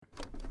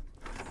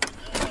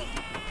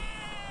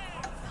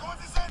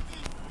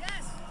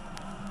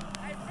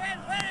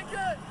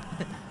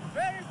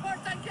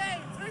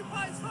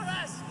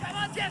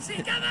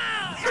DFC, come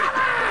on! Come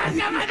on!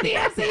 Come on,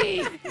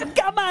 DFC!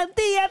 Come on,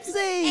 DFC!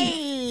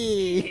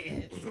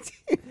 Hey.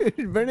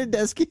 Dude,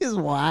 Bernadeschi is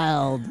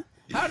wild.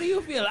 How do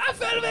you feel? I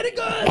feel very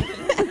good.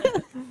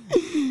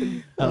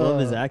 I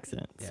love his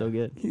accent. Yeah. So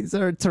good. He's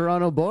our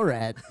Toronto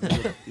Borat.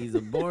 He's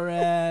a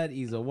Borat.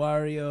 He's a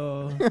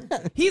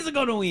Wario. He's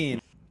gonna win.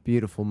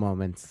 Beautiful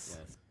moments.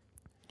 Yes.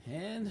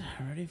 And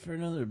ready for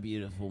another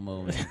beautiful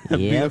moment. A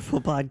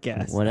beautiful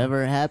podcast.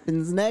 Whatever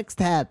happens next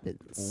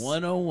happens.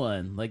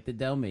 101, like the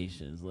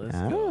Dalmatians. Let's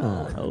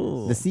go.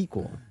 Oh. The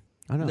sequel.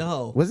 Oh,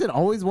 No. Was it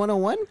always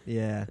 101?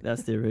 Yeah.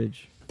 That's the orig.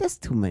 That's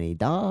too many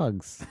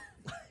dogs.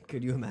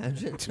 Could you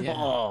imagine? Yeah.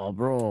 Oh,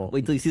 bro.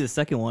 Wait till you see the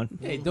second one.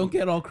 Hey, don't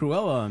get all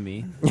Cruella on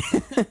me.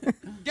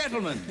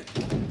 Gentlemen,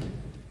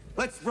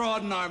 let's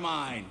broaden our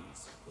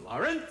minds.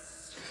 Lawrence?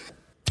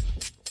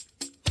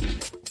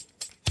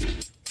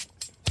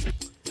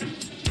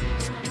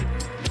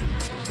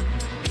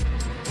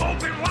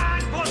 Open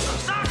wide for the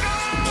soccer!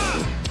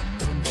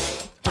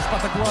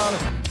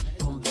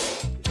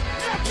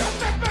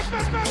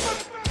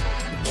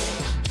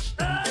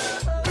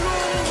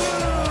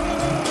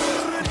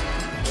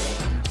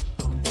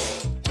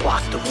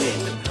 Block the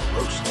wind and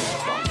roast this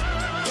ball.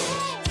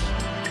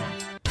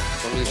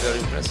 For me, very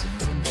impressive.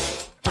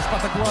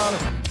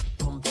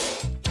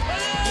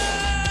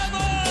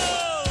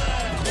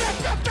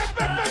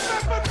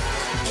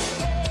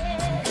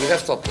 We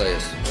have top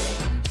players.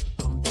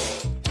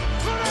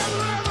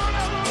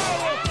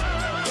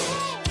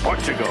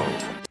 Portugal.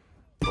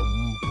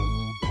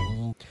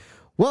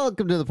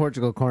 Welcome to the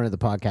Portugal Corner of the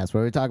podcast,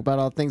 where we talk about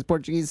all things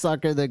Portuguese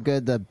soccer, the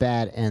good, the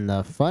bad, and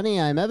the funny.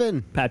 I'm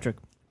Evan. Patrick.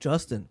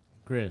 Justin.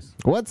 Chris.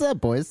 What's up,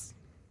 boys?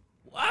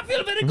 I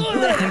feel very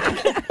good.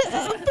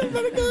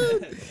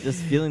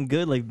 Just feeling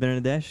good like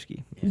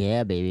Bernadeschi.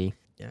 Yeah, baby.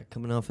 Yeah,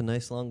 coming off a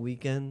nice long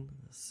weekend.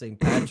 St.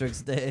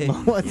 Patrick's Day.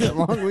 Was it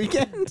long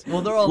weekend?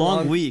 Well, they're all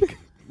Long week.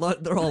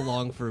 They're all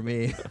long for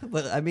me.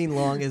 But I mean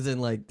long as in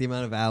like the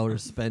amount of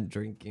hours spent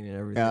drinking and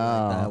everything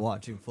like that,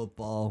 watching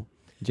football.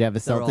 Do you have a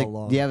They're all Celtic?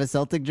 long. Do you have a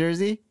Celtic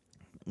jersey?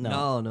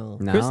 No. No.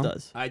 Chris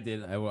does. I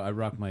did. I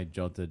rock my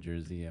Jota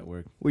jersey at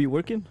work. Were you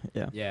working?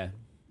 Yeah. Yeah.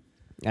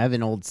 I have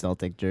an old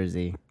Celtic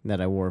jersey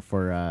that I wore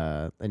for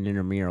an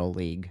intramural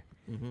league.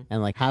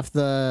 And like half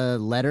the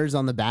letters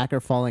on the back are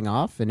falling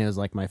off, and it was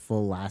like my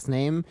full last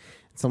name.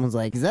 Someone's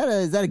like, "Is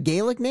that a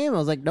Gaelic name?" I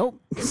was like, "Nope,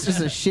 it's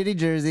just a shitty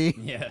jersey,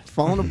 Yeah.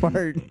 falling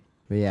apart."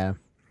 But yeah.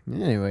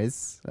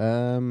 Anyways, I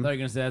thought you were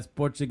gonna say that's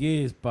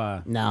Portuguese,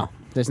 pa. no,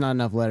 there's not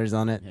enough letters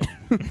on it.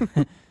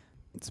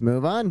 Let's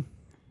move on.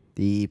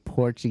 The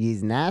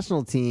Portuguese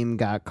national team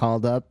got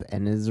called up,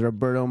 and is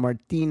Roberto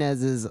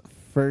Martinez's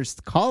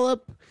first call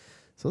up.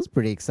 So it's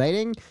pretty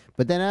exciting.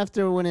 But then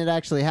after when it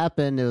actually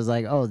happened, it was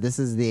like, oh, this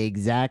is the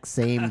exact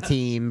same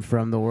team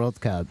from the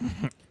World Cup.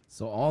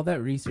 So all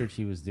that research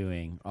he was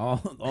doing, all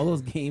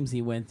those games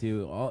he went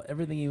to,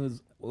 everything he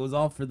was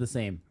all for the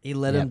same. He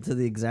led him to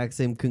the exact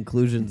same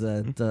conclusions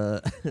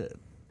that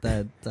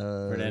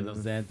Fernando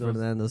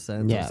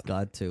Santos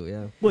got to,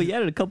 yeah. Well, he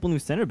added a couple new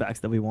center backs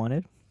that we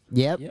wanted.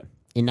 Yep.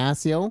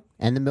 Inacio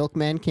and the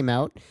Milkman came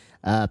out.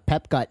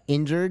 Pep got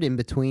injured in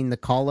between the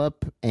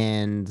call-up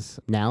and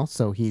now,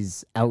 so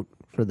he's out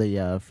for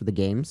the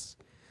games.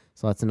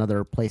 So that's another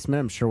replacement.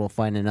 I'm sure we'll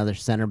find another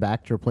center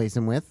back to replace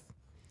him with.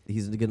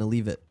 He's going to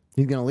leave it.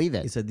 He's going to leave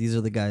it. He said, these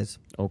are the guys.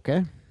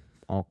 Okay.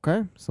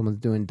 Someone's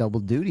doing double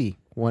duty.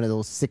 One of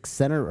those 5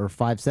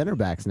 center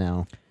backs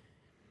now.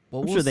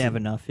 Well, I'm sure they have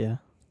enough, yeah.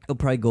 He'll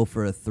probably go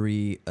for a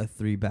three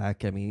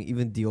back. I mean,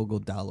 even Diogo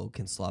Dalot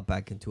can slot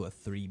back into a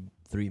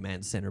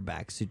three-man center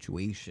back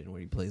situation where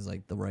he plays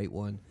like the right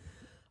one.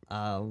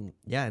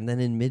 Yeah, and then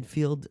in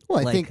midfield,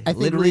 well, I think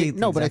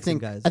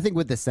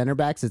with the center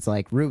backs, it's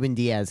like Ruben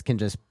Diaz can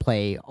just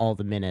play all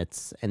the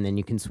minutes, and then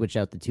you can switch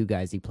out the 2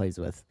 guys he plays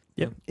with.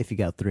 Yep. If you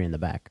got 3 in the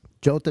back.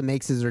 Jota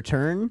makes his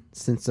return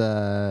since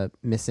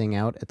missing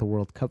out at the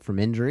World Cup from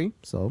injury.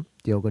 So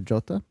Diogo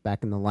Jota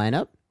back in the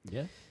lineup.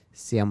 Yeah.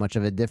 See how much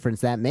of a difference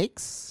that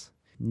makes.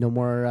 No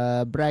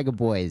more Braga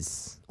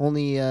boys.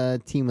 Only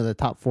team with the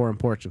top 4 in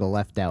Portugal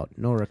left out.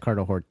 No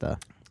Ricardo Horta.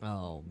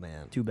 Oh,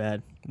 man. Too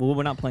bad. Well,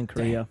 we're not playing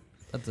Korea.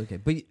 That's okay.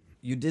 But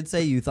you did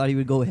say you thought he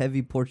would go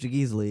heavy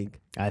Portuguese league.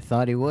 I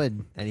thought he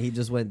would. And he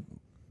just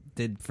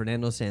did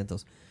Fernando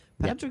Santos.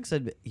 Patrick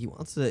said he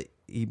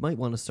might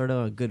want to start out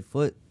on a good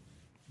foot.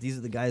 These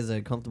are the guys that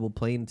are comfortable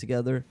playing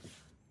together.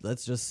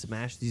 Let's just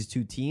smash these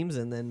 2 teams,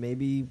 and then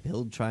maybe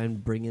he'll try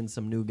and bring in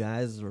some new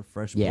guys or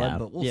fresh blood,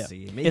 but we'll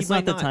see. Maybe it's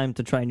not the time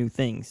to try new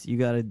things. You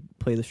got to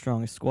play the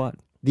strongest squad.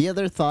 The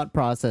other thought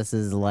process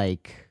is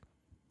like,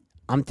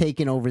 I'm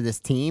taking over this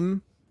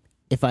team.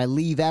 If I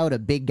leave out a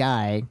big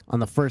guy on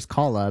the first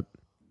call-up,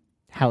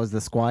 how is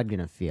the squad going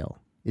to feel?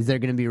 Is there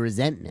going to be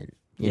resentment?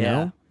 You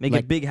know? Make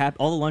it big.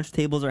 All the lunch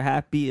tables are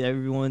happy.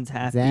 Everyone's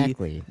happy.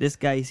 Exactly. This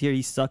guy's here.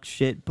 He sucks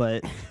shit,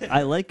 but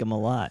I like him a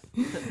lot.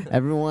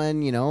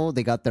 Everyone,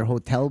 they got their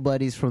hotel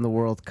buddies from the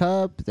World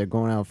Cup. They're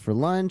going out for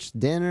lunch,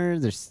 dinner.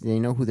 They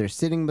know who they're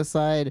sitting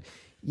beside.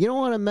 You don't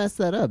want to mess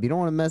that up. You don't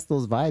want to mess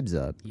those vibes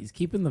up. He's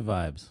keeping the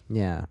vibes.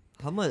 Yeah.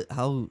 How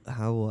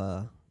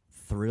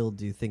thrilled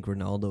do you think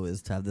Ronaldo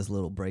is to have this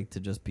little break to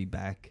just be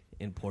back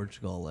in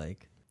Portugal?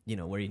 Like, you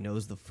know, where he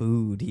knows the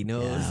food, he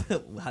knows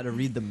how to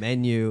read the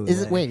menu.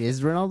 Is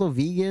is Ronaldo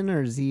vegan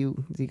or has he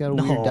got a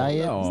weird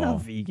diet? no. He's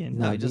not vegan.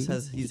 No, Not he just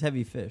vegan? he's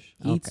heavy fish.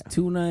 Eats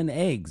tuna and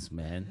eggs,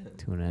 man,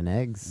 Tuna and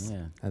eggs.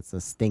 Yeah. That's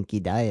a stinky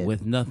diet.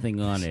 with nothing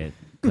on it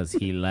because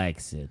he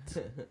likes it.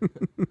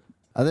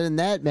 Other than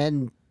that,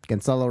 man,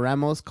 Gonzalo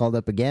Ramos called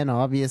up again.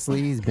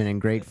 Obviously, he's been in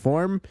great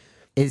form.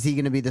 Is he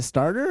going to be the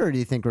starter, or do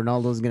you think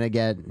Ronaldo's going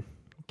to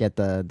get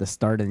the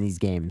start in these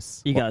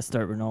games? You gotta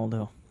start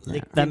Ronaldo.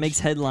 That makes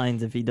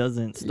headlines if he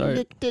doesn't start.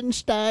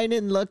 Liechtenstein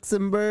and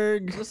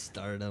Luxembourg. Just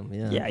start him,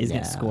 yeah. Yeah, he's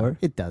gonna score.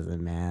 It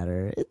doesn't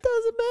matter. It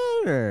doesn't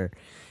matter.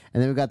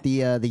 And then we got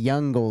the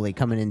young goalie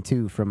coming in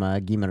too from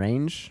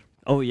Guimarães.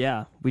 Oh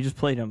yeah, we just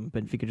played him.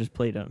 Benfica just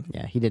played him.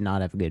 Yeah, he did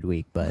not have a good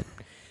week, but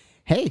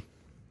hey,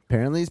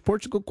 apparently he's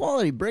Portugal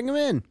quality. Bring him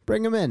in.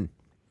 Bring him in.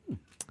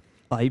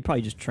 He'd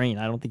probably just train.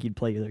 I don't think he'd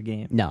play their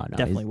game. No,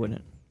 Definitely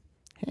wouldn't.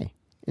 Hey,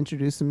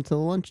 introduce him to the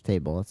lunch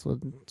table. That's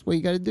what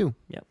you got to do.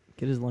 Yep.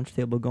 Get his lunch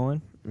table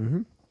going.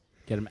 Mm-hmm.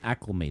 Get him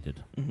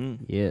acclimated.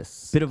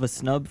 Yes. Bit of a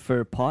snub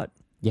for Pot.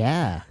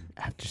 Yeah,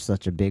 after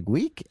such a big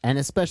week, and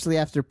especially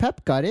after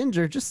Pep got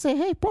injured, just say,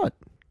 hey, Pot,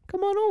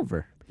 come on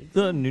over.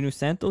 The Nuno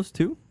Santos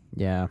too.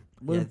 Yeah.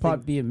 Wouldn't I Pot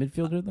think- be a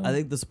midfielder though? I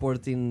think the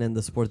Sporting and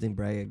the Sporting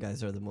Braga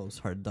guys are the most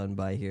hard done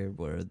by here,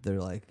 where they're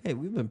like, hey,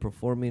 we've been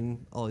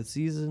performing all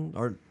season,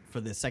 or for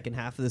the second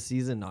half of the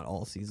season, not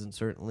all season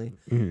certainly,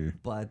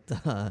 but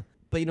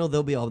you know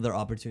there'll be other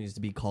opportunities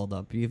to be called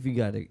up if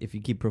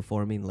you keep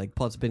performing. Like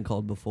Pot's been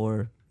called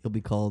before, he'll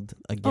be called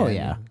again. Oh,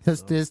 yeah.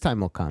 His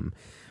time will come.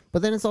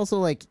 But then it's also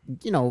like,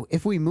 you know,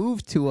 if we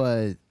move to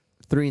a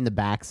 3 in the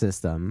back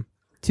system,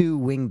 2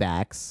 wing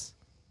backs,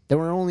 then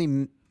we're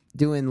only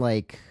doing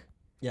like,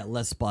 Yeah,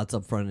 less spots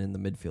up front in the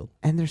midfield.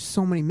 and there's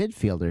so many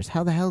midfielders.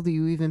 How the hell do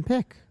you even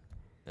pick?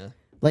 Yeah.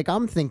 Like,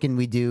 I'm thinking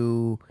we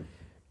do,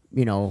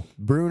 you know,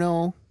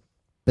 Bruno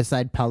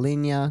beside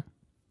Paulinha,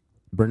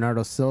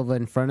 Bernardo Silva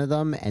in front of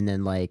them, and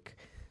then like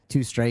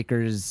 2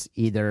 strikers,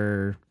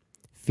 either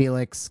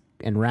Felix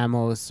and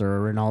Ramos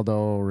or Ronaldo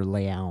or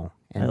Leão.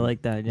 And I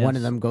like that. one yes.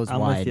 of them goes I'm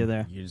wide. with you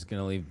there. You're just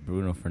gonna leave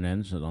Bruno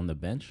Fernandes on the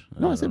bench?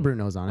 No, I don't said know.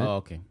 Bruno's on it. Oh,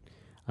 okay.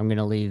 I'm going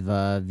to leave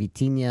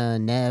Vitinha,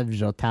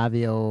 Neves,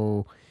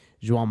 Otavio,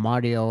 João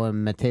Mario,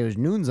 and Mateus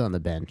Nunes on the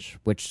bench,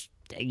 which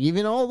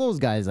even all those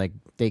guys, like,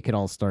 they could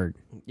all start.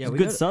 Yeah, It's we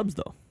good gotta, subs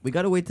though. we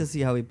got to wait to see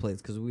how he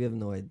plays because we have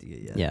no idea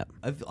yet. Yeah.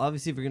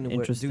 Obviously, if we're gonna do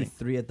Interesting.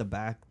 3 at the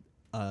back,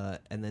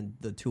 and then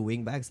the 2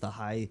 wing backs, the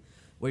high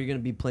where you're gonna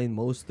be playing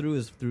most through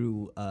is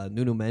through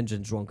Nuno Mendes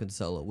and João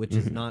Cancelo, which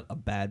is not a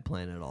bad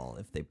plan at all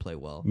if they play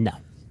well. No.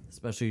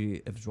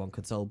 Especially if João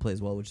Cancelo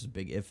plays well, which is a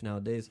big if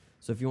nowadays.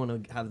 So if you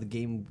want to have the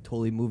game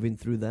totally moving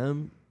through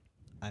them,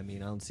 I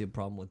mean, I don't see a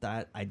problem with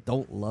that. I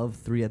don't love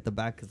 3 at the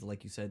back because,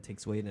 like you said, it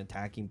takes away an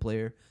attacking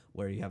player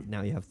where you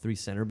have 3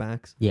 center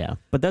backs. Yeah.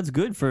 But that's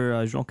good for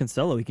João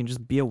Cancelo. He can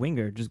just be a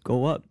winger. Just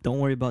go up. Don't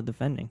worry about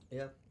defending.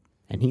 Yeah.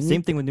 And he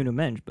Same thing with Nuno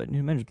Mendes, but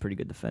Nuno Mendes is a pretty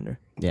good defender.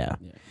 Yeah.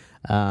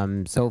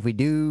 So if we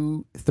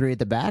do 3 at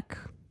the back,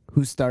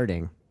 who's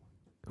starting?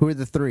 Who are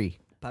the 3?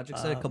 Patrick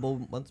said a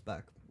couple months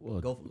back.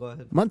 Go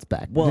ahead. Months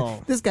back.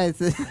 Well- this guy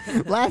said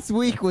last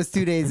week was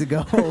 2 days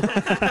ago.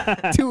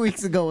 2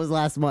 weeks ago was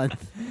last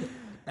month.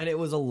 And it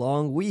was a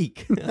long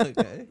week.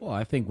 Okay. Well,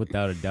 I think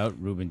without a doubt,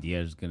 Ruben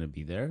Diaz is going to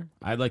be there.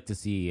 I'd like to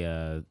see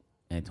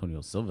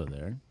Antonio Silva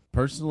there.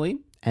 Personally,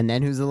 And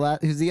then who's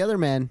the other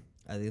man?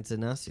 I think it's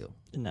Ignacio.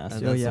 And Ignacio,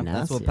 that's, yeah.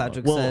 that's what Ignacio.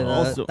 Patrick Well, said.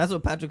 also- That's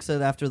what Patrick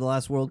said after the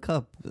last World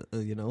Cup.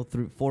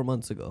 4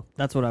 months ago.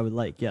 That's what I would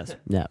like, yes.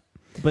 Yeah.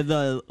 But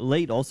the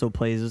late also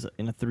plays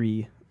in a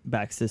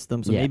 3-back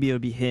system, so Yeah. maybe it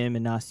would be him,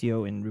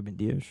 Ignacio, and Ruben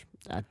Diaz.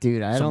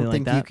 Dude, I Something don't like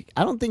think that.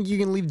 I don't think you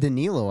can leave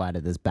Danilo out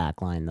of this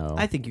back line though.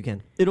 I think you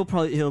can. He'll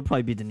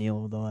probably be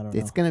Danilo though. I don't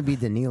It's know. gonna be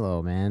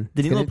Danilo, man. It's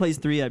Danilo gonna- plays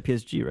 3 at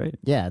PSG, right?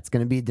 Yeah, it's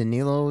gonna be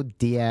Danilo,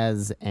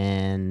 Diaz,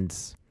 and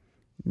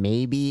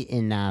maybe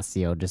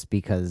Ignacio, just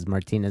because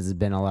Martinez has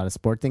been in a lot of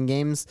Sporting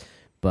games.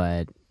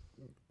 But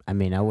I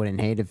mean, I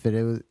wouldn't hate if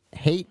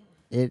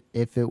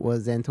it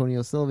was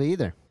Antonio Silva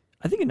either.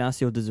 I think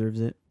Ignacio deserves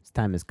it. His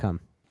time has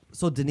come.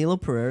 So Danilo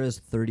Pereira is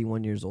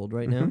 31 years old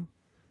right now.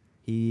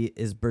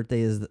 His birthday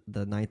is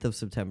the 9th of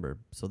September.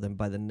 So then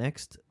by the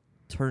next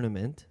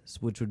tournament,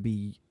 which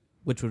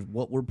was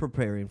what we're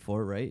preparing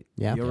for, right?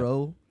 Yeah.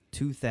 Euro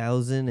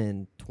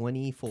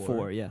 2024.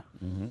 4, yeah.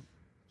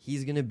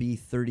 He's going to be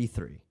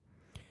 33.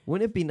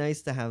 Wouldn't it be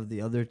nice to have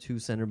the other 2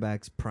 center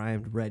backs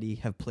primed, ready,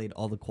 have played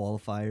all the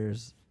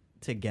qualifiers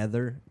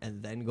together,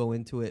 and then go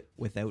into it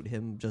without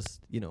him just,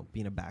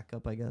 being a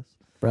backup, I guess?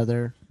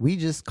 Brother, we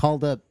just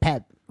called up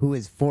Pep, who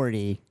is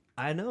 40.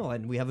 I know,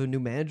 and we have a new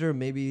manager.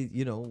 Maybe,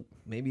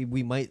 maybe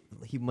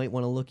he might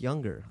want to look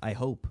younger. I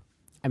hope.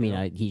 I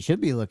mean, he should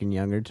be looking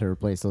younger to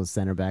replace those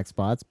center back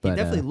spots. But He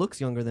definitely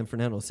looks younger than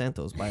Fernando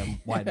Santos by a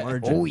wide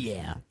margin. oh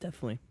yeah,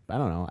 Definitely. I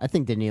don't know. I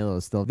think Danilo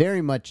is still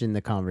very much in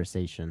the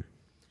conversation.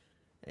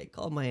 Hey,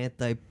 call my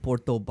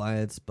anti-Porto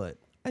bias, but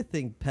I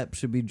think Pep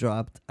should be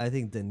dropped. I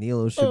think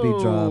Danilo should be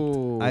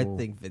dropped. I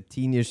think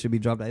Vitinha should be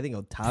dropped. I think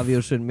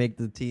Otavio should make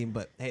the team.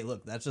 But hey,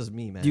 look, that's just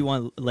me, man. Do you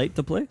want Late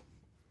to play?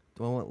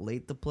 Do I want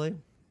Late to play?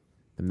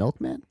 The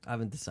Milkman? I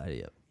haven't decided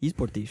yet. He's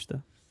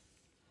Portista.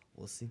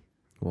 We'll see.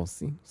 We'll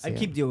see. I'd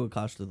keep Diogo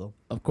Costa though.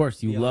 Of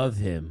course, you Be love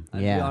honest. him.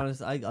 I'd Yeah. be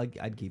honest.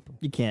 I'd keep him.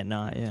 You can't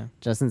not, yeah.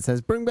 Justin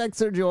says, bring back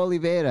Sergio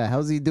Oliveira.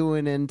 How's he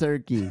doing in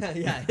Turkey?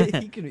 Yeah,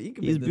 he can. He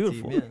can He's make the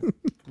beautiful. Team, yeah.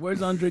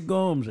 Where's Andre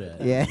Gomes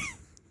at? Yeah.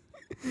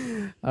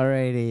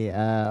 Alrighty.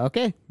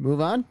 Okay,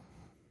 move on.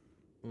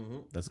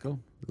 Let's go.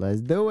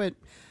 Let's do it.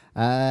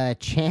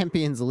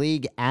 Champions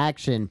League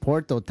action.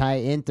 Porto tie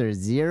Inter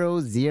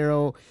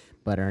 0-0,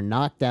 but are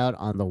knocked out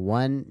on the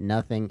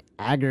 1-0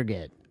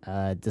 aggregate.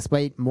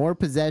 Despite more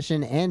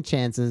possession and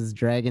chances,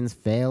 Dragons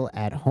fail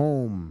at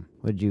home.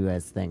 What do you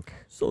guys think?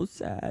 So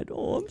sad.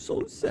 Oh, I'm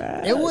so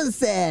sad. It was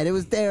sad. It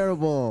was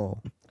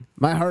terrible.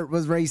 My heart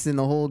was racing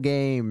the whole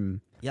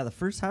game. Yeah, the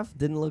first half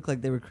didn't look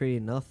like they were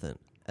creating nothing,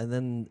 and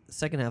then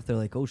second half they're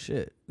like, "Oh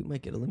shit, we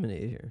might get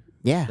eliminated here,"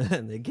 Yeah.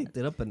 and they kicked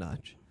it up a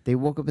notch. They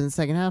woke up in the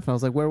second half, and I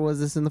was like, where was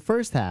this in the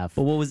first half?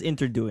 But what was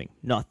Inter doing?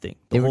 Nothing.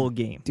 They The were- whole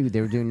game. Dude,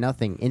 they were doing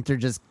nothing. Inter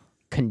just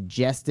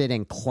congested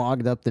and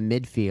clogged up the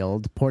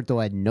midfield. Porto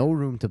had no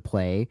room to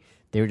play.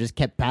 They were just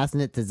kept passing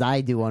it to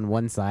Zaidu on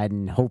one side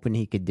and hoping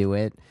he could do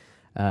it.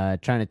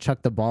 Trying to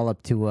chuck the ball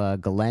up to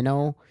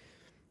Galeno.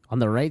 On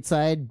the right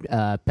side,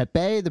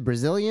 Pepe, the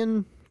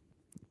Brazilian,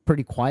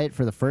 pretty quiet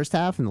for the first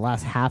half. In the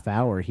last half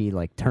hour, he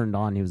like turned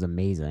on. He was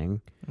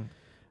amazing.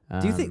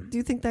 Do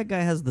you think that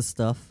guy has the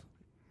stuff?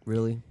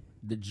 Really,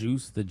 The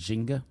juice, the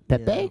Jenga.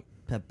 Pepe? Yeah,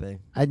 Pepe.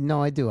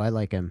 No, I do. I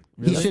like him.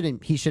 Really?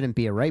 He shouldn't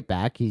be a right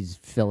back. He's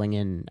filling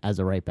in as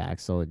a right back,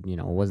 so it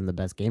wasn't the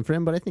best game for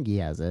him, but I think he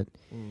has it.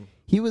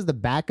 He was the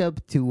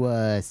backup to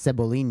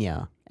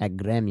Cebolinha at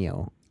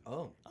Grêmio.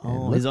 Oh,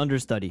 Oh, his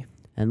understudy.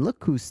 And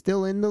look who's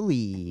still in the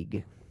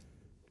league.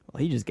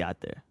 Well, he just got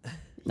there.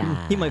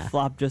 Nah. He might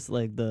flop just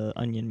like the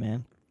Onion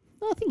Man.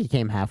 I think he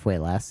came halfway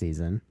last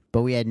season.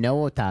 But we had no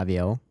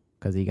Otavio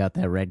because he got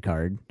that red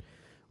card,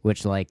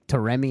 which like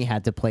Taremi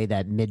had to play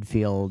that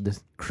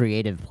midfield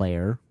creative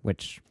player,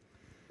 which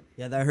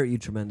yeah, that hurt you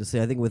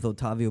tremendously. I think with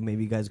Otavio,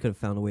 maybe you guys could have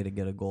found a way to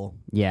get a goal.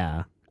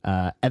 yeah.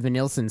 Evan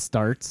Nilsson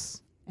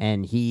starts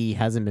and he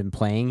hasn't been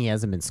playing. He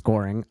hasn't been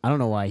scoring. I don't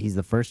know why he's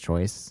the first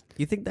choice.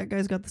 You think that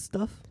guy's got the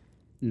stuff?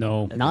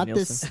 No. Not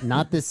Nilsson.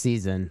 not this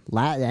season.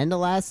 End of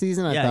last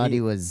season, I Yeah, thought he-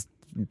 he was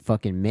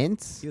fucking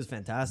mint. He was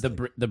fantastic.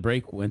 The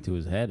break went to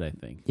his head, I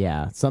think.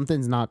 Yeah,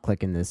 something's not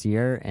clicking this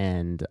year,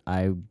 and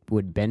I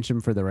would bench him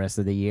for the rest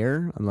of the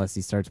year unless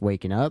he starts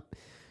waking up.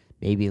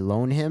 Maybe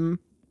loan him.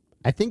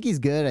 I think he's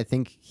good. I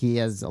think he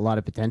has a lot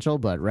of potential,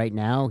 but right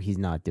now he's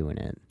not doing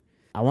it.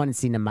 I want to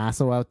see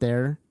Namaso out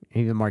there.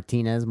 Even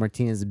Martinez.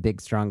 Martinez is a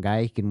big, strong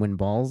guy. He can win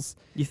balls.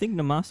 You think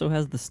Namaso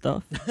has the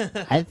stuff?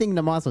 I think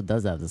Namaso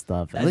does have the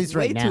stuff, at least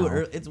right now.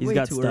 It's He's way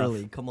got too stuff.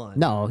 early. Come on.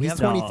 No, We he's have-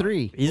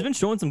 23. He's been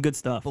showing some good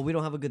stuff. But we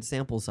don't have a good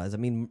sample size. I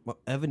mean,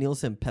 Evan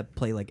Nielsen and Pep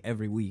play like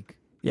every week.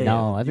 Yeah,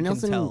 No, you Evan can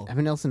Nilsson. tell.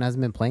 Evan Nilsson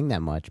hasn't been playing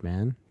that much,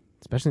 man.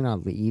 Especially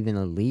not even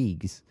in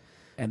leagues.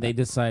 And they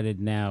decided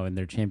now in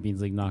their Champions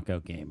League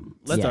knockout game.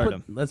 Let's Yeah. start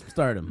him. Let's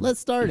start him.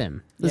 Let's start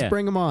him. Let's Yeah.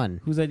 bring him on.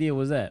 Whose idea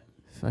was that?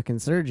 Fucking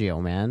Sergio,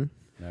 man.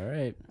 All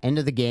right. End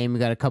of the game, we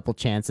got a couple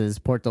chances.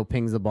 Porto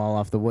pings the ball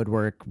off the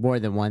woodwork more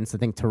than once. I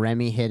think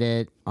Taremi hit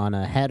it on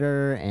a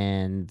header,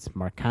 and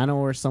Marcano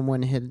or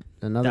someone hit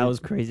another. That was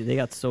crazy. They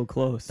got so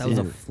close. That was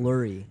a Yeah.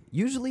 flurry.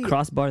 Usually,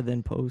 crossbar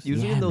then post.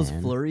 usually Yeah, in those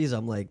man. flurries,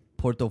 I'm like,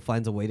 Porto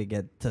finds a way to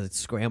get to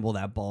scramble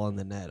that ball in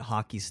the net,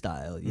 hockey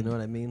style. You know what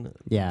I mean?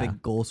 Yeah.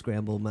 Big goal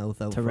scramble,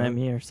 mouth out front.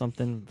 Taremi or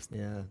something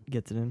Yeah.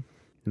 gets it in.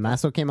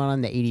 Masso came out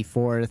on the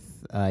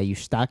 84th.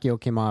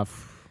 Eustachio came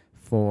off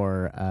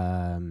for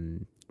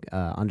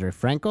Andre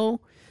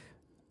Franco.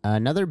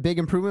 Another big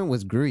improvement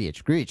was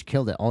Grujic. Grujic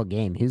killed it all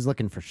game. He was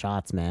looking for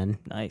shots, man.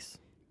 Nice.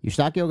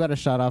 Eustachio got a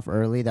shot off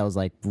early. That was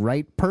like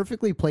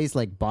perfectly placed,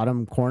 like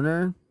bottom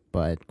corner,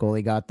 but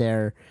goalie got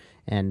there.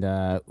 And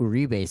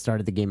Uribe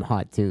started the game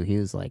hot too. He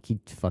was like, he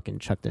fucking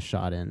chucked a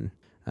shot in.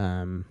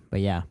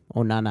 But yeah,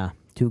 Onana,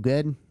 too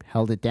good.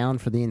 Held it down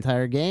for the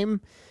entire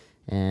game.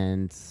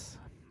 And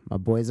my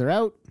boys are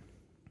out.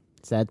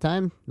 Sad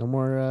time. No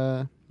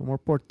more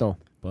Porto.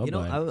 Bye-bye. You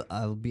know,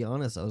 I'll be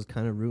honest. I was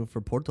kind of rooting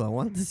for Porto. I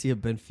wanted to see a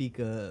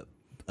Benfica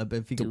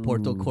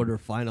Porto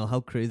quarterfinal.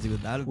 How crazy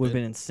would that have Would have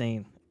been? been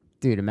insane.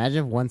 Dude,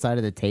 imagine if one side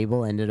of the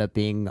table ended up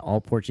being all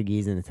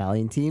Portuguese and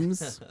Italian teams.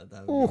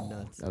 That would be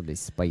nuts. That would be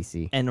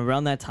spicy. And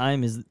around that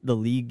time is the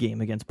league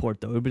game against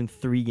Porto. It would have been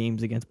 3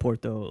 games against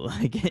Porto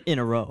like in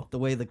a row. The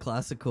way the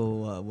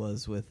Clasico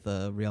was with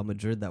Real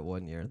Madrid that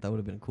one year, that would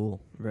have been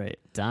cool. Right.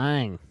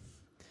 Dang.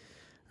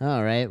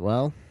 All right,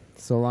 well,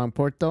 so long,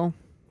 Porto.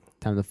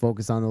 Time to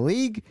focus on the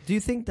league. Do you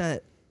think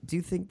that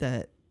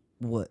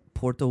what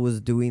Porto was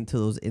doing to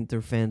those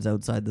Inter fans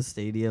outside the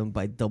stadium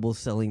by double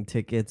selling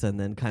tickets and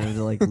then kind of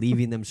like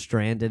leaving them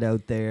stranded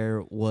out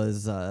there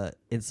was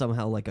in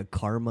somehow like a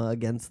karma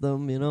against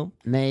them, you know?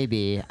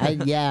 Maybe. I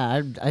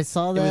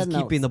saw It that. was and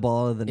I keeping the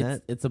ball out of the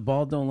net. It's a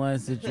ball don't lie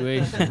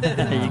situation.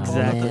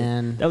 Exactly.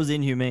 Man. That was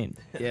inhumane.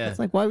 Yeah. It's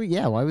like why we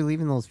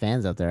leaving those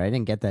fans out there? I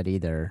didn't get that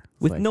either.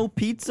 It's With like, no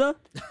pizza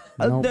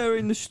out Nope. there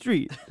in the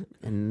street.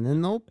 and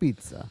then no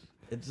pizza.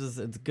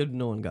 It's good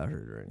no one got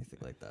hurt or anything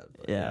like that.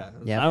 But Yeah.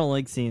 Yeah. I don't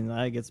like seeing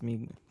that. It gets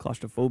me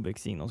claustrophobic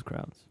seeing those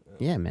crowds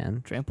Yeah,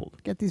 man. trampled.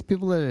 Get these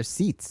people at their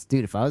seats,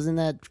 dude. If I was in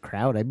that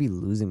crowd, I'd be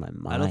losing my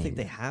mind. I don't think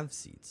they have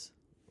seats.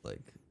 Like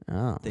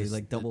Oh, they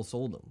like double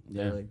sold them.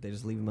 Yeah. They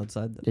just leave them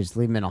outside. they just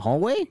leave them in a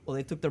hallway. Well,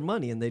 they took their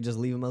money and they just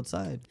leave them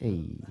outside.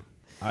 Hey.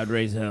 I'd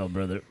raise hell,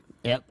 brother.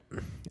 Yep.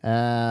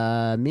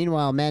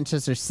 Meanwhile,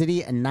 Manchester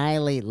City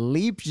annihilate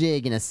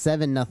Leipzig in a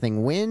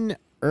 7-0 win.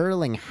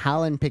 Erling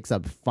Haaland picks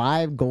up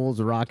 5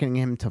 goals, rocketing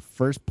him to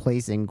first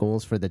place in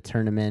goals for the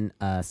tournament.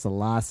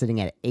 Salah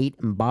sitting at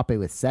 8, Mbappe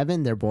with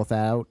 7. They're both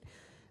out.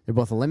 They're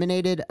both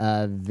eliminated.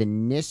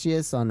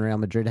 Vinicius on Real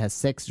Madrid has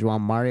 6. João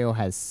Mario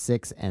has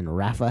 6. And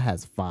Rafa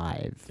has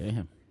 5.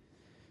 Damn.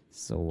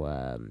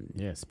 So,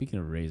 Yeah, speaking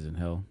of raising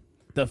hell,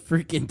 the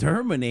freaking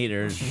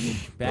Terminator's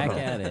back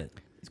at it.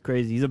 It's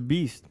crazy. He's a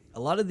beast. A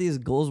lot of these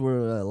goals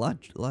were a lot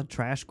of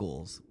trash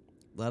goals.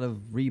 A lot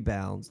of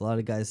rebounds. A lot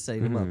of guys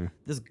setting him up.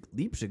 This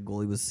Leipzig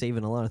goal, he was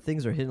saving a lot of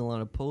things or hitting a lot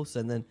of posts,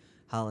 and then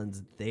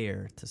Haaland's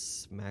there to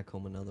smack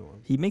home another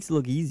one. He makes it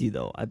look easy,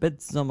 though. I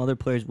bet some other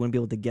players wouldn't be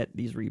able to get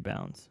these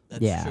rebounds.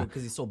 That's Yeah. true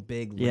because he's so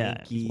big, Yeah.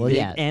 lanky. Well, Big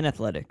yeah. and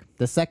athletic.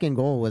 the second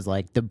goal was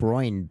like De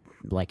Bruyne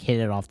like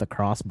hit it off the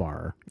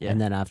crossbar. Yeah. And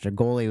then after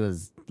goalie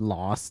was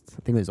lost,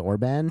 I think it was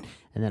Orban.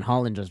 And then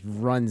Haaland just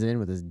runs in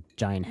with his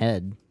giant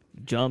head.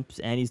 Jumps,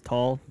 and he's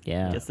tall.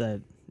 Yeah. Gets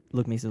that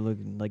look, makes it look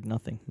like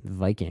nothing.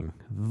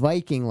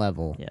 Viking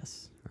level.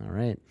 Yes. All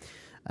right.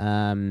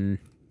 Can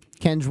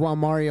João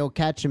Mario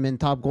catch him in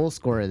top goal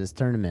scorer this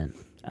tournament?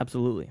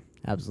 Absolutely.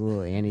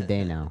 Absolutely. Any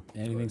day now.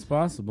 Anything's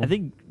possible. I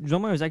think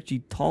João Mario is actually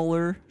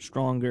taller,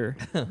 stronger,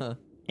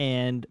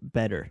 and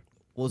better.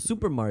 Well,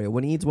 Super Mario,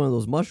 when he eats one of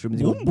those mushrooms,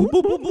 he goes boom,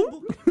 boom, boom, boom,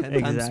 boom.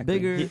 10 times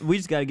bigger. We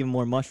just got to give him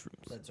more mushrooms.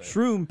 That's right.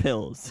 Shroom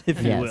pills,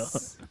 if you will.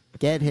 Yes.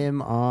 Get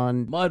him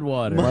on mud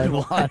water.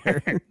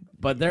 water.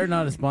 But they're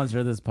not a sponsor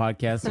of this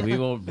podcast, so we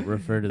will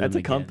refer to them That's a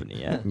again.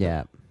 company, yeah.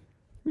 Yeah.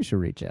 We should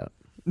reach out.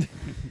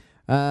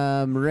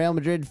 Real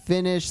Madrid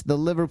finished the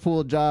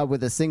Liverpool job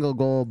with a single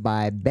goal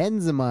by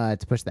Benzema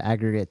to push the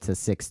aggregate to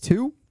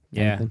 6-2.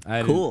 Yeah,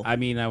 Anything? Cool. I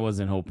mean, I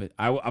wasn't hoping.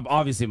 I'm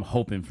obviously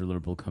hoping for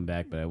Liverpool to come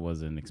back, but I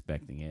wasn't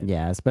expecting it.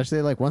 Yeah,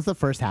 especially like once the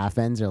first half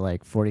ends, or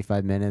like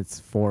 45 minutes,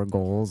 4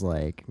 goals,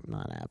 like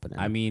not happening.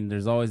 I mean,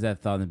 there's always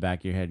that thought in the back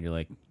of your head. You're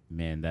like,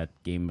 man, that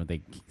game where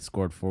they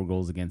scored 4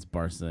 goals against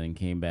Barca and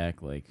came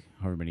back like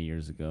however many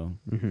years ago.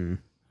 mm-hmm.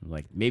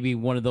 Like maybe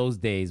one of those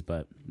days,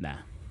 but nah.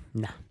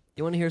 Nah.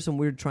 You want to hear some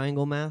weird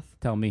triangle math?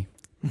 Tell me.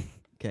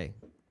 Okay.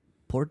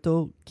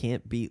 Porto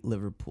can't beat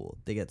Liverpool.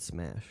 They get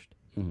smashed.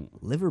 Mhm.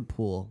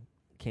 Liverpool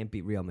can't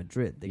beat Real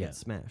Madrid. They Yeah. get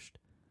smashed.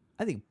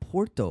 I think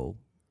Porto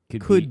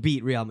Could could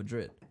beat Real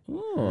Madrid.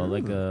 Oh,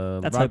 like a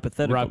That's rock,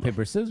 hypothetical, rock though.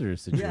 paper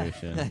scissors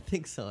situation. I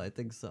think so. I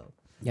think so.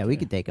 Yeah, we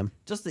could take them.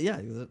 Just yeah,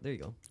 there you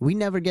go. We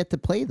never get to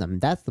play them.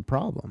 That's the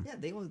problem. Yeah,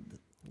 they would.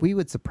 We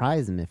would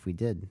surprise them if we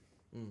did.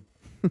 Mm.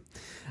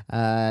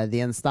 The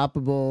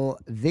unstoppable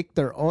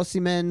Victor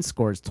Osimhen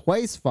scores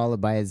twice,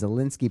 followed by a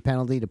Zielinski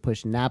penalty to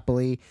push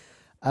Napoli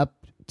up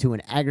to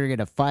an aggregate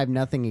of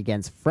 5-0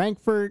 against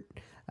Frankfurt.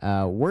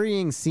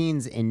 Worrying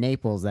scenes in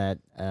Naples that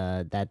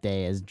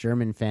day as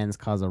German fans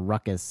cause a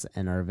ruckus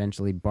and are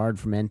eventually barred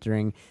from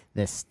entering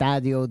the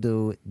Stadio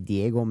do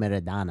Diego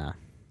Maradona.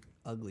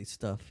 Ugly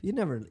stuff. You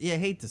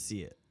hate to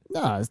see it.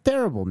 No, it's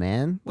terrible,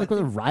 man. Like with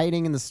the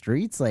rioting in the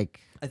streets, like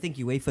I think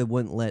UEFA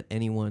wouldn't let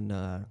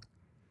anyone,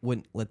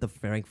 wouldn't let the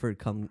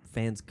Frankfurt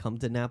fans come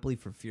to Napoli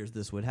for fears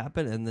this would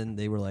happen, and then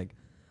they were like,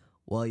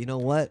 "Well, you know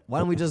what? Why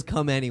don't we just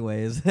come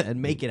anyways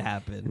and make it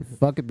happen?"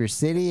 fuck up your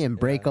city and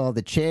break all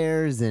the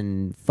chairs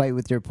and fight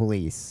with your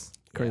police.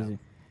 Crazy.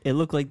 It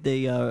looked like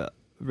they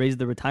raised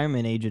the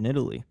retirement age in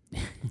Italy.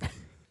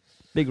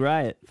 Big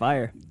riot.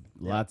 Fire.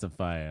 Lots of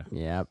fire.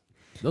 Yep.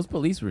 Those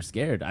police were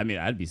scared. I mean,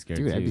 I'd be scared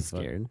Dude, too. I'd be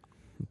Fuck. scared.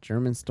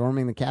 Germans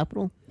storming the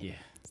capital? Yeah.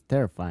 It's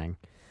terrifying.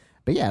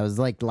 But yeah, it was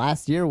like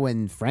last year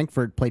when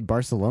Frankfurt played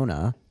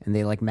Barcelona and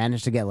they like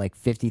managed to get like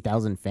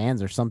 50,000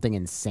 fans or something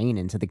insane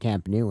into the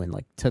Camp Nou and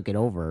like took it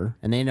over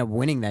and they ended up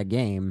winning that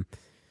game.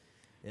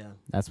 Yeah,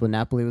 That's what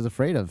Napoli was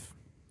afraid of.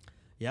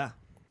 yeah.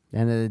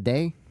 End of the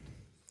day,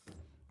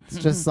 it's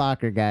just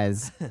soccer,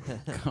 guys.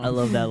 I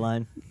love that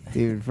line.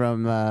 Dude,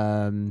 from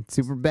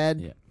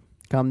Superbad, Yeah.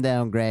 calm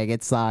down, Greg.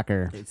 It's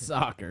soccer. It's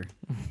soccer.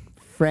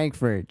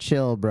 Frankfurt,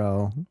 chill,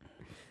 bro.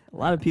 A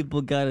lot of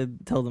people got to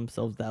tell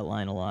themselves that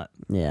line a lot.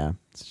 Yeah,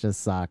 it's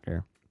just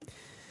soccer.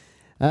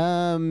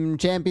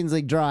 Champions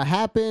League draw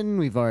happened.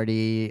 We've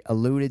already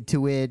alluded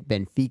to it.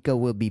 Benfica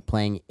will be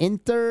playing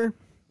Inter.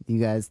 You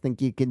guys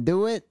think you can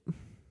do it?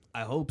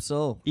 I hope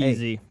so.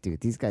 Easy. Dude,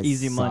 these guys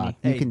Easy suck. money.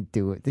 You Hey, can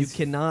do it. You This,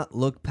 cannot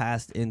look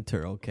past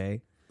Inter,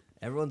 okay?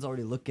 Everyone's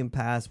already looking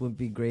past. Wouldn't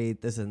be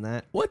great. This and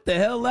that. What the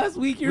hell? Last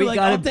week you were We like,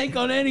 gotta- I'll take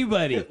on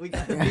anybody. We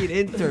got to beat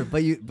Inter,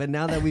 but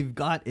now that we've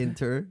got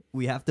Inter,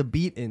 we have to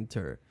beat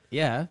Inter.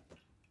 Yeah.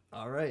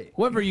 All right.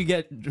 Whoever you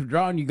get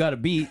drawn, you got to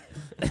beat.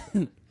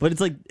 But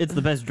it's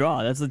the best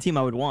draw. That's the team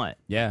I would want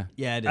Yeah.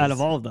 Yeah, it is. out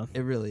of all of them.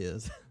 It really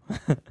is.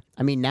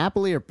 I mean,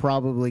 Napoli are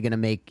probably going to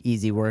make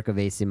easy work of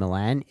AC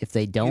Milan. If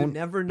they You don't,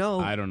 never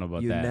know. I don't know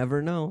about you that. You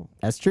never know.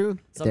 that's true.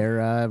 Some-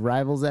 They're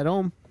rivals at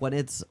home. When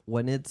it's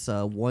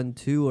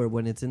 1-2 or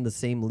when it's in the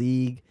same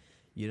league,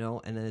 you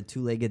know, and then a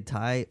two-legged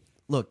tie.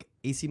 Look,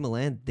 AC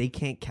Milan, they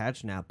can't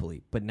catch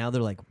Napoli, but now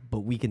they're like,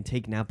 but we can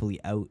take Napoli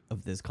out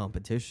of this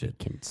competition.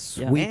 Can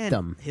sweep And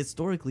them.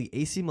 historically,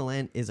 AC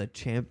Milan is a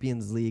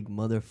Champions League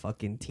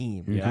motherfucking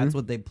team. That's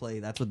what they play.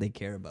 That's what they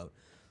care about.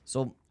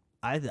 So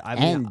I mean,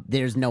 And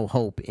there's no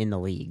hope in the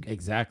league.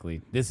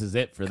 Exactly. This is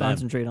it for them.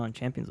 Concentrate on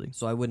Champions League,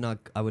 so I would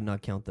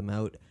not count them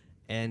out.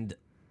 And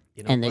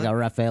you know, And they what? got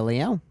Rafael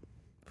Leão.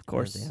 of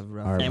course. They have Our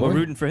And Rafael. we're boy.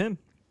 rooting for him.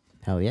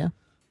 Hell yeah.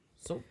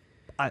 So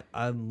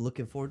I'm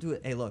looking forward to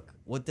it. Hey, look,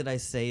 what did I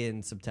say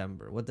in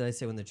September? What did I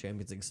say when the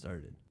Champions League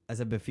started? I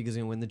said Benfica's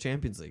gonna win the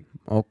Champions League.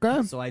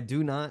 Okay. So I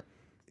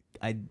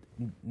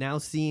now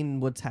seeing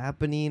what's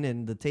happening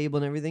and the table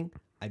and everything,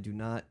 I do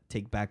not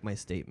take back my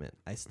statement.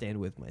 I stand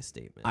with my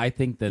statement. I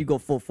think that You go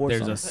full force.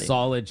 there's on a it.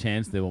 solid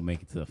chance they will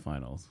make it to the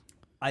finals.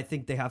 I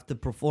think they have to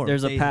perform.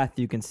 There's a They- path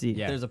you can see.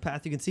 Yeah. There's a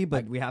path you can see,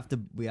 but we have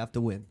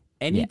to win.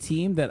 Any Yeah.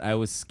 team that I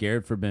was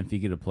scared for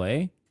Benfica to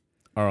play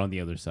are on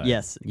the other side.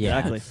 Yes, Yeah.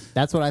 exactly.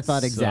 That's what I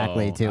thought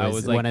exactly So, too. I is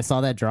was like- when I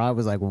saw that draw, I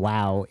was like,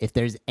 wow, if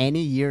there's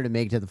any year to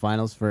make it to the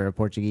finals for a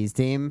Portuguese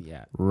team,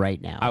 Yeah.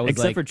 right now. I was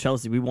Except like, for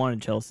Chelsea, we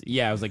wanted Chelsea.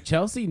 yeah, I was like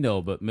Chelsea,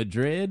 no, but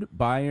Madrid,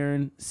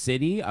 Bayern,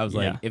 City. I was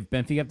like, Yeah. if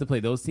Benfica have to play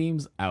those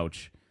teams,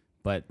 ouch.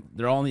 But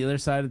they're all on the other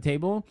side of the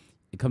table.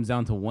 It comes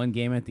down to one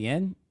game at the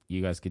end.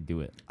 You guys could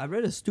do it. I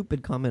read a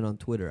stupid comment on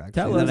Twitter actually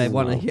Tell that us.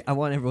 I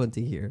want everyone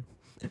to hear.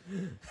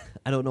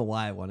 I don't know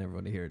why I want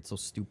everyone to hear. It's so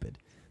stupid.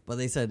 But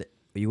they said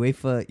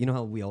UEFA, you know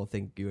how we all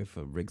think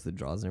UEFA rigs the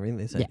draws and everything?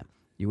 They said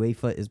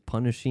UEFA is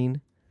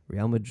punishing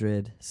Real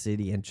Madrid,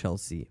 City, and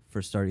Chelsea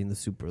for starting the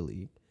Super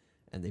League.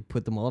 And they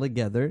put them all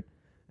together.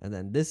 And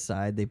then this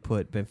side, they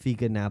put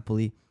Benfica,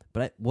 Napoli.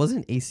 But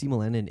wasn't AC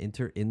Milan and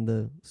Inter in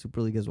the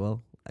Super League as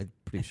well? I'm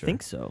pretty I sure.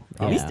 think so.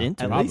 Yeah. At least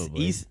Inter.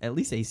 Probably. At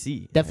least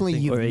AC. I Definitely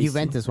think, or AC.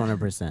 Juventus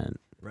 100%.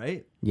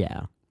 right?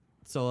 Yeah.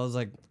 So I was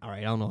like, all right,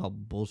 I don't know how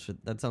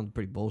bullshit that sounds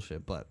pretty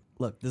bullshit, but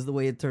look, this is the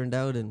way it turned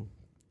out, and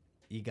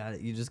you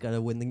just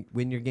gotta win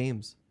your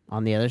games.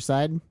 On the other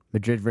side,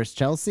 Madrid versus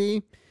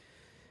Chelsea.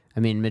 I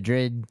mean,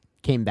 Madrid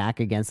came back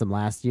against them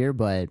last year,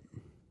 but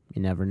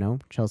you never know.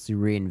 Chelsea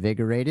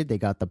reinvigorated. They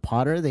got the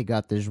Potter. They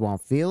got the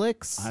João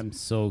Felix. I'm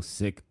so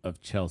sick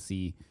of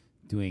Chelsea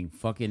doing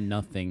fucking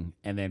nothing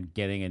and then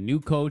getting a new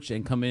coach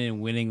and coming in and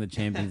winning the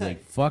Champions League.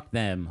 Fuck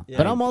them.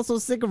 But I'm also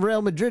sick of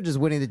Real Madrid just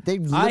winning it. They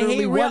I hate literally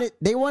Real- won it.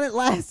 They won it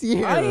last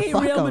year. I hate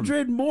Fuck Real 'em.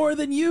 Madrid more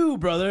than you,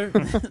 brother.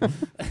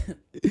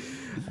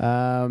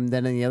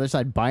 Then on the other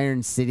side,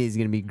 Bayern City is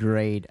going to be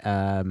great.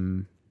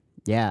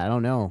 Yeah, I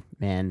don't know,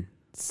 man.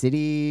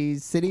 City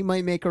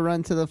might make a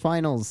run to the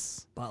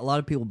finals. But a lot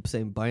of people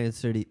saying Bayern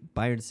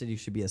City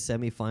should be a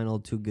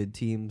semifinal, two good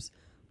teams,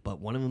 but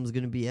one of them is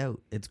gonna be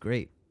out. It's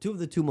great. Two of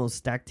the two most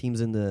stacked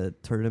teams in the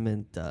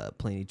tournament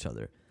playing each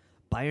other.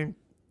 Bayern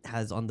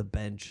has on the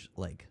bench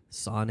like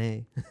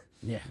Sane,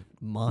 yeah.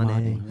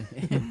 Mane,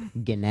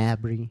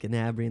 Gnabry.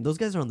 Gnabry, and those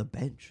guys are on the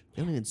bench.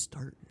 They don't even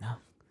start. No.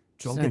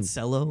 Joe Starting-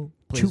 Cancelo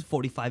plays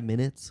 45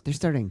 minutes. They're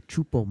starting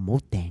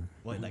Choupo-Moting.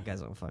 Boy, that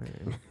guy's on fire.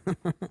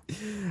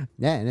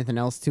 Yeah, anything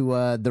else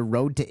to the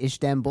road to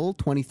Istanbul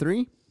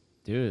 23?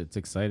 Dude, it's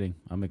exciting.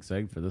 I'm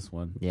excited for this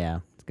one. Yeah,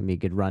 it's going to be a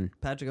good run.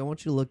 Patrick, I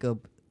want you to look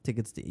up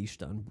tickets to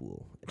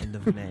Istanbul end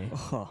of May.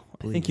 Oh,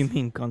 I think you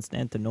mean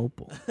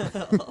Constantinople.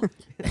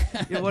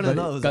 You're one of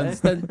those. Eh?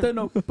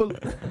 Constantinople.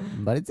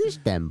 But it's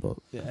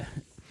Istanbul. Yeah.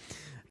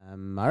 All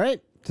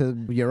right,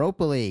 to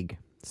Europa League.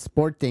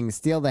 Sporting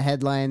steal the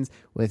headlines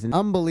with an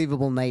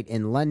unbelievable night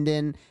in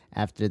London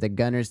after the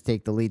Gunners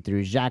take the lead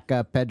through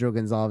Xhaka. Pedro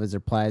Gonçalves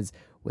replies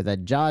with a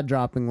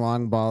jaw-dropping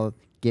long ball,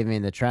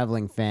 giving the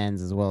traveling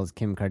fans as well as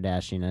Kim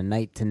Kardashian a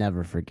night to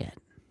never forget.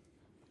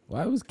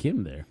 Why was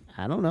Kim there?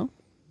 I don't know.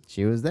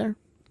 She was there.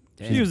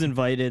 She was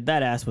invited.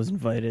 That ass was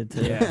invited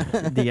to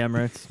the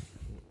Emirates.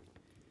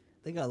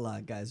 They got a lot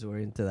of guys who are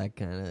into that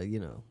kind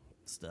of,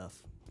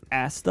 stuff.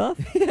 Ass stuff?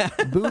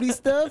 Booty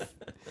stuff.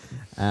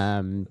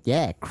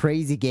 Yeah,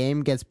 crazy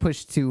game. Gets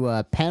pushed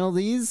to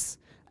penalties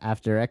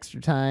after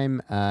extra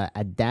time.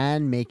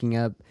 Adan making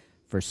up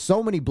for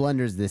so many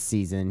blunders this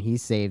season. He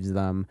saves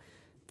them.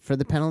 For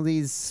the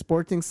penalties,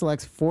 Sporting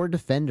selects 4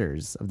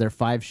 defenders of their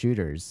 5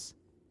 shooters.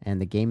 And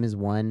the game is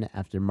won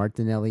after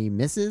Martinelli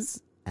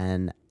misses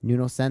and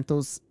Nuno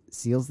Santos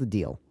seals the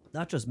deal.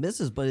 Not just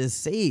misses, but is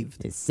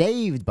saved. Is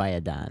saved by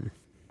Adan.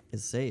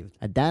 Is saved.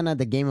 Adan had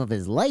the game of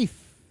his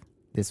life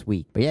this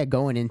week. But yeah,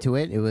 going into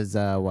it, it was,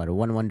 a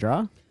 1-1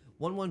 draw?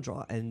 1-1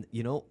 draw, and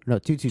No,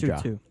 2-2 draw.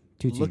 2-2.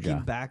 looking draw.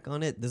 back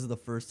on it, this is the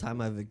first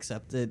time I've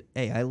accepted,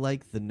 hey, I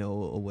like the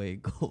no away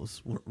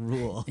goals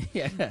rule.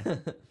 Yeah.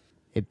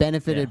 It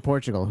benefited Yeah.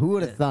 Portugal. Who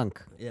would have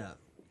thunk? Yeah.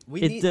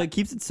 We It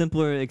keeps it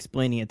simpler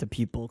explaining it to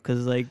people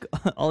because like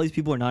all these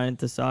people are not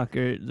into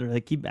soccer. They're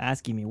like keep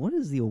asking me, what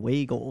does the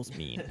away goals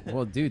mean?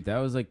 Well, dude, that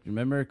was like,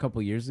 remember a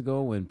couple years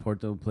ago when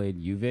Porto played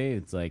Juve?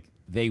 It's like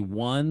they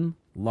won,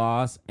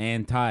 lost,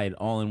 and tied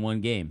all in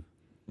one game.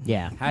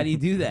 Yeah. How do you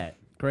do that?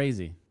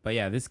 Crazy. But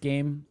yeah, this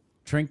game,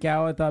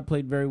 Trincao, I thought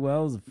played very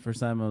well. It was the first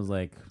time I was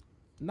like,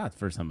 not the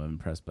first time I'm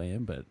impressed by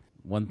him, but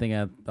one thing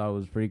I thought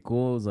was pretty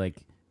cool was like,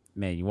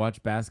 man, you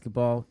watch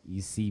basketball,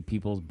 you see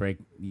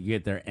you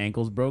get their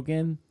ankles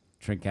broken.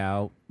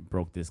 Trincao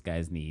broke this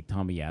guy's knee,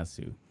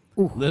 Tomiyasu.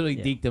 Literally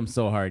Yeah. deked him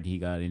so hard he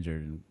got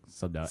injured and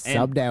subbed out.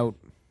 Subbed out.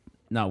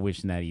 Not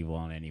wishing that evil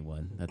on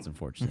anyone. That's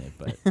unfortunate,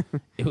 but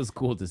it was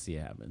cool to see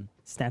it happen.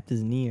 Snapped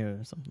his knee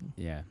or something.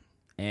 Yeah.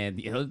 And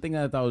the other thing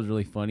that I thought was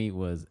really funny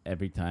was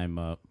every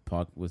time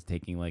Puck was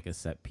taking like a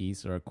set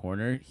piece or a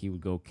corner, he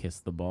would go kiss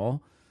the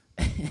ball.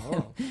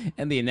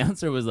 And the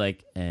announcer was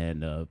like,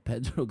 and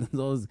Pedro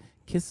Gonzalez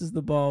kisses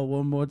the ball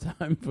one more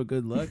time for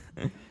good luck.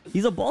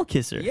 He's a ball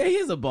kisser. Yeah, he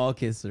is a ball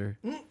kisser.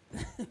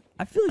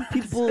 I feel like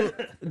people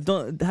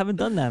haven't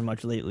done that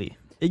much lately.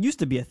 It used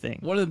to be a thing.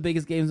 One of the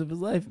biggest games of his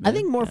life, I man.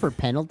 think more for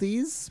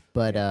penalties,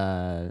 but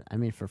I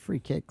mean for free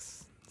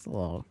kicks, it's a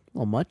little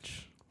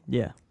much.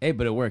 Yeah. Hey,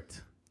 but it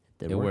worked.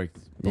 It It worked. worked.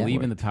 Yeah, it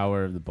Believe in the worked.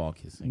 power of the ball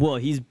kissing. Well,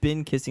 he's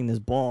been kissing this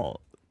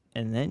ball,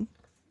 and then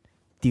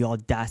the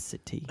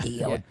audacity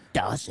The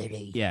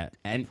audacity. Yeah,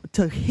 and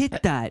to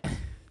hit that.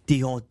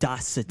 The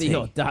audacity the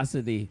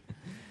audacity.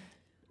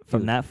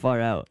 from that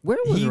far out. Where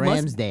was He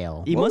must-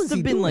 Ramsdale? He What must was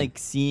have been doing? like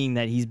seeing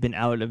that he's been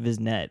out of his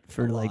net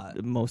for A like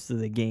lot. most of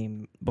the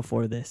game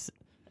before this,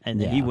 and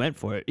then he Yeah. went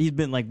for it. He's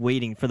been like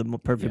waiting for the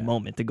perfect Yeah.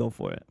 moment to go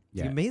for it.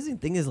 Yeah. The amazing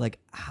thing is like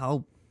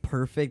how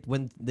perfect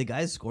when the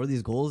guys score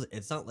these goals,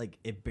 it's not like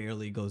it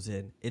barely goes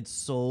in. It's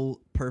so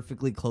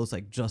perfectly close,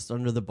 like just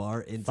under the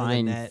bar into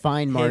Fine- the net,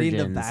 fine hitting the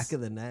margins. back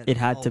of the net. It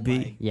had to Oh be.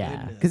 my Yeah,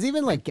 goodness. because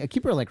even like a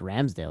keeper like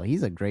Ramsdale,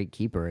 he's a great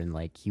keeper, and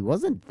like he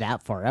wasn't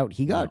that far out.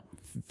 He got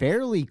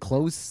fairly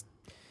close.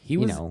 He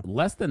You was know.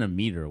 less than a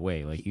meter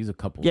away. Like he was a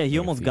couple. Yeah, he bare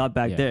almost feet. got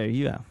back Yeah. there.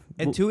 Yeah,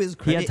 And Well, to his he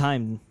credit, had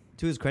time.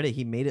 to his credit,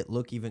 he made it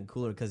look even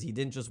cooler because he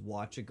didn't just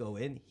watch it go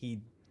in. He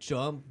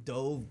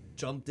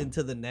jumped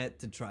into the net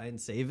to try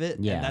and save it.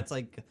 Yeah. And that's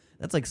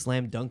like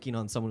slam dunking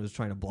on someone who's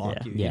trying to block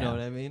Yeah. you. Yeah. You know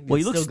what I mean? Well, It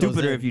you look still goes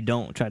stupider in. if you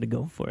don't try to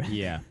go for it.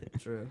 Yeah.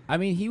 True. I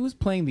mean, he was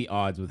playing the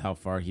odds with how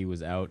far he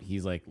was out.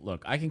 He's like,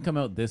 look, I can come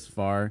out this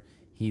far.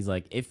 He's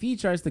like, if he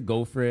tries to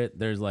go for it,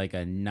 there's like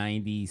a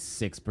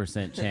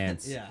 96%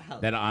 chance Yeah.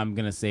 that I'm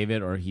going to save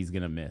it or he's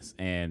going to miss.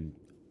 And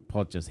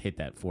Paul just hit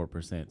that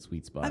 4%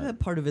 sweet spot. I bet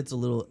part of it's a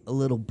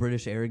little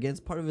British arrogance.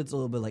 Part of it's a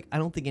little bit like I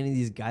don't think any of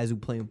these guys who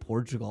play in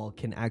Portugal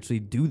can actually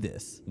do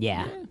this.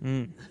 Yeah,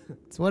 Mm.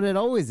 it's what it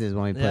always is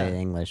when we play Yeah.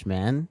 English,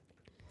 man.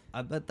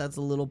 I bet that's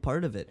a little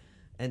part of it.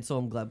 And so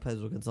I'm glad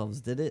Pedro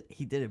Gonzalez did it.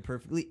 He did it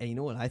perfectly. And you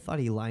know what? I thought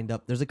he lined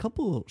up. There's a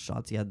couple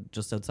shots he had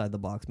just outside the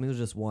box. Maybe it was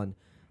just one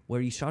where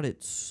he shot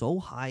it so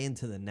high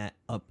into the net,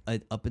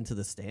 up into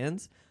the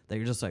stands that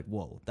you're just like,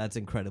 whoa, that's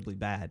incredibly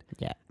bad.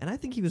 Yeah. And I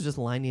think he was just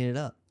lining it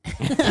up.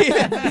 he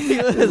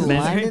was,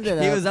 Lining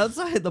it he up. was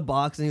outside the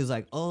box and he was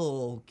like,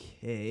 oh,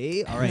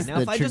 okay. All right. That's Now,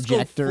 the if I just go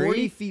trajectory.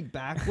 40 feet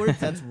backwards,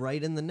 that's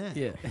right in the net.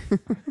 yeah.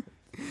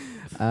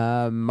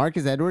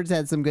 Marcus Edwards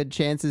had some good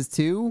chances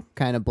too.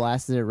 Kind of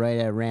blasted it right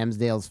at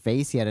Ramsdale's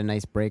face. He had a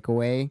nice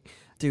breakaway.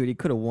 Dude, he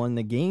could have won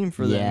the game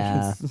for them.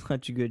 Yeah.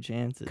 Such good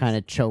chances. Kind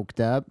of choked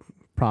up.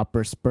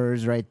 Proper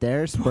Spurs right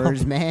there.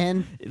 Spurs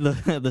man.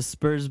 the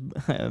Spurs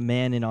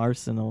man in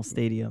Arsenal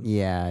Stadium.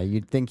 Yeah,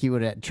 you'd think he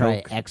would try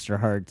Choke. extra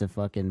hard to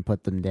fucking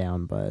put them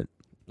down, but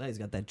No, he's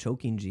got that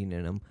choking gene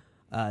in him.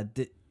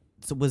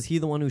 So was he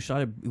the one who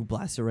who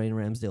blasted right in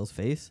Ramsdale's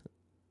face?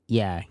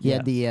 yeah, he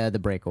had Yeah. the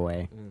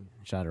breakaway.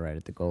 Shot it right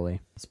at the goalie.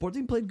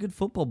 Sporting played good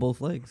football both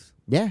legs.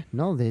 Yeah,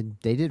 no, they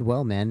did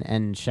well, man.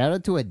 And shout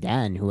out to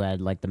Adan who had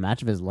like the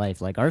match of his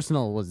life. Like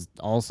Arsenal was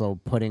also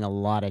putting a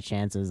lot of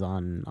chances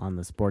on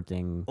the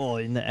Sporting. Oh,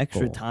 in the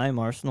extra Goal. time,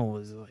 Arsenal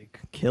was like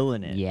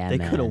killing it. Yeah, they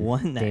man. could have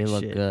won that They shit.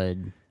 look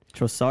good.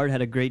 Trossard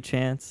had a great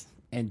chance.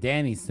 And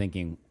Danny's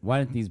thinking, why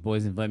didn't these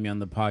boys invite me on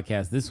the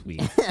podcast this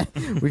week?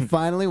 We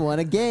finally won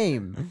a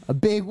game, a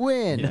big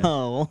win.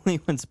 No, only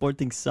when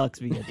Sporting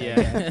sucks we get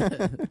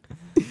that.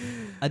 yeah.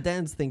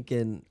 Adan's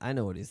thinking, I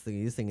know what he's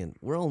thinking. He's thinking,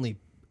 we're only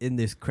in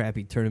this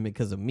crappy tournament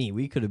because of me.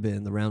 We could have been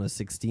in the round of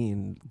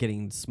 16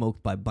 getting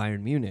smoked by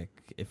Bayern Munich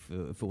if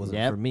it wasn't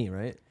Yep. for me,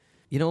 right?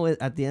 You know what?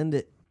 At the end,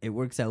 it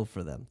works out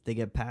for them. They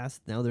get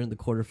past. Now they're in the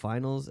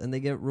quarterfinals and they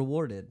get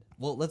rewarded.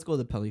 Well, let's go to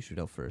the penalty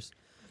shootout first.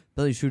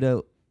 Penalty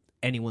shootout,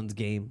 anyone's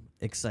game,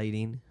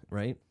 exciting,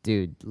 right?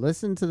 Dude,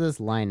 listen to this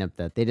lineup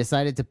that they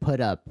decided to put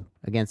up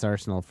against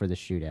Arsenal for the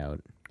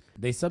shootout.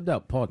 They subbed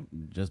out Paul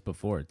just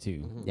before,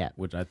 too. Yeah.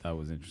 Which I thought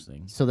was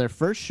interesting. So their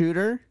first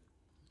shooter,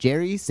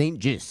 Jerry St.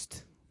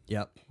 Just,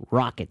 Yep.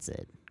 rockets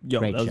it. Yo,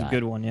 Great that was shot. a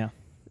good one, yeah.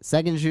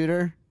 Second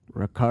shooter,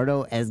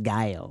 Ricardo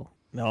Esgaio.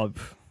 Oh,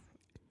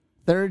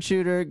 Third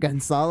shooter,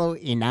 Gonzalo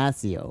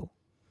Inacio.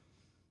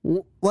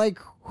 Like,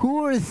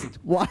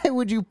 why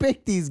would you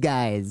pick these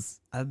guys?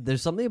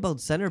 There's something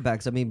about center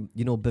backs. I mean,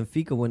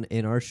 Benfica, when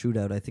in our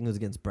shootout, I think it was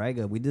against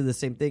Braga, we did the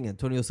same thing.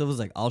 Antonio Silva's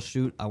like, I'll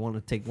shoot. I want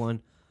to take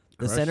one.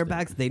 The Crushed center it.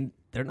 backs,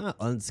 they're not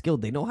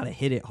unskilled. They know how to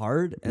hit it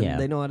hard, and Yeah.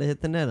 they know how to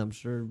hit the net. I'm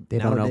sure They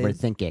don't nowadays.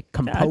 overthink it.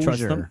 I trust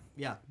Composure. them.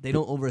 Yeah, they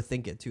don't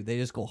overthink it, too. They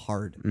just go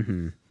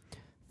hard.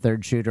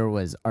 Third shooter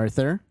was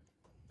Arthur.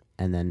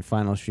 And then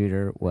final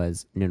shooter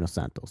was Nuno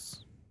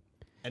Santos.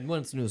 And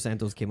once Nuno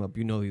Santos came up,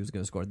 he was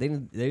going to score. They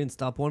didn't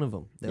stop one of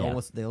them. They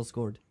all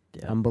scored.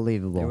 Yeah.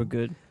 Unbelievable. They were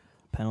good.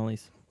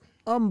 Penalties.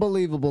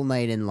 Unbelievable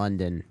night in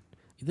London.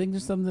 You think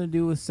there's something to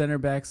do with center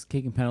backs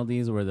kicking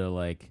penalties where they're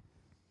like,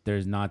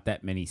 there's not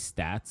that many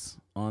stats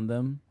on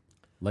them?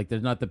 Like,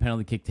 there's not the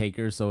penalty kick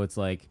taker, so it's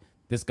like,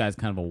 this guy's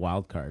kind of a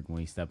wild card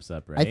when he steps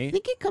up, right? I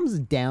think it comes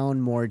down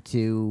more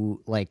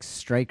to, like,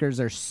 strikers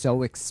are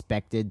so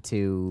expected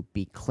to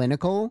be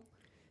clinical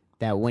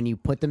that when you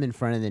put them in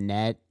front of the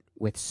net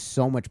with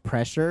so much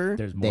pressure,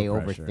 There's more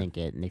they pressure. overthink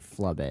it and they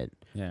flub it.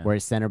 Yeah.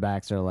 Whereas center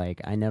backs are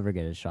like, I never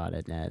get a shot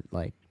at net.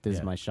 Like, this is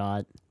Yeah. my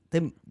shot.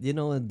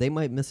 They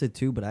might miss it,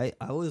 too, but I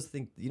always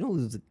think,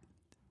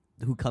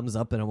 who comes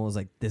up and I'm always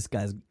like, this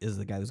guy is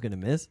the guy who's going to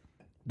miss?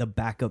 The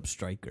backup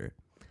striker.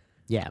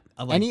 Yeah.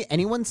 I like-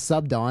 Anyone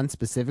subbed on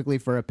specifically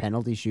for a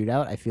penalty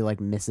shootout, I feel like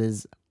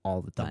misses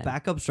all the The time.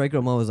 backup striker,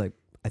 I'm always like,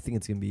 I think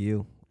it's going to be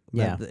you.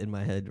 Yeah. In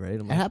my head, right?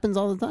 I'm It like, happens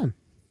all the time.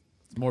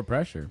 It's more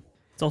pressure.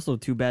 It's also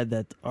too bad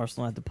that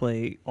Arsenal had to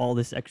play all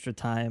this extra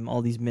time,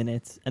 all these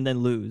minutes, and then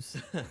lose.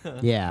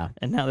 Yeah.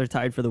 And now they're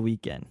tied for the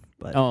weekend.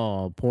 But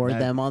Oh, pour That-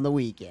 them on the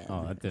weekend.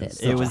 Oh, that didn't It's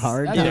stop. it was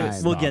hard that it- didn't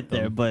time. We'll stop get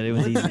there, them. but it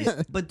was easy.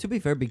 but to be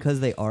fair, because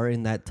they are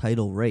in that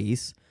title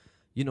race,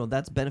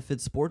 that's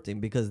benefits Sporting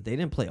because they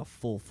didn't play a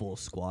full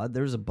squad.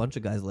 There's a bunch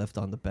of guys left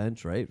on the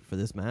bench, right, for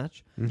this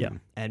match. Yeah,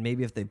 And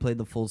maybe if they played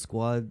the full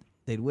squad,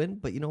 they'd win.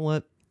 But you know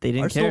what? they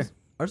didn't Arsenal's, care.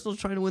 Arsenal's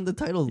trying to win the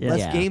title. Yeah. Less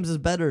Yeah. games is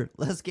better.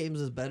 Less games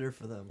is better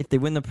for them. If they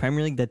win the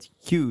Premier League, that's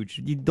huge.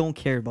 You don't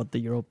care about the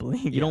Europa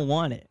League. You don't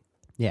want it.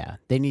 Yeah,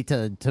 they need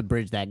to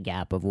bridge that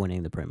gap of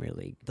winning the Premier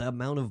League. The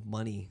amount of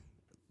money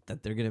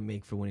that they're gonna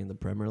make for winning the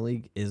Premier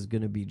League is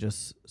gonna be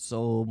just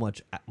so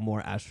much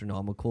more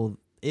astronomical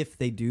if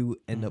they do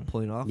end up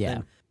pulling off. Yeah.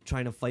 Than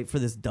trying to fight for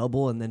this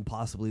double and then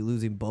possibly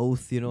losing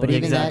both. You know, But what I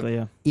even mean? Exactly,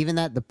 yeah. Even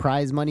that the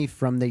prize money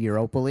from the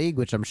Europa League,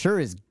 which I'm sure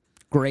is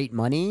great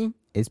money,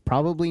 is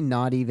probably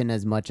not even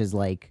as much as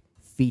like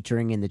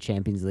featuring in the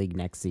Champions League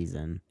next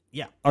season.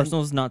 yeah,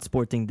 Arsenal's not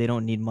Sporting. They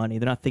don't need money.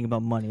 They're not thinking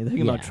about money. They're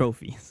thinking about Yeah.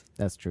 trophies.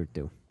 That's true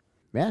too.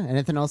 Yeah.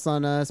 Anything else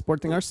on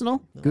Sporting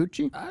Arsenal?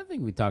 Gucci. I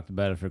think we talked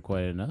about it for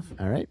quite enough.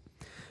 All right.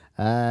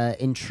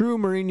 In true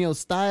Mourinho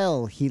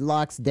style, he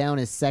locks down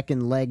his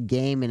second leg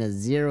game in a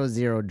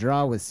 0-0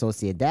 draw with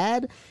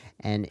Sociedad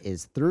and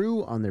is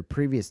through on their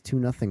previous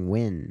 2-0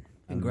 win.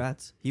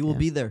 Congrats. He will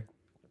be there.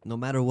 No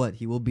matter what,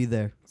 he will be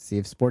there. See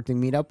if Sporting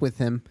meet up with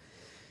him.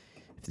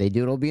 If they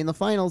do, it'll be in the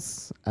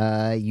finals.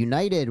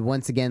 United,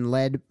 once again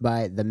led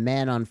by the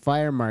man on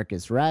fire,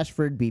 Marcus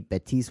Rashford, beat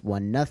Betis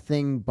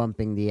 1-0,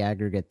 bumping the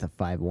aggregate to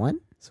 5-1.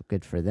 So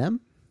good for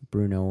them.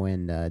 Bruno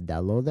and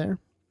Dalot there.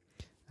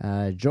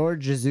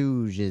 George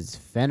Jesus'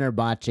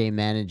 Fenerbahce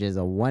manages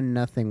a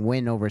 1-0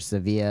 win over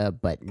Sevilla,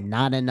 but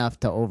not enough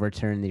to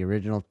overturn the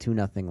original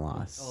 2-0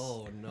 loss.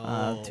 Oh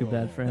no! Too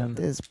bad for him.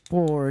 This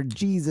poor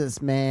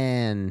Jesus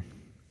man.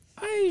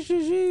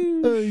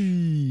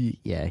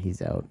 Yeah,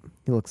 he's out.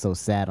 He looks so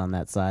sad on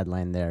that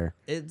sideline there.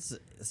 It's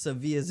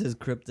Sevilla's his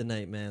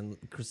kryptonite, man.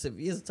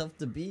 Sevilla's tough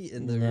to beat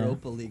in the Yeah.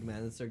 Europa League,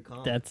 man. It's their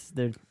comp. That's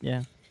their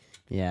Yeah.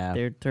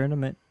 their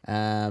tournament.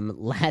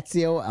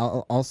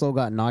 Lazio also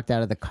got knocked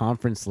out of the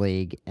Conference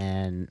League,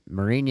 and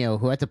Mourinho,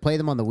 who had to play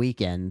them on the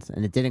weekend,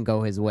 and it didn't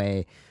go his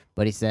way,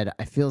 but he said,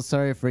 I feel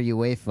sorry for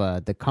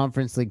UEFA. The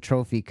Conference League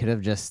trophy could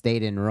have just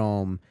stayed in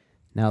Rome.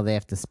 Now they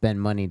have to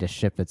spend money to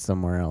ship it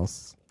somewhere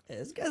else.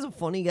 This guy's a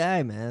funny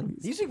guy, man.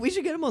 We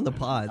should get him on the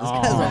pod. This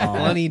guy's a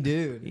funny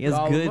dude. He has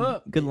Call him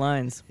up. good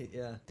lines.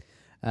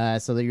 Yeah.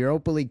 So the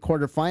Europa League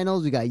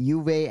quarterfinals, we got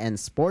Juve and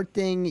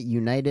Sporting,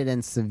 United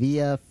and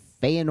Sevilla,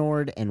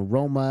 Feyenoord and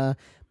Roma,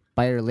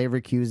 Bayer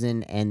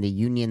Leverkusen, and the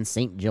Union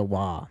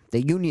Saint-Gilloise.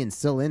 The Union's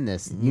still in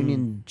this.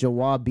 Union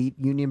Gilloise beat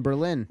Union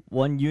Berlin.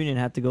 One union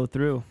had to go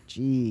through.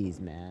 Jeez,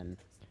 man.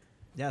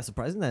 Yeah,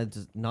 surprising that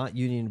it's not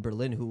Union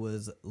Berlin who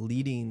was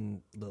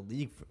leading the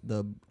league,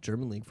 the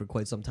German league, for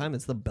quite some time.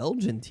 It's the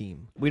Belgian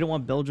team. We don't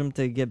want Belgium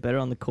to get better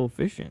on the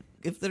coefficient.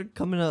 If they're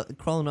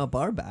crawling up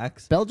our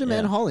backs, Belgium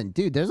and Yeah. Holland.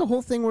 Dude, there's a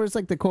whole thing where it's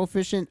like the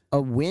coefficient,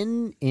 a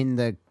win in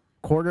the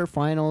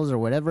quarterfinals or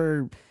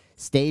whatever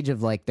stage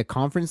of like the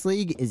Conference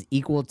League is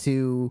equal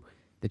to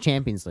the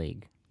Champions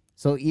League.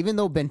 So even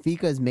though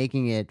Benfica is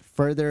making it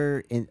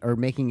further or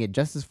making it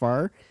just as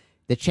far,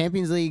 the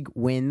Champions League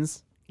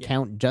wins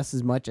count just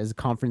as much as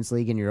Conference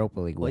League and Europa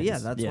League well, wins. yeah,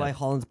 that's Yeah. why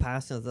Holland's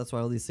passing us. That's why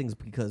all these things,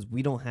 because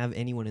we don't have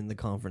anyone in the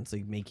Conference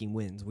League making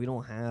wins. We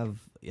don't have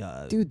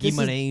Dude, this is-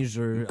 Guimarães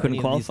or couldn't any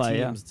of these qualify,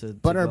 yeah. teams to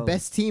But our go.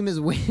 best team is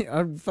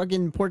our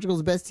fucking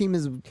Portugal's best team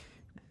is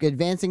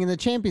advancing in the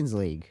Champions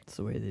League. That's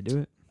the way they do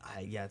it.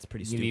 Yeah, it's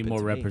pretty You stupid. need more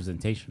to me.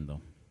 representation,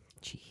 though.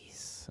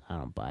 Jeez, I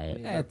don't buy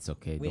it. That's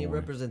okay. We Don't need worry.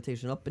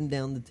 representation up and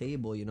down the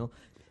table, you know.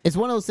 It's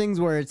one of those things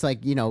where it's like,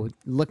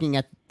 looking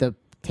at the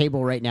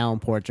table right now in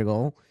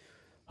Portugal,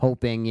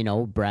 hoping,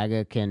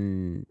 Braga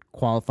can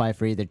qualify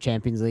for either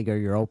Champions League or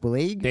Europa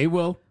League. They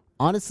will.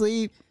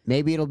 Honestly,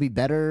 maybe it'll be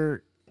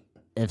better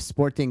if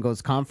Sporting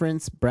goes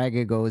conference,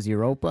 Braga goes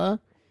Europa.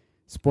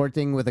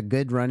 Sporting with a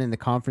good run in the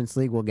Conference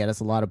League will get us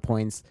a lot of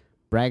points.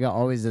 Braga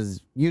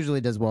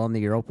usually does well in the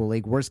Europa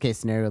League. Worst case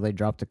scenario, they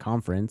drop to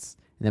conference.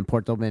 And then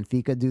Porto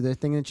Benfica do their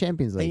thing in the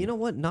Champions League. And you know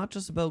what? Not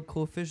just about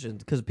coefficient,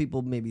 because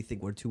people maybe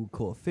think we're two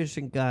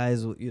coefficient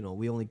guys.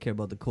 We only care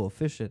about the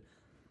coefficient.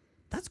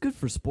 That's good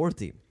for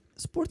Sporting.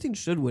 Sporting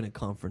should win a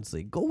conference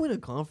league. Go win a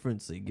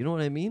conference league. You know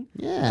what I mean?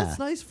 Yeah. That's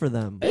nice for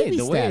them. Hey, Baby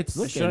the way steps.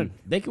 it's looking,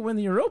 they could win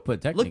the Europa.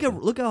 Technically,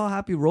 Look at how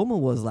happy Roma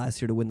was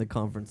last year to win the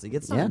conference league.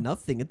 It's not Yeah.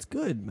 nothing. It's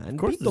good, man.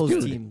 course Beat it's those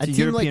good. teams. A It's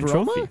a team like European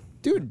Roma? trophy.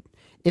 Dude,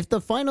 if the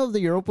final of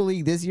the Europa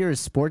League this year is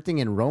Sporting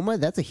and Roma,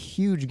 that's a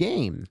huge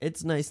game.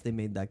 It's nice they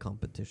made that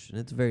competition.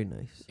 It's very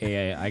nice.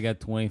 Hey, I got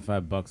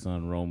 $25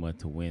 on Roma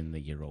to win the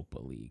Europa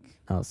League.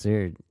 Oh,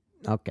 so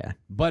okay.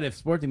 But if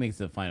Sporting makes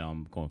the final,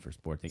 I'm going for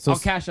Sporting. So I'll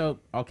cash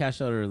out. I'll cash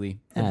out early.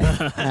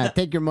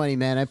 Take your money,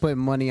 man. I put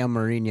money on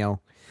Mourinho.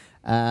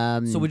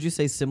 So would you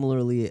say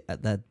similarly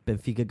that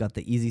Benfica got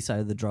the easy side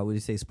of the draw? Would you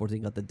say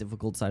Sporting got the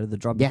difficult side of the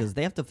draw Yeah. because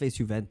they have to face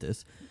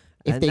Juventus,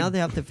 If and they- now they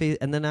have to face,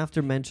 and then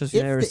after Manchester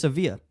If United or they-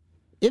 Sevilla.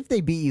 If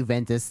they beat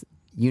Juventus,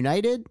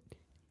 United,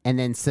 and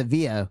then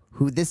Sevilla,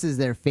 who this is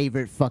their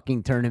favorite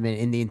fucking tournament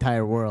in the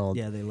entire world.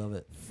 Yeah, they love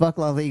it. Fuck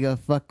La Liga,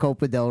 fuck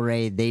Copa del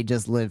Rey. They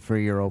just live for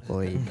Europa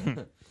League.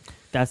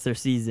 That's their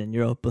season.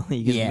 Europa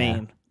League is Yeah,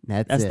 main.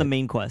 That's the it.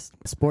 main quest.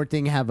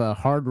 Sporting have a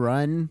hard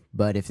run,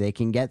 but if they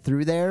can get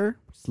through there,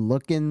 it's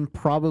looking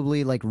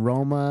probably like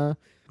Roma.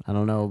 I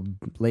don't know,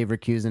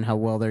 Leverkusen, how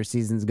well their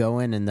season's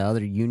going, and the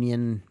other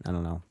Union, I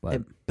don't know. But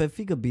If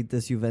Benfica beat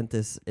this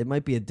Juventus, it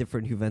might be a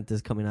different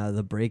Juventus coming out of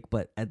the break,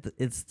 but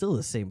it's still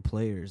the same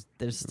players.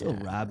 There's still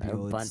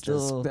Rabiot. It's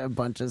still, a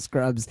bunch of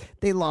scrubs.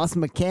 They lost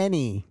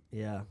McKennie.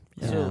 yeah.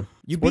 Yeah. So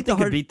you beat Sporting the could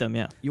hard, beat them,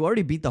 yeah. You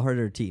already beat the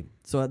harder team.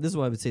 So this is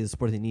what I would say to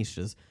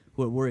Sportingistas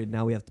who are worried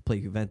now we have to play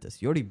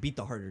Juventus. You already beat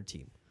the harder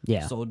team.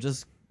 Yeah. So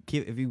just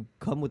if you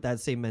come with that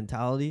same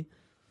mentality,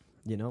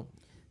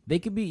 They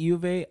could beat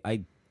Juve.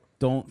 I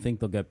don't think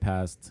they'll get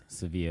past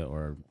Sevilla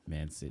or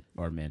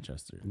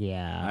Manchester.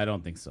 Yeah. I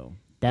don't think so.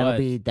 That'll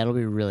But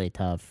be really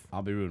tough.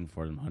 I'll be rooting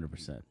for them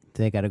 100%.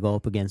 They got to go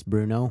up against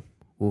Bruno.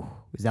 Ooh,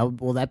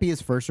 will that be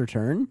his first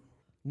return?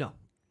 no.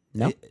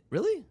 No?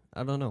 Really?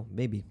 I don't know.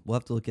 Maybe. We'll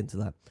have to look into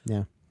that.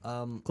 Yeah.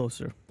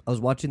 Closer. I was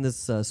watching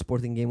this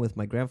Sporting game with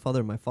my grandfather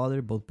and my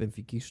father, both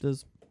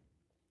Benfiquistas.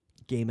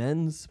 Game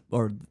ends,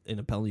 or in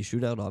a penalty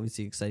shootout,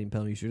 obviously exciting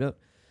penalty shootout.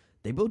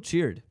 They both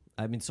cheered.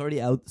 I mean, sorry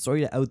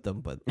to out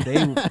them, but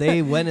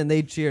they went and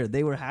they cheered.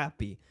 They were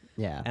happy,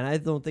 Yeah. and I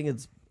don't think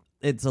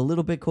it's a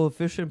little bit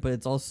coefficient, but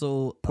it's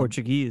also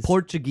Portuguese.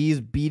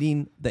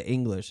 beating the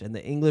English, and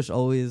the English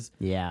always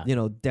Yeah.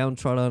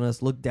 downtrodden on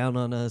us, look down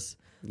on us,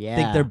 Yeah.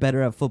 think they're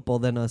better at football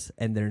than us,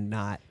 and they're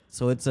not.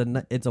 So it's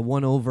a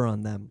one over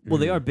on them. Well,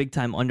 they are big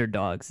time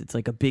underdogs. It's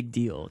like a big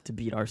deal to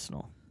beat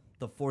Arsenal.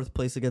 The fourth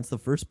place against the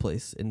first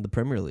place in the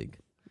Premier League.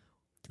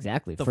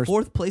 Exactly. The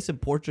fourth place in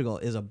Portugal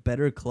is a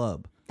better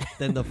club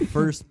than the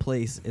first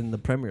place in the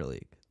Premier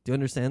League. Do you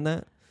understand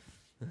that?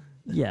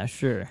 Yeah,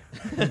 sure.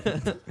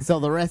 So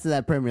the rest of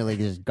that Premier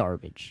League is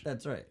garbage.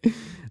 That's right.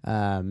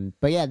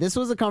 But yeah, this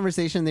was a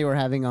conversation they were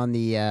having on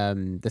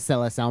the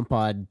Cella Sound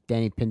Pod.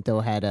 Danny Pinto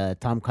had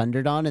Tom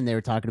Kundert on, and they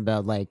were talking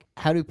about like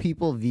how do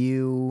people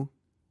view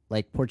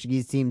like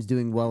Portuguese teams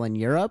doing well in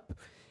Europe.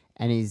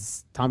 And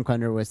Tom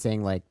Kundert was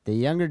saying like the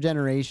younger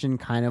generation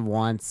kind of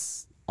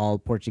wants all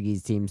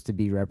Portuguese teams to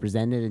be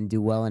represented and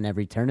do well in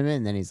every tournament.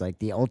 And then he's like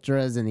the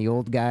ultras and the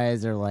old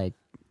guys are like,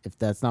 if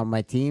that's not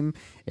my team,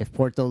 if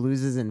Porto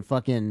loses in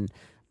fucking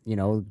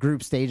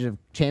group stage of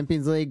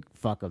Champions League,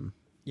 fuck them.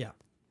 Yeah.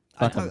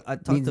 Fuck 'em. I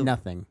talked Means to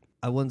nothing.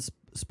 I once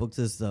spoke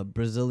to this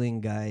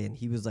Brazilian guy, and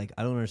he was like,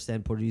 I don't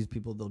understand Portuguese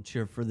people. They'll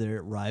cheer for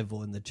their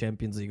rival in the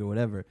Champions League or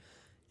whatever.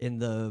 In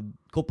the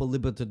Copa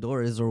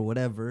Libertadores or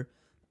whatever,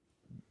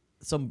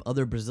 some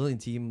other Brazilian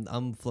team,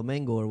 I'm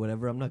Flamengo or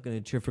whatever, I'm not going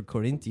to cheer for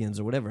Corinthians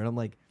or whatever. And I'm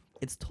like,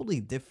 it's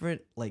totally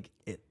different. Like,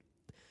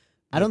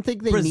 I don't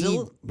think they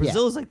Brazil need...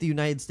 Brazil is like the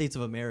United States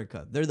of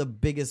America. They're the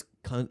biggest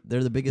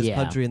Yeah.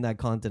 country in that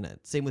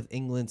continent. Same with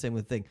England, same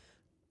with thing.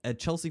 A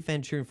Chelsea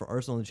fan cheering for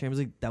Arsenal in the Champions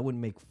League, that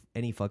wouldn't make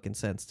any fucking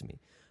sense to me.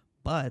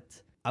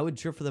 But I would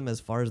cheer for them as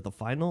far as the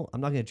final.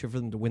 I'm not going to cheer for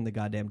them to win the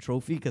goddamn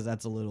trophy because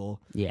that's a little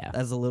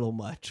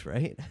much,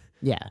 right?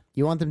 Yeah.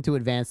 You want them to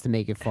advance to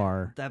make it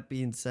far. That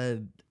being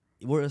said,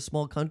 we're a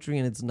small country,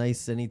 and it's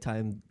nice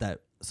anytime that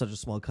such a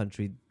small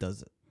country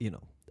does,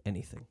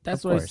 anything.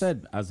 That's Of what I course.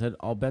 said. I said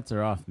all bets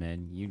are off,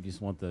 man. You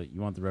just want the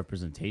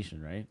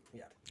representation, right?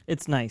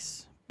 It's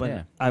nice, but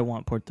Yeah. I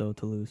want Porto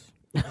to lose.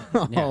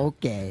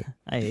 Okay.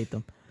 I hate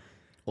them.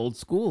 Old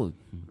school.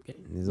 Okay.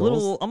 These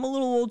old- I'm a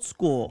little old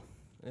school,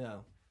 Yeah.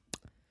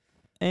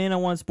 and I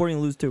want Sporting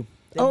to lose too.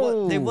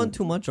 They've won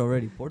too much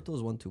already.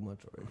 Porto's won too much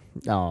already.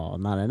 Oh,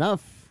 not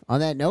enough. On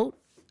that note,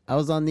 I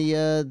was on the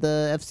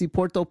FC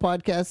Porto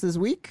podcast this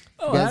week.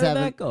 Oh, You how guys did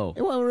haven't- that go?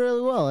 It went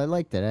really well. I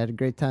liked it. I had a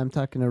great time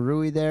talking to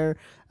Rui there.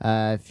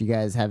 If you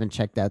guys haven't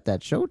checked out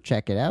that show,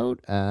 check it out.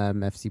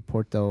 FC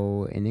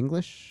Porto in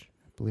English.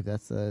 I believe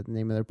that's the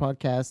name of their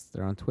podcast.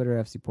 They're on Twitter,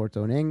 FC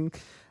Porto in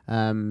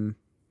Eng.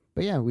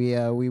 But yeah,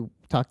 we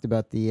talked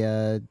about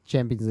the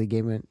Champions League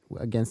game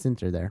against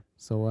Inter there.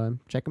 So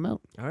check them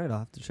out. All right, I'll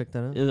have to check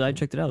that out. I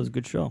checked it out. It was a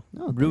good show.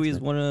 Oh, thanks, Rui is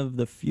man. one of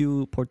the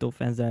few Porto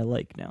fans that I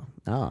like now.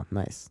 Oh,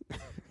 nice.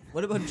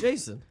 What about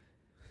Jason?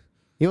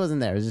 He wasn't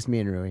there. It was just me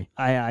and Rui.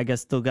 I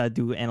guess still got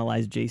to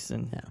analyze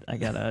Jason. Yeah. I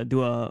got to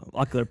do a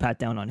ocular pat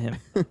down on him.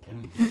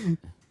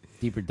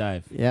 Deeper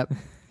dive. Yep.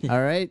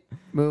 All right.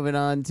 Moving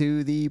on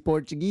to the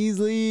Portuguese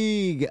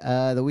League.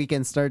 The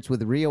weekend starts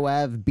with Rio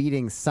Ave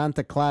beating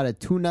Santa Clara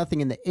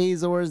 2-0 in the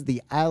Azores.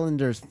 The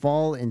Islanders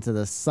fall into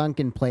the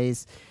sunken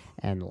place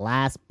and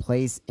last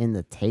place in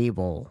the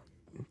table.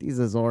 These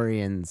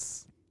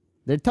Azorians,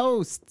 they're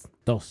toast.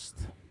 Toast.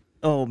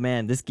 Oh,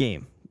 man, this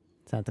game.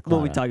 Santa Clara.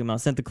 What are we talking about?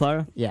 Santa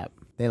Clara? Yeah,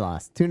 they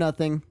lost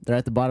 2-0. They're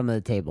at the bottom of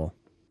the table.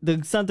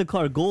 The Santa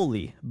Clara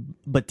goalie,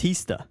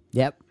 Batista,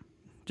 Yep.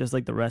 just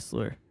like the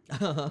wrestler.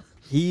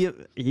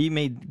 He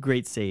made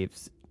great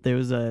saves.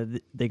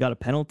 They got a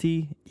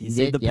penalty. He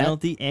saved did, the yep.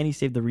 penalty and he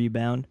saved the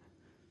rebound.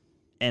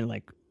 And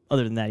like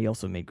other than that, he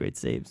also made great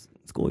saves.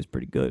 His goalie's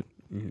pretty good,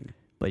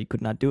 but he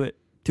could not do it.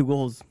 2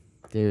 goals,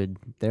 Dude,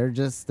 they're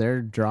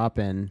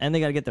dropping. and they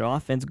got to get their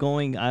offense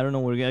going. I don't know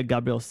where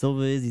Gabriel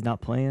Silva is. He's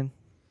not playing.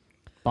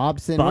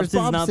 Bobson. Where's Bobson's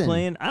Bobson? not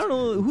playing. I don't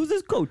know who's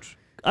his coach.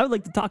 I would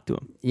like to talk to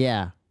him.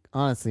 Yeah,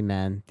 honestly,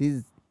 man.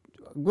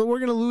 We're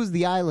gonna lose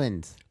the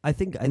island I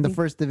think in the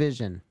first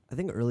division. I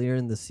think earlier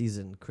in the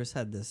season, Chris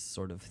had this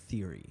sort of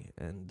theory,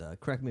 and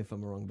correct me if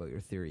I'm wrong about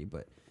your theory,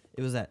 but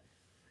it was that,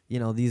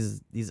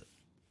 these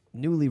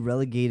newly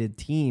relegated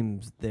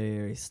teams,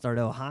 they start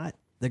out hot,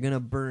 they're gonna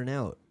burn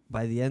out.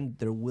 By the end,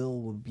 their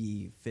will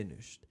be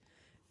finished.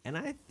 And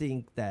I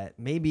think that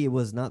maybe it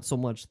was not so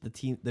much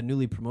the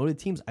newly promoted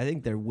teams. I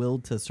think their will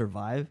to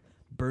survive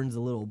burns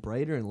a little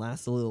brighter and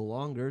lasts a little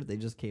longer. They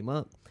just came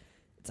up.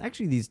 It's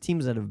actually these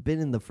teams that have been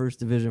in the first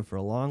division for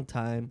a long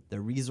time.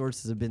 Their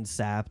resources have been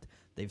sapped.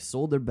 They've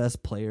sold their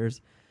best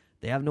players.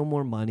 They have no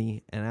more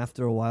money. And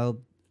after a while,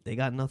 they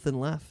got nothing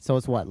left. So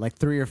it's what, like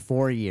 3 or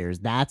 4 years?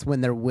 That's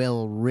when their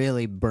will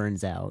really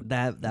burns out.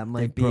 That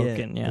might be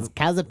broken, it. yeah.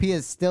 Casapia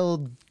is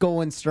still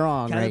going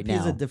strong right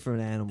Casapia's now. a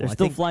different animal. They're I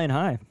still think flying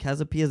high.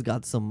 Casapia's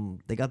got some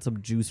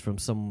juice from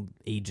some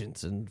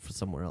agents and for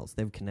somewhere else.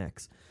 They have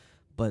connects.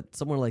 But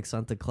somewhere like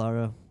Santa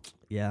Clara,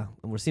 yeah.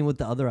 And we're seeing with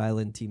the other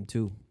island team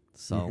too.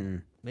 So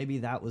maybe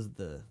that was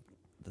the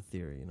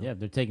theory, Yeah,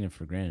 they're taking it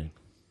for granted.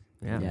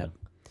 Yeah. Yep.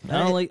 I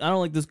don't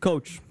like this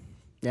coach.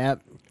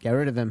 Yep, get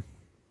rid of him.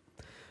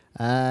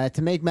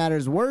 To make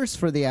matters worse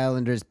for the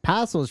Islanders,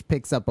 Passos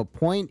picks up a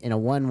point in a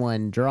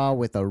 1-1 draw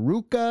with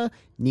Aruca,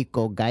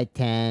 Nico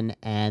Gaitan,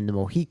 and the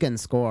Mohican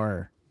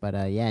score. But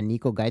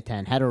Nico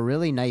Gaitan had a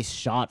really nice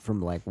shot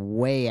from like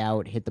way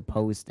out, hit the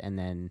post, and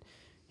then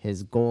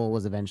his goal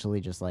was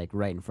eventually just like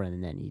right in front of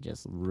the net. He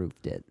just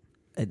roofed it.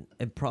 And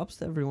props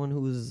to everyone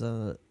who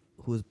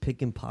was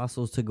picking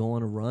Passos to go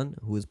on a run,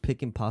 who was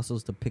picking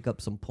Passos to pick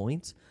up some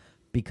points,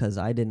 because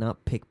I did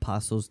not pick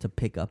Passos to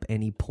pick up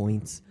any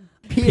points.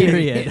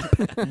 Period.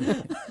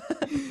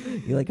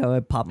 You like how I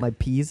pop my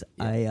peas?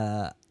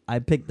 Yeah. I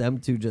picked them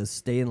to just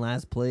stay in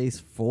last place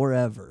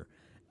forever.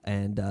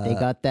 And They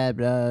got that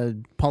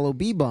Paulo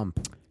B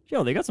bump.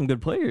 Yo, they got some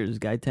good players.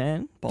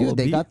 Gaitan, Dude,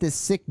 they got this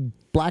sick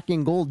black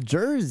and gold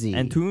jersey.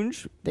 and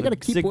Tunj. They gotta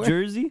keep sick wearing-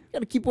 jersey.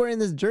 Gotta keep wearing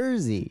this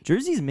jersey.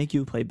 Jerseys make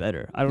you play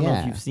better. I don't know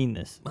Yeah. if you've seen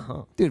this.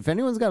 Dude, if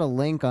anyone's got a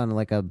link on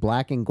like a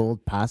black and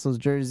gold Passos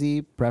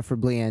jersey,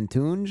 preferably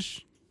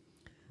Antunj,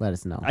 let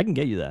us know. I can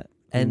get you that.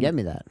 And get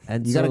me that.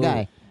 and You got a so-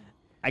 guy.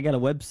 I got a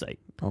website,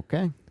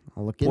 Okay.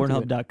 I'll look into it.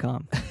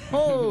 Pornhub.com.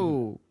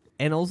 Oh.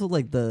 And also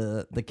like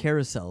the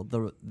carousel,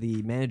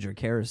 the manager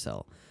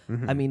carousel.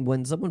 I mean,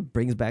 when someone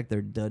brings back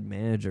their dud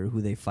manager who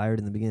they fired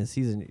in the beginning of the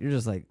season, you're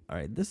just like, all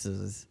right, this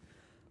is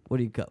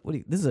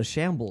this is a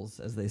shambles,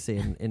 as they say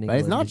in England. But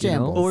it's not you know?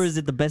 shambles. Or is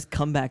it the best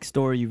comeback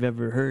story you've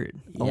ever heard?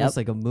 Almost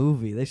like a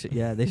movie. They should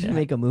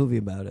make a movie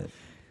about it.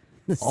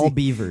 All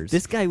beavers.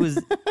 This guy was,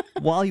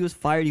 while he was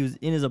fired, he was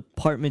in his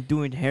apartment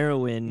doing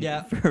heroin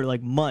Yeah. for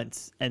like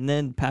months. And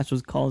then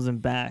Pastros calls him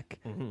back.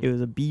 It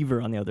was a beaver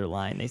on the other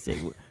line. They say,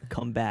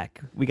 come back.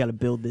 We got to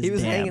build this He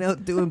was dam." hanging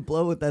out doing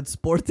blow with that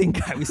sporting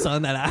guy we saw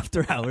in that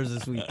after hours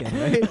this weekend,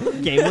 right?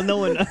 Okay, well, no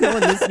one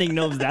listening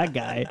knows that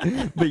guy.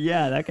 But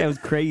yeah, that guy was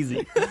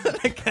crazy.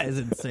 That guy's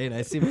insane.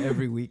 I see him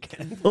every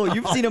weekend. Oh,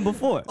 you've seen him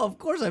before. Of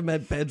course, I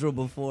met Pedro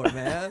before,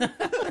 man.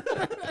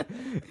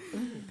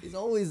 He's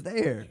always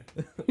there.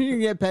 You can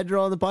get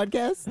Pedro on the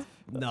podcast?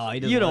 No, he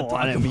doesn't. You don't want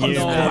want to him talk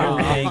here. about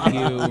No, sports. thank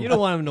you. You don't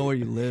want him to know where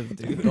you live,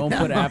 dude. Don't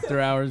put after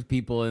hours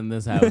people in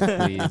this house,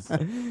 please.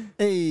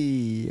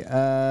 Hey,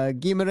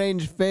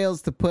 Guimarães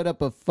fails to put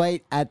up a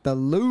fight at the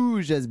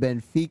Luge as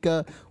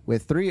Benfica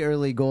with 3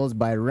 early goals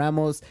by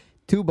Ramos,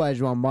 2 by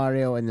João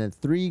Mario, and then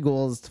 3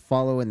 goals to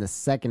follow in the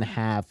second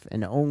half.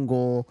 An own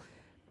goal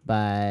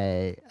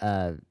by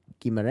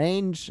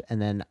Guimarães,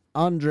 and then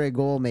Andre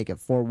goal make it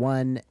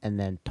 4-1, and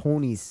then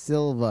Tony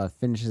Silva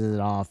finishes it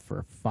off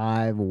for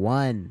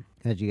 5-1.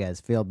 How did you guys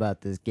feel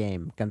about this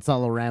game?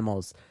 Gonzalo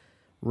Ramos,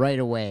 right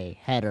away,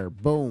 header,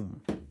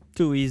 boom.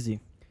 Too easy.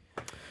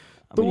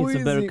 We Too need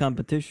some better easy.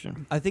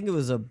 competition. I think it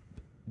was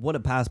what a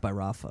pass by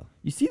Rafa.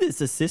 You see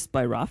this assist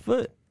by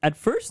Rafa? At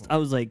first, I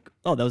was like,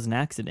 oh, that was an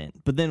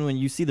accident. But then when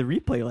you see the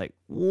replay, you're like,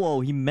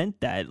 whoa, he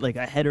meant that. Like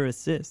a header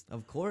assist.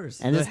 Of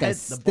course. And the this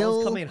guy's the still-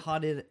 ball's coming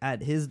hot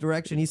at his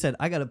direction. He said,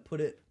 I got to put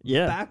it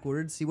Yeah.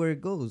 backwards, see where it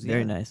goes.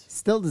 Very Yeah. nice.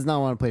 Still does not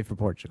want to play for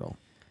Portugal.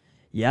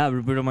 Yeah,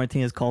 Roberto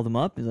Martinez called him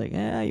up. He's like,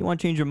 you want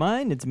to change your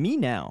mind? It's me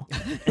now.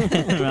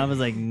 And I was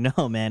like,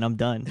 no, man, I'm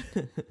done.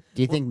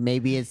 Do you think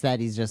maybe it's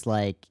that he's just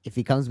like, if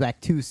he comes back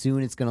too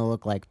soon, it's going to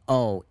look like,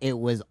 oh, it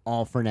was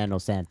all Fernando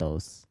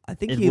Santos? I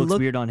think It he looks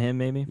looked. weird on him,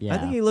 maybe. Yeah. I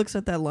think he looks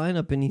at that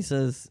lineup and he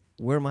says,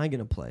 where am I going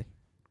to play?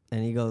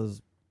 And he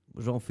goes,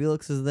 Jean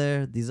Felix is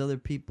there. These other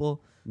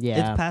people.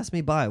 Yeah. It's passed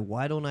me by.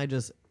 Why don't I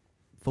just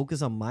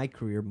focus on my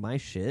career, my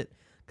shit?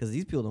 Because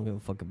these people don't give a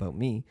fuck about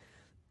me.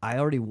 I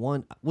already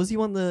won. Was he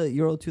on the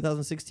Euro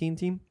 2016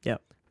 team? Yeah.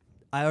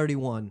 I already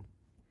won.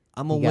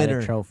 I'm a He got winner.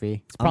 a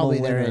trophy. It's I'm a probably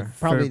there. winner.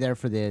 Probably For- there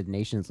for the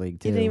Nations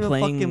League too. He didn't even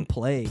Playing- fucking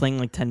play. Playing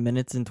like 10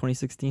 minutes in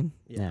 2016.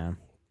 Yeah,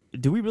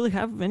 Do we really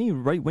have any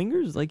right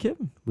wingers like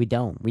him? we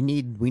don't. We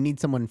need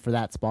someone for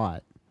that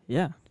spot.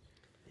 Yeah.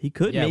 He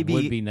could Yeah, maybe it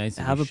would be nice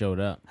if have he a showed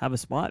up. have a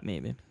spot,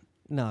 maybe.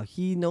 No,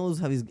 he knows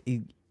how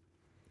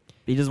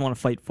He doesn't want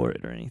to fight for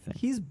it or anything.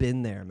 he's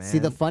been there, man. See,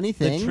 the funny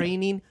thing. the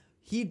training.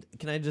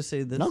 Can I just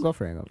say this? No, go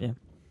for it. Go. Yeah.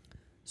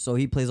 So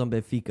he plays on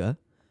Benfica.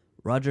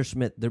 Roger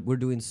Schmidt, we're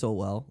doing so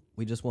well.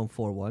 We just won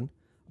 4-1.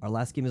 Our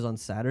last game is on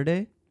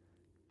Saturday.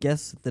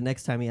 Guess the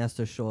next time he has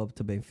to show up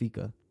to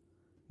Benfica?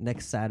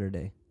 Next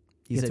Saturday.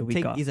 He Gets said, a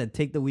week off. He said,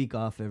 take the week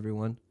off,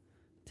 everyone.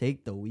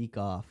 Take the week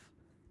off.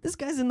 This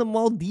guy's in the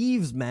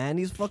Maldives, man.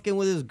 He's fucking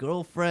with his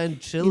girlfriend, In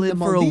chilling the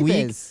for a week.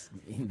 Maldives.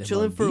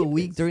 Chilling for a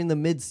week during the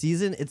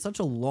mid-season. It's such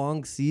a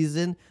long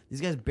season.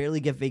 These guys barely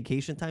get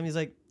vacation time. He's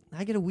like,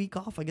 I get a week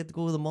off. I get to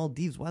go to the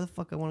Maldives. Why the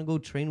fuck I want to go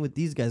train with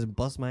these guys and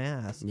bust my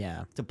ass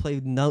Yeah. to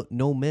play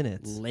no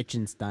minutes?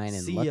 Liechtenstein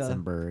and See ya.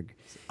 Luxembourg.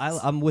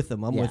 I'm with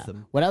him. I'm Yeah. with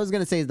him. What I was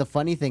gonna say is the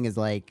funny thing is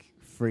like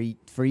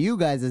for you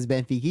guys as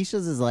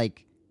Benfiquistas is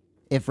like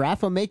if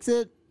Rafa makes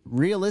it,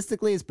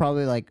 realistically it's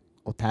probably like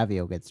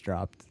Otavio gets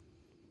dropped.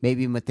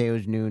 Maybe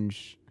Mateus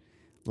Nunes.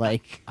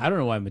 Like I don't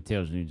know why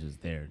Mateus Nunes is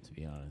there, to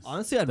be honest.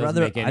 Honestly, I'd Doesn't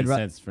rather make any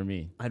sense for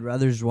me. I'd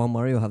rather João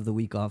Mario have the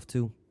week off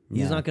too.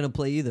 He's Yeah. not gonna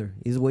play either.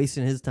 He's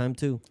wasting his time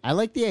too. I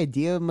like the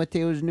idea of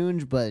Mateus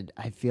Nunes, but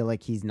I feel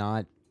like he's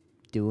not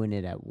doing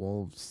it at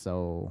Wolves,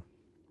 so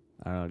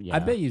I don't yeah. I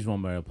bet you Juan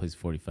Mario plays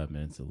 45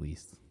 minutes at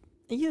least.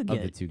 He'll Of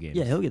get the 2 games.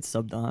 Yeah, he'll get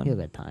subbed on. he'll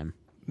get time.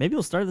 Maybe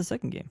he'll start the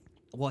second game.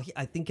 Well,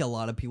 I think a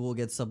lot of people will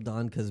get subbed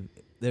on because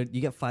you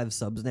get 5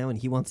 subs now, and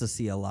he wants to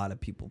see a lot of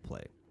people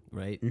play.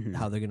 Right?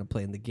 How they're gonna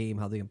play in the game,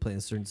 how they're gonna play in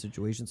certain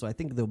situations. So I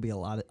think there'll be a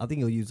lot. I think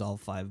he'll use all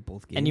 5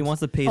 both games. And he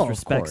wants to pay his Oh, of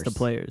respects to course.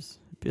 players.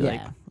 Be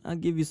like, Yeah. I'll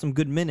give you some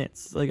good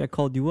minutes. Like I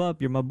called you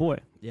up, you're my boy.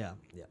 Yeah.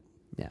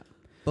 Yeah.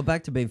 But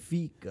back to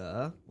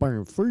Benfica.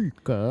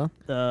 Benfica.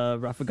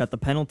 Rafa got the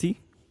penalty.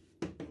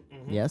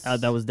 Yes.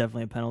 That was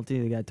definitely a penalty.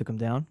 The guy took him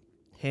down.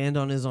 Hand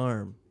on his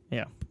arm.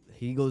 Yeah.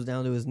 He goes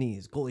down to his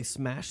knees. Goalie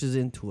smashes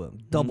into him.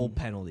 Double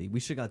penalty.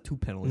 We should got 2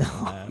 penalties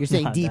on that. You're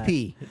saying Not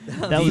DP.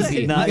 That was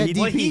DP. not. You He,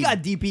 got Well, he DP.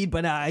 got DP'd,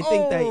 but I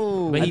think that.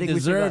 Oh. But I he think we should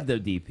deserved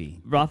got- the DP.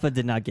 Rafa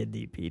did not get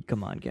DP'd.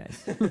 Come on,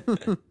 guys.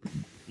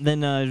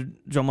 Then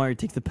João Mario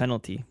takes the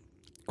penalty.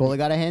 Goalie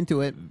got a hand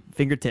to it.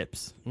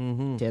 Fingertips.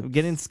 Tip. I'm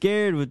getting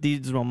scared with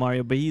these João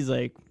Mario, but he's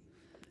like,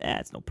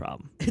 it's no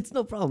problem. It's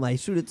no problem. I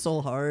shoot it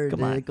so hard Come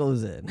that on. it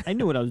goes in. I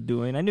knew what I was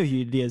doing. I knew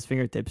he has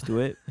fingertips to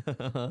it.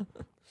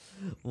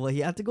 Well, he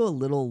had to go a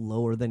little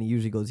lower than he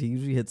usually goes. He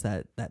usually hits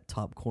that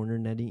top corner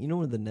netting. You know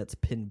where the net's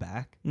pinned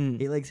back?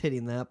 Mm. He likes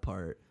hitting that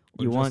part.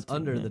 Or You just want to,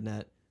 under yeah. the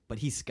net. But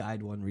he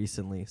skied one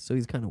recently, so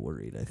he's kind of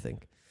worried, I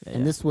think.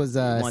 And this was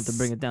wanted to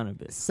bring it down a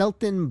bit.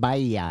 Celton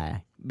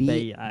Bahia.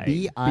 Bahia.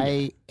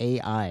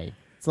 Biai.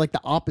 It's like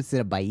the opposite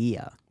of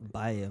Bahia.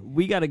 Baya.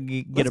 We got to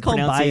get Let's a call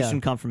pronunciation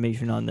Bahia.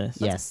 confirmation on this.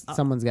 Yes,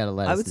 someone's got to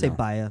let us I would say know.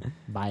 Baya.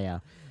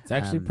 Bahia. It's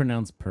actually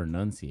pronounced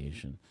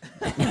pronunciation.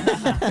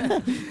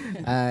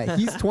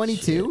 He's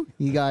 22.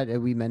 He got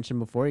we mentioned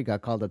before he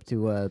got called up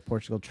to a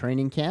Portugal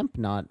training camp,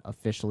 not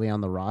officially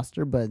on the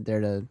roster, but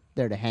there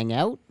to hang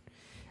out.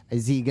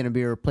 Is he going to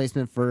be a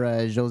replacement for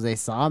Jose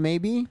Sa?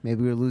 Maybe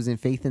we're losing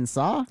faith in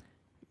Sa.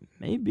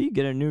 Maybe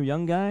get a new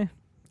young guy.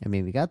 I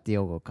mean, we got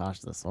Diogo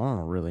Costa, so I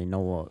don't really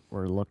know what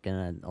we're looking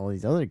at all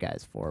these other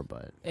guys for,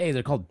 but Hey,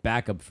 they're called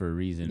backup for a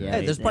reason, Yeah. right?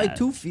 Hey, there's probably Yeah.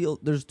 2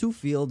 fields. There's 2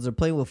 fields. They're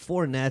playing with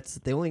 4 nets.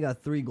 They only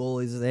got 3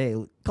 goalies. Hey,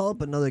 call up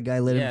another guy.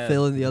 Let Yeah. him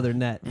fill in the other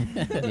net.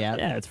 yeah.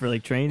 Yeah, it's for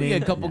like We training.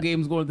 got a couple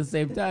games going at the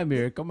same time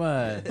here. Come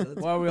on.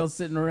 Why are we all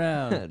sitting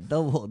around?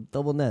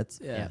 double nets.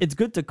 Yeah. It's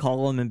good to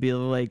call him and be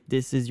like,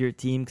 this is your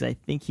team, because I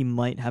think he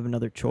might have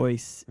another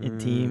choice in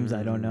teams.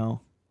 I don't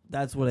know.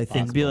 That's what I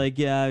think. And be like,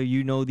 yeah,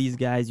 you know these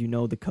guys, you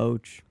know the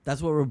coach.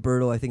 That's what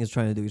Roberto, I think, is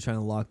trying to do. He's trying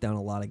to lock down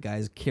a lot of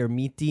guys.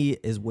 Kermiti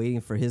is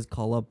waiting for his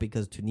call up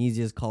because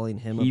Tunisia is calling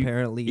him.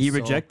 Apparently, he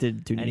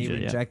rejected Tunisia. and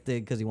he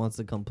rejected because he wants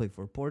to come play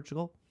for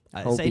Portugal.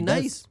 I Hope say he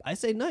does. nice. I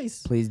say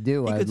nice. Please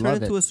do. He I'd could turn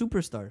love into it. a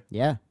superstar.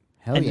 Yeah.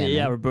 Hell And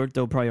yeah. man.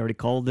 Roberto probably already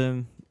called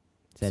him.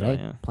 Said, So, hey,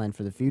 yeah. plan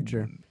for the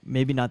future.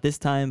 Maybe not this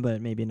time,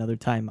 but maybe another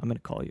time. I'm gonna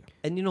call you.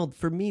 And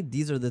for me,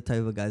 these are the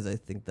type of guys I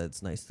think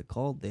that's nice to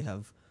call. They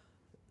have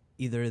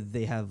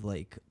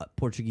like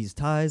Portuguese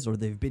ties, or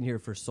they've been here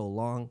for so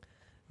long.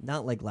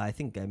 Not like I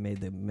think I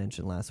made the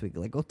mention last week.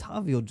 Like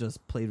Otavio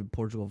just played with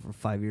Portugal for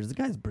 5 years. The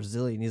guy's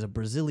Brazilian. He's a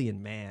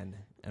Brazilian man,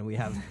 and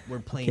we're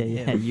playing Okay,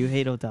 him. yeah, you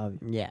hate Otavio.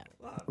 Yeah.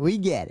 We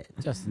get it.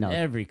 Just No.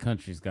 every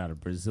country's got a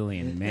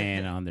Brazilian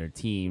man on their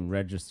team,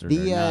 registered or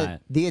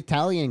not. The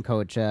Italian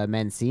coach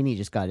Mancini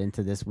just got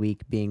into this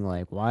week being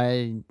like,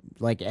 why,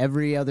 like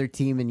every other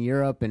team in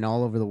Europe and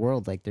all over the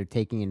world, like they're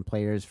taking in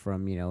players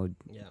from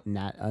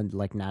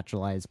like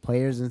naturalized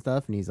players and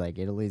stuff, and he's like,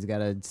 Italy's got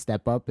to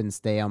step up and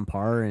stay on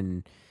par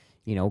and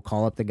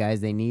call up the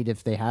guys they need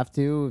if they have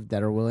to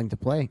that are willing to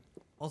play.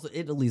 Also,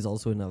 Italy's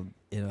also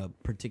in a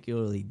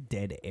particularly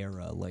dead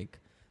era. Like,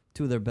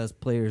 two of their best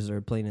players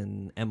are playing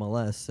in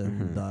MLS,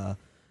 and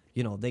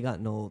they have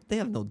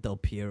no Del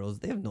Pieros,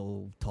 they have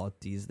no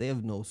Tottis, they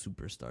have no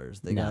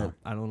superstars. They got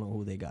I don't know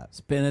who they got.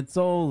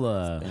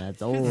 Spinazzola.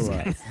 That's all.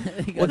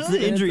 What's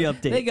the injury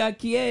update? They got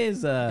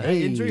Chiesa.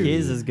 Injury.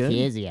 Chiesa is good.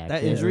 Chiesa,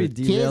 That injury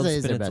Chiesa derailed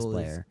is their best Spinazzola's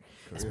player.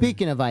 career.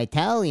 Speaking of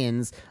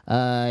Italians,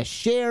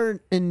 Cher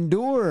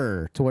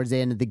Endure towards the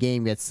end of the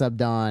game gets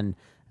subbed on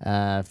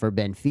for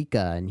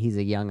Benfica, and he's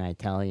a young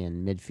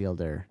Italian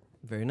midfielder.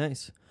 Very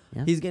nice.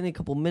 Yeah. He's getting a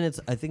couple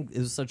minutes. I think it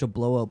was such a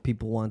blowout.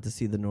 People want to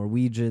see the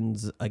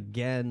Norwegians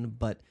again,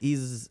 but he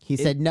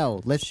said, no,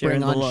 let's Share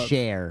bring the on love.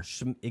 Cher.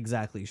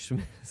 Exactly.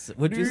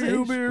 What'd you say?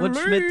 What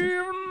Schmidt?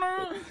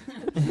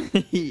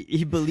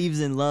 he believes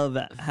in love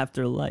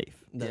after life,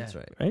 That's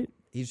right. right?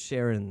 He's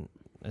sharing,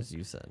 as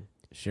you said.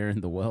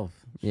 Sharing the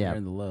wealth. Yeah.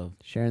 Sharing the love.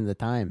 Sharing the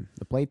time,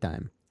 the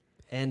playtime.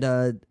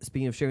 And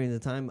speaking of sharing the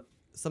time,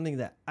 something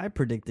that I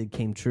predicted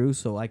came true,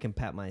 so I can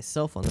pat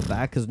myself on the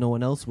back because no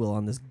one else will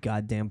on this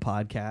goddamn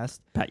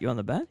podcast. Pat you on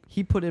the back.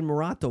 He put in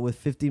Morata with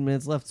 15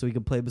 minutes left so he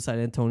could play beside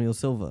Antonio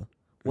Silva.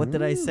 What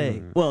did I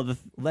say? Well,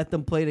 Let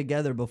them play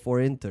together before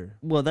Inter.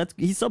 that's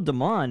he subbed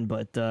him on,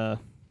 but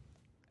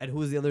And who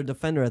was the other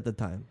defender at the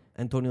time?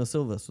 Antonio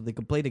Silva, so they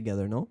could play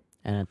together, no?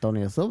 And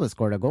Antonio Silva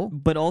scored a goal.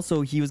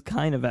 also he was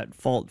kind of at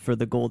fault for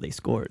the goal they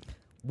scored.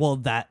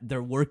 Well,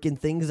 they're working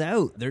things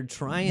out. They're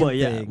trying Well,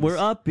 yeah, things. we're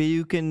up.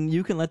 You can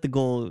let the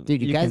goal.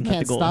 Dude, you guys can let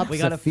can't the goal- stop We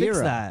got to fix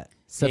Safira. that.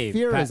 Hey,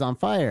 Safira Pat- is on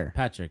fire.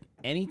 Patrick,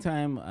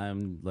 anytime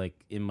I'm like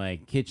in my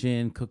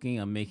kitchen cooking,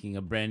 I'm making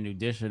a brand new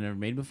dish I've never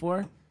made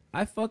before,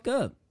 I fuck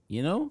up, And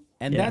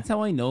Yeah. that's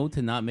how I know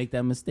to not make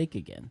that mistake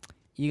again.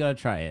 You gotta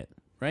try it,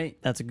 right?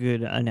 That's a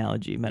good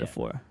analogy,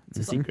 metaphor. It's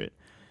a secret.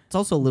 It's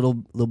also a little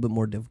bit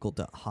more difficult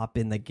to hop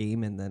in the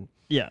game and then,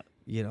 Yeah,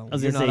 I I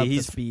was you're gonna not say up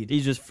he's to speed.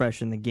 he's just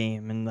fresh in the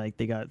game, and like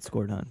they got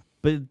scored on.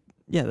 But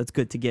yeah, that's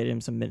good to get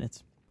him some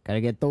minutes. Gotta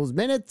get those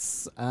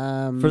minutes.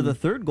 For the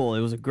third goal,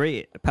 it was a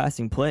great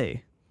passing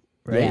play,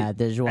 right? Yeah,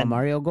 the Joao And-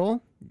 Mario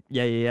goal.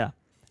 Yeah.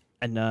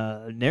 And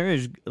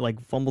Neres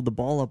like fumbled the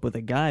ball up with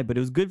a guy, but it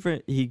was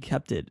good he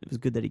kept it. It was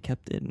good that he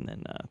kept it and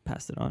then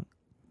passed it on.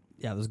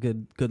 Yeah, it was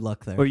good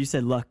luck there. Or you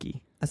said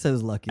lucky. I said it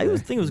was lucky I there.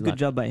 was think it was a good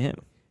job by him.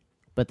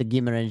 But the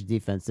Guimarães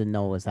defense didn't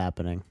know what was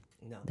happening.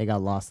 No. They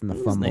got lost in the It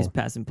was a fumble. nice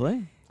passing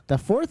play. The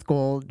fourth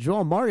goal,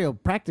 Joao Mario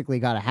practically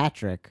got a hat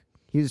trick.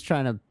 He was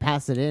trying to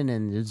pass it in,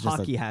 and it was just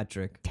Hockey a hat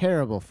trick.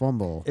 terrible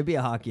fumble. It'd be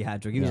a hockey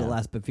hat trick. He was Yeah. the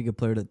last Benfica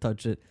player to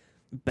touch it.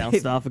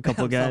 Bounced off a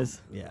couple Bounced guys.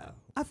 off- Yeah.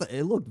 I thought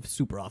it looked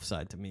super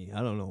offside to me.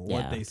 I don't know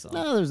what they saw.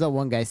 No, there's that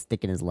one guy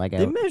sticking his leg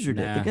They out. measured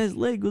it. Nah. The guy's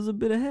leg was a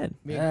bit ahead.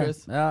 Me and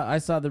Chris. I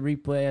saw the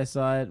replay. I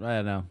saw it. I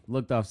don't know.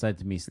 Looked offside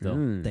to me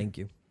still. Thank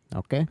you.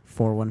 Okay,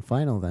 4-1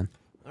 final then.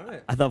 All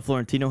right. I thought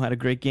Florentino had a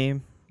great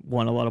game.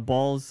 Won a lot of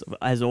balls,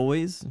 as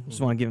always. Just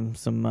want to give him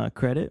some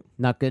credit.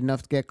 Not good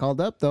enough to get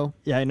called up though.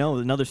 Yeah, I know.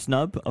 Another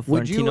snub. A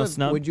Would you Florentino have,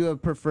 snub. would you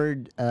have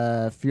preferred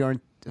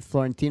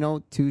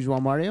Florentino to Joao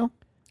Mario?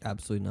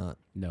 Absolutely not.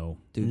 No.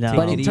 Dude, No, take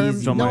But in it terms-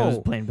 easy. Joao Mario was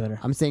no. playing better.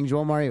 I'm saying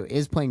Joao Mario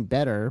is playing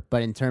better,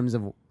 but in terms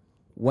of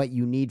what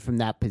you need from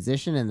that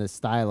position and the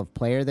style of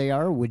player they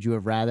are, would you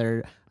have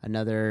rather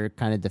another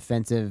kind of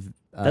defensive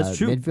That's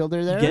true.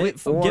 midfielder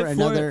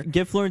there,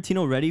 Get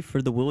Florentino ready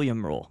for the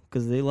William role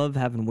because they love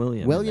having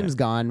William. in Williams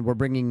there. gone. We're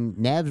bringing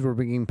Neves. We're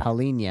bringing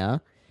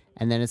Paulinha,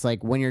 and then it's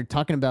like when you're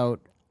talking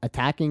about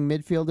attacking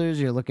midfielders,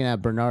 you're looking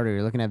at Bernardo,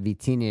 you're looking at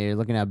Vitinha, you're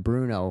looking at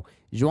Bruno.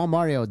 Joao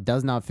Mario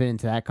does not fit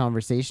into that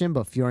conversation,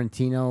 but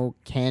Fiorentino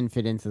can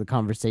fit into the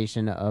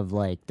conversation of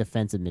like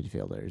defensive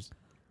midfielders.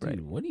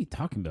 Dude, what are you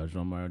talking about?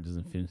 Joao Mario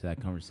doesn't fit into that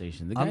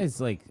conversation. The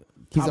guy's like,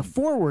 He's a top-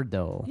 forward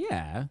though.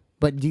 yeah.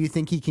 But do you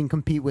think he can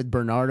compete with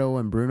Bernardo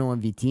and Bruno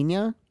and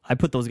Vitinha? I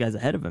put those guys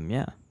ahead of him.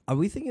 Yeah. Are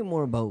we thinking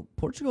more about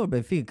Portugal or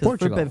Benfica? 'Cause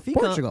Portugal. For Benfica,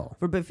 Portugal.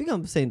 For Benfica,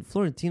 I'm saying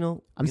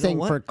Florentino. I'm you know saying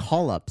what? for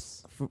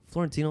call-ups. For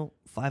Florentino,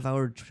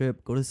 5-hour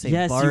trip. Go to St.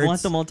 Yes, Bart's. you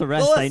want them all to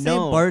rest. Go to I St.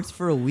 know. Bart's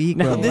for a week.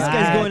 No, this guy's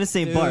Relax, going to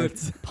St. dude.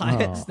 Bart's.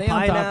 Stay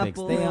on topic.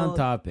 Stay on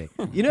topic.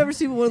 You never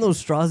see one of those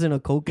straws in a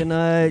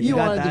coconut? You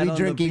got wanted that to be on the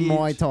drinking beach?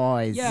 Muay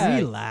Thais. Yeah,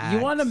 Relax. you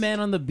want a man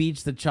on the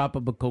beach to chop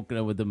up a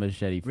coconut with a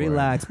machete. For him.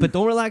 Relax, but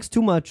don't relax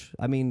too much.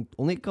 I mean,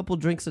 only a couple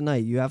drinks a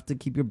night. You have to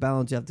keep your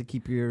balance. You have to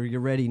keep your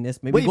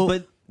readiness. Maybe Wait, go,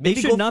 but they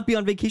maybe should go, not be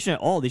on vacation at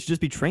all. They should just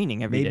be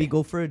training every day. maybe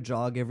go for a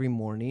jog every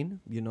morning.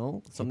 You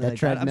know, something that like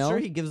that. I'm treadmill? sure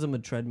he gives them a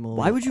treadmill.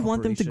 Why would you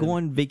want them to go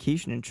operation. on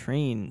vacation and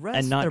train Rest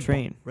and not their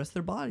train? Rest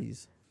their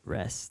bodies.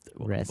 Rest.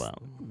 Rest. Well,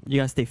 you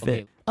gotta stay fit.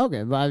 Okay.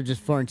 Okay, but I was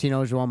just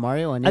Florentino João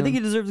Mario. And I think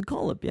he deserves a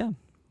call up. Yeah,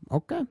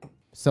 okay.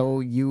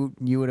 So you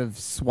would have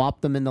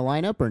swapped them in the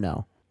lineup or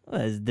no?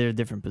 well, they're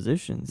different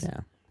positions.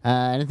 Yeah.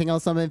 Anything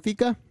else on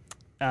Benfica?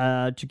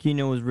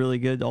 Chiquinho was really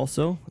good.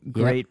 Also,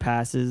 great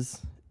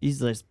passes. He's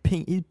just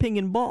he's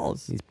pinging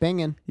balls. He's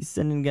pinging. He's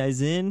sending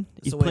guys in.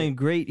 He's So wait. playing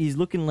great. He's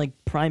looking like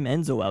prime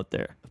Enzo out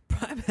there.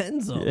 Prime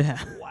Enzo.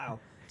 Yeah. Wow.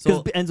 Because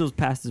So Enzo's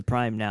past his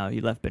prime now. He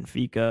left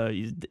Benfica.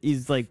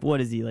 He's like, what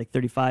is he, like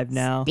 35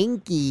 now?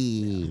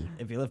 Stinky.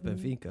 if he left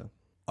Benfica,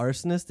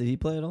 Arsenus, did he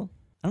play at all?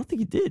 I don't think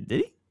he did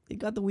he? He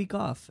got the week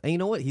off. And you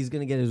know what? He's going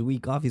to get his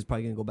week off. He's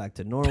probably going to go back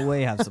to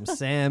Norway, have some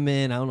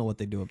salmon. I don't know what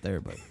they do up there,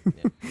 but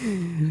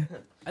yeah.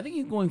 I think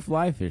he's going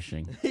fly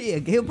fishing. Yeah,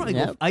 he'll probably go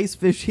Yep. ice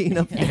fishing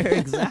up there.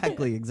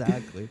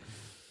 Exactly.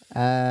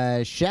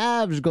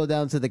 Shavs go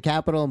down to the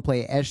capital and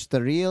play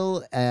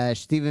Estoril.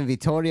 Steven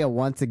Vitoria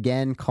once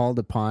again called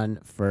upon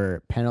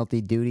for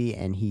penalty duty,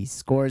 and he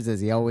scores as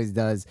he always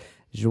does.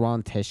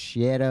 João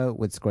Teixeira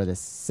would score the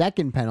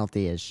second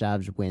penalty as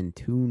Shavs win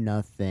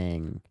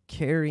 2-0.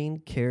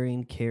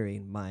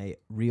 Carrying my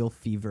Real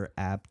Fever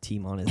app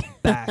team on his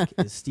back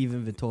is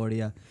Steven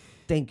Vittoria.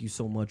 Thank you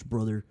so much,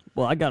 brother.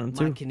 Well, I got him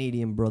My too.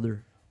 Canadian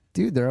brother.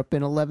 Dude, they're up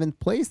in 11th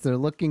place. They're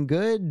looking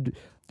good.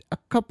 A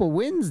couple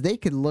wins, they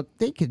could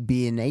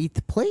be in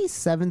 8th place,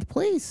 7th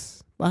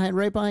place,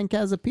 right behind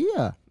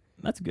Casapia.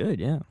 That's good,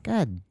 yeah.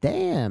 God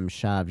damn,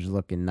 Shavs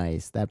looking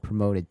nice. That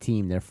promoted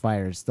team, their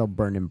fire is still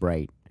burning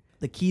bright.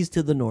 The keys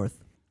to the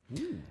north.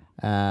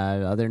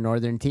 Other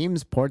northern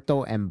teams,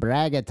 Porto and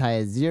Braga tie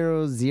a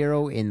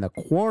 0-0 in the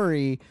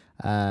quarry.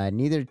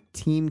 Neither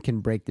team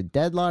can break the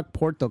deadlock.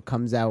 Porto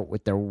comes out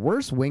with their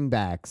worst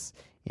wingbacks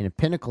in a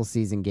pinnacle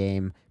season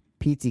game.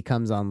 Pizzi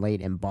comes on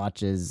late and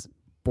botches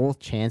both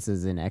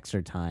chances in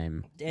extra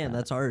time. Damn,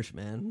 that's harsh,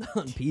 man.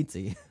 On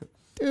Pizzi.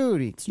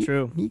 Dude, It's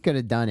true. He could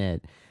have done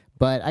it.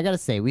 But I got to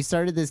say, we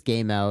started this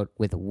game out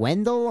with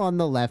Wendell on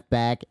the left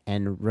back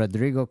and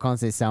Rodrigo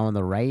Conceição on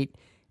the right.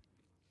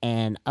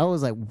 And I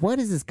was like, what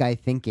is this guy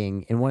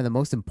thinking in one of the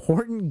most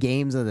important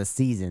games of the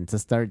season to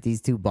start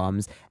these two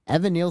bums?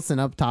 Evan Nielsen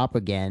up top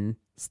again.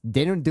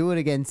 Didn't do it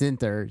against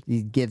Inter.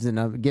 He gives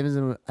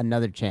him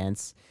another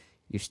chance.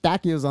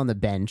 Eustachio's on the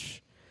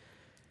bench.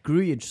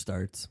 Grujic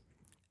starts.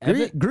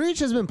 Grujic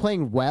has been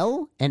playing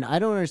well, and I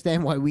don't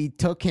understand why we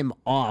took him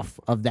off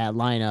of that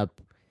lineup.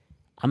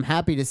 I'm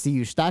happy to see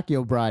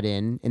Eustachio brought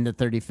in the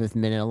 35th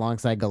minute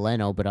alongside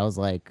Galeno, but I was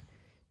like,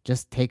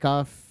 just take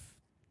off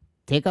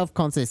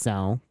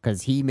Conceição,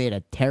 because he made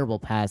a terrible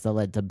pass that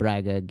led to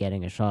Braga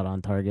getting a shot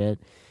on target.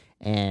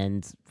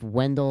 And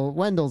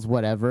Wendell's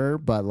whatever,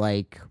 but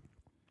like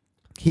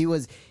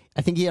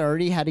I think he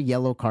already had a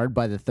yellow card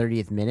by the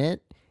 30th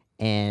minute,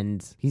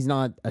 and he's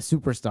not a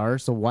superstar,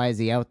 so why is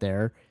he out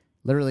there?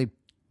 Literally,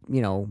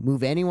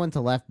 move anyone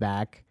to left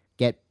back,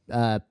 get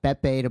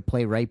Pepe to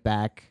play right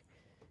back,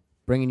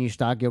 bring in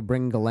Eustachio,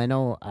 bring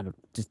Galeno.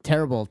 Just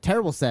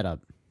terrible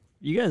setup.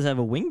 You guys have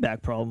a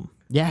wingback problem.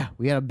 Yeah,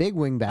 we got a big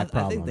wingback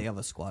problem. I think they have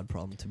a squad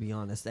problem, to be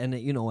honest. And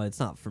you know what?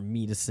 It's not for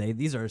me to say.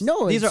 These are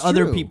it's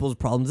other true. people's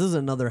problems. This is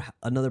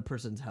another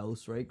person's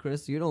house, right,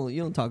 Chris? You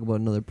don't talk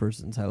about another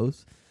person's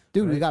house.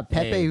 Dude, we got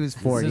Pepe Hey, who's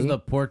 40. This is the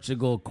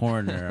Portugal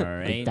corner, all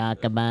We right?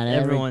 talk about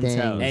Everyone's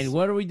everything. house. And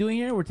what are we doing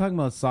here? We're talking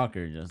about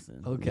soccer,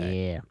 Justin.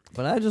 Okay. Yeah.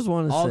 But I just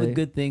want to All say the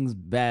good things,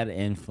 bad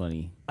and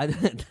funny.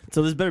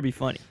 So this better be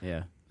funny.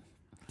 Yeah.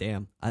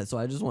 Damn. So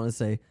I just want to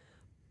say,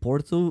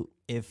 Porto,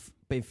 if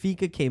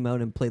Benfica came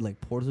out and played like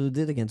Porto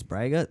did against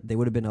Braga, they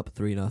would have been up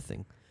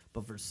 3-0.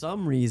 But for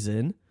some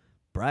reason,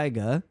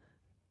 Braga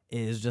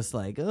is just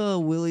like, oh,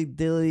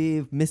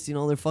 willy-dilly, missing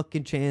all their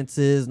fucking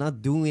chances,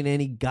 not doing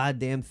any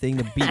goddamn thing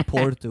to beat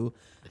Porto.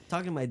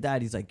 Talking to my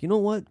dad, he's like, you know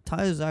what?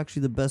 Tie is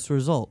actually the best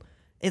result.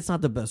 It's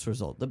not the best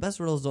result. The best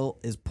result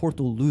is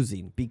Porto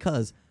losing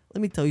because,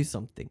 let me tell you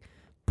something.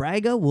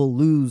 Braga will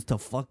lose to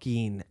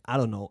fucking, I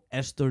don't know,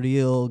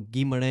 Estoril,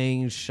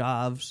 Guimarães,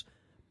 Chaves.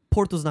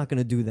 Porto's not going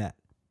to do that.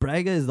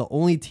 Braga is the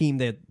only team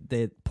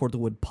that Porto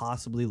would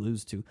possibly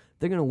lose to.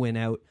 They're going to win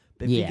out.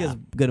 Benfica's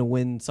going to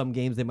win some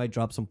games. They might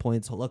drop some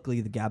points. So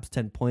luckily, the gap's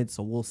 10 points,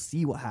 so we'll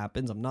see what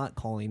happens. I'm not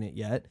calling it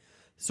yet.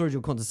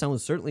 Sergio Conceição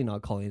is certainly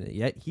not calling it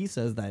yet. He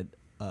says that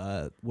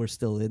we're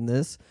still in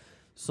this.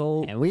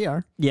 So And we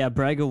are. Yeah,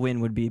 Braga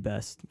win would be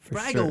best. For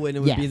Braga sure. win, it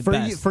would be the for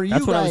best. you, for That's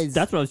you what guys.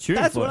 that's what I was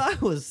cheering That's for. what I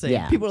was saying.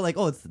 Yeah. People are like,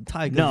 oh, it's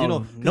tie.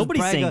 No,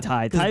 nobody's saying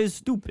tie. Tie is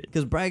stupid.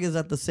 Because Braga's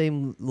at the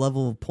same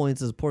level of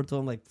points as Porto.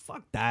 I'm like,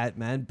 fuck that,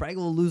 man. Braga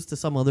will lose to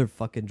some other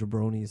fucking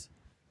jabronis.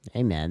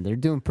 Hey, man, they're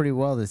doing pretty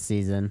well this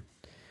season.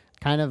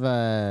 Kind of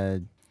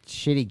a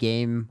shitty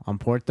game on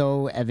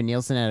Porto. Evan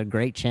Nielsen had a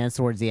great chance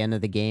towards the end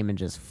of the game and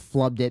just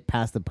flubbed it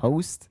past the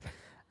post.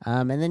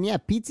 And then,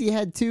 Pizzi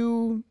had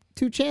two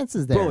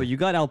chances there. Bro, you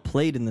got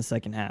outplayed in the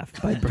second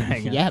half by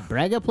Braga. Yeah,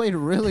 Braga played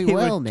really They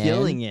well, were man.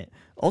 killing it.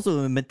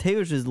 Also,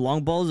 Mateus's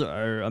long balls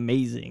are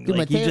amazing. Dude,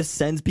 Like, he Mateus- just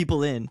sends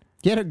people in.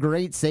 He had a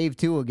great save,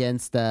 too,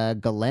 against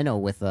Galeno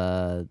with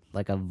a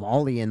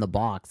volley in the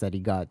box that he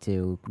got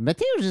to.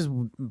 Mateus is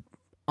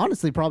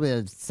honestly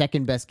probably the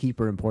second best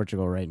keeper in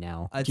Portugal right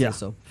now. I'd Yeah. say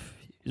so.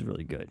 He's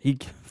really good. He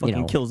fucking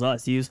know. kills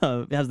us. He has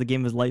the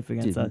game of his life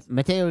against us.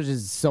 Mateus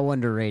is so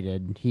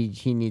underrated.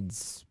 He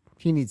needs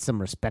some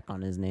respect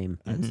on his name.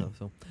 I'd say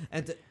so.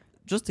 And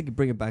just to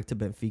bring it back to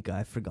Benfica,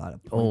 I forgot a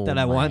point Oh that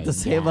I wanted my to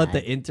say about the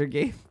God. Inter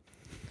game.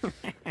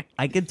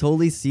 I could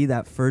totally see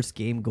that first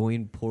game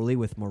going poorly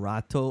with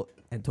Morato,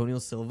 Antonio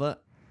Silva,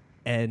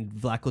 and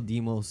Vlaco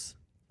Dimos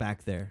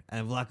back there.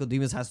 And Vlaco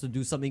Dimos has to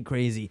do something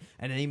crazy,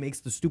 and then he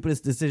makes the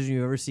stupidest decision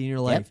you've ever seen in your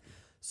life.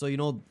 So,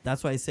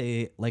 that's why I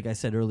say, like I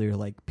said earlier,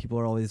 like people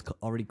are always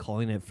already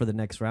calling it for the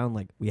next round.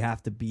 Like we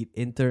have to beat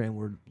Inter, and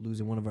we're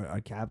losing one of our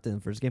captain in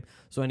the first game.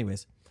 So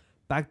anyways,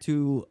 back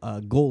to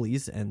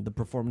goalies and the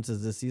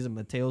performances this season.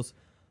 Mateos,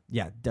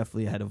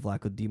 definitely ahead of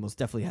Vlaco Dimos,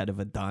 definitely ahead of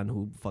Adan,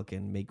 who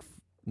fucking make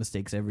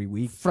mistakes every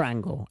week.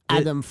 Frango.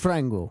 Adam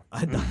Frango.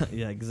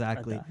 Yeah,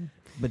 exactly.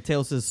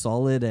 Mateos is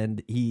solid,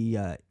 and he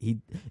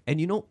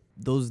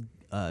those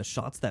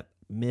shots that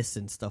miss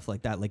and stuff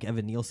like that, like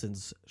Evan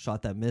Nielsen's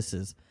shot that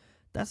misses.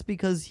 That's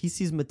because he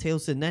sees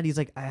Mateos in net. He's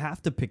like, I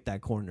have to pick that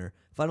corner.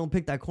 If I don't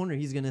pick that corner,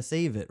 he's gonna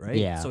save it, right?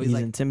 Yeah. So He's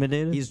like,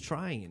 intimidated. he's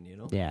trying,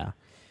 Yeah.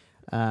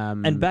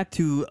 And back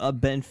to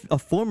a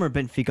former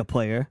Benfica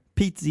player,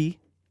 Pizzi,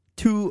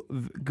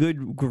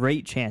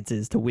 great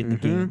chances to win the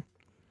game,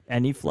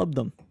 and he flubbed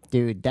them.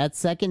 Dude, that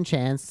second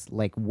chance,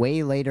 like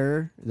way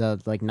later, the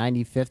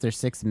 95th or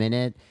 6th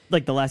minute.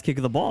 Like the last kick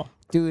of the ball.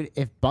 Dude,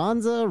 if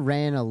Bonza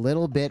ran a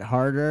little bit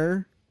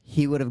harder,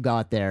 he would have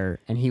got there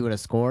and he would have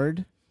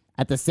scored.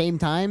 At the same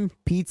time,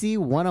 Pizzi,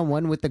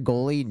 one-on-one with the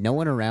goalie, no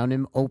one around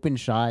him, open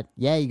shot.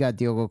 Yeah, you got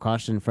Diogo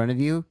Costa in front of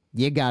you.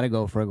 You got to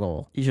go for a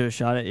goal. He should have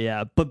shot it,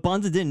 yeah. But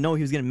Bonza didn't know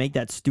he was going to make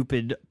that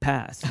stupid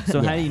pass.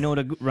 So how do you know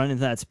to run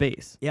into that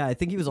space? Yeah, I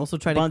think he was also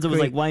trying Bonza to was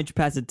like, why didn't you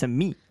pass it to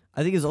me?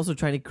 I think he was also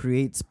trying to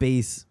create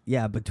space,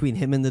 between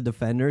him and the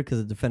defender, because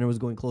the defender was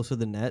going closer to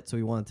the net, so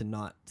he wanted to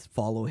not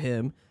follow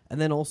him. And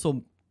then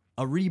also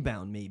a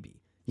rebound, maybe.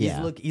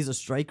 He's a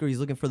striker. He's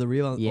looking for the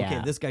rebound. Yeah.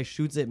 Okay, this guy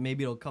shoots it.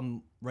 Maybe it'll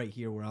come right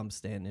here where I'm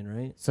standing,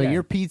 right? So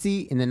you're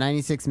Pizzi in the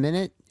 96th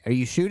minute. Are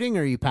you shooting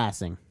or are you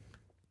passing?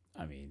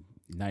 I mean,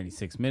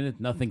 96 minutes.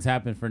 Nothing's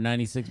happened for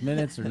 96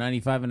 minutes or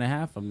 95 and a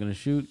half. I'm going to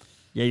shoot.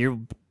 Yeah, you're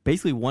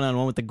basically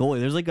one-on-one with the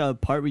goalie. There's like a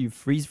part where you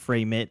freeze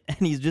frame it, and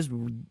it's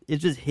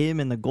just him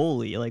and the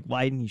goalie. Like,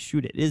 why didn't he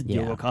shoot it? It is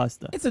Diogo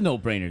Costa. It's a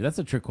no-brainer. That's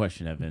a trick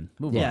question, Evan.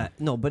 Move on.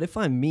 No, but if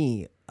I'm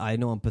me, I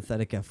know I'm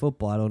pathetic at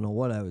football. I don't know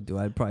what I would do.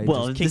 I'd probably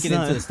Well, just kick this it is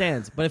into not- the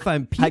stands. But if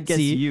I'm I guess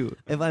Pizzi, you.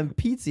 if I'm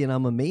Pizzi and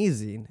I'm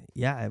amazing,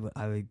 I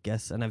would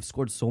guess. And I've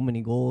scored so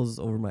many goals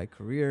over my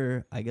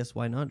career. I guess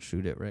why not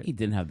shoot it, right? He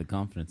didn't have the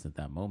confidence at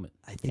that moment.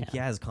 I think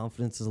his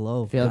confidence is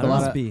low. I feel like It a lot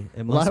must of, be.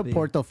 It a must lot be. of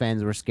Porto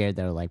fans were scared.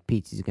 They were like,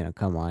 Pizzi's going to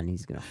come on.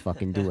 He's going to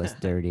fucking do us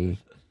dirty.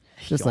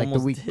 Just like the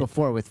almost week did.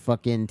 before with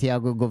fucking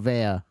Thiago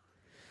Gouveia.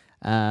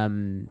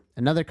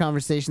 Another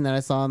conversation that I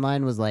saw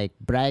online was like,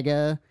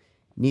 Braga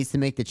needs to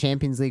make the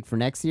Champions League for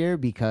next year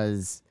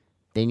because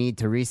they need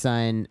to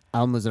re-sign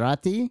Al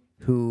Musrati,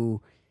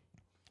 who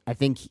I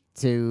think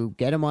to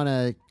get him on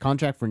a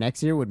contract for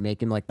next year would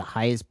make him like the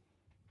highest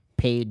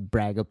paid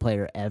Braga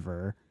player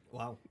ever.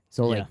 Wow.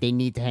 So Yeah. like they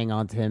need to hang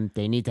on to him.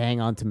 They need to hang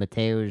on to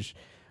Mateus.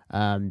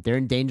 They're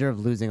in danger of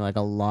losing like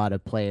a lot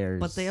of players.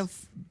 But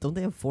don't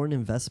they have foreign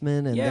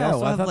investment? And they Yeah, also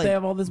well, I have thought like, they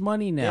have all this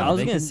money now. Yeah, I was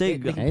They gonna can- say,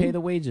 they can hey? pay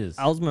the wages.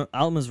 Al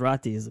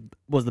Mazrati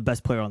was the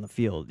best player on the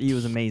field. He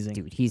was amazing.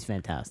 dude, he's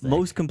fantastic.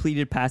 Most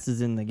completed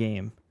passes in the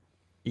game.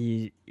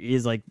 He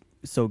is like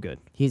so good.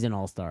 He's an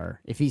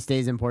all-star. If he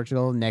stays in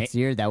Portugal next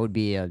year, that would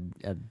be a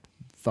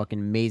fucking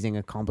amazing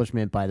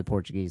accomplishment by the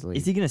Portuguese league.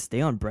 Is he gonna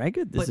stay on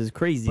Braga? This But- is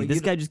crazy. but This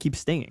you guy just keeps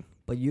staying.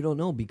 But you don't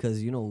know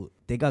because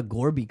they got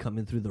Gorby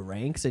coming through the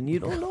ranks, and you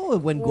don't know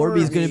when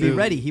Gorby's going to be True.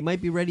 ready. He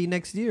might be ready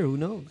next year. Who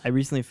knows? I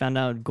recently found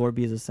out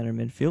Gorby is a center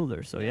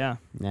midfielder. So yeah,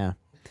 Yeah.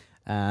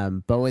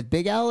 But with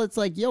Big Al, it's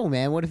like, yo,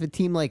 man, what if a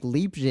team like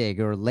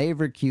Leipzig or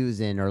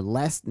Leverkusen or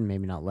Leicester,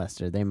 maybe not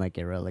Leicester, they might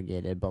get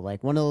relegated, but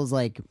like one of those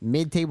like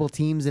mid-table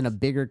teams in a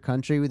bigger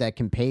country that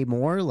can pay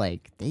more,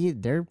 like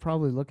they're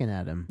probably looking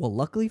at him. Well,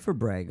 luckily for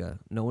Braga,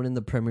 no one in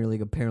the Premier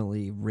League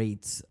apparently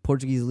rates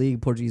Portuguese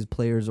league, Portuguese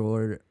players,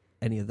 or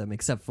any of them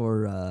except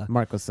for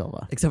Marco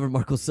Silva.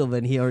 Marco Silva,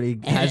 and he already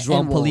has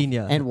and João Wolves.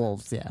 Palhinha. And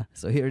Wolves, yeah.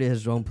 So he already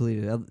has João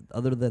Palhinha.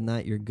 Other than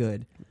that, you're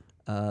good.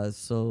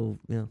 So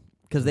yeah,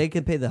 because they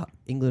can pay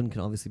England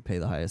can obviously pay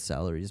the highest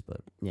salaries,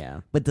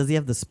 Yeah. but does he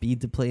have the speed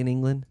to play in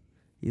England?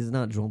 He's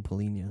not João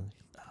Palhinha.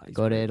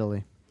 Go to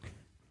Italy.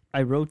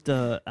 I wrote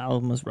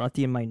Al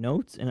Masrati in my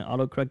notes, and it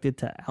autocorrected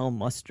to Al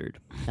Mustard.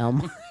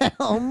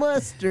 Al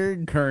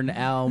Mustard. Kern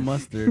Al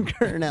Mustard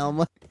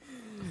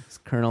It's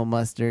Colonel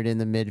Mustard in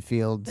the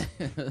midfield.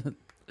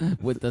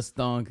 with the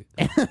stonk.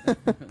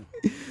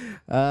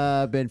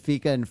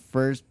 Benfica in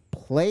first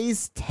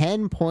place,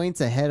 10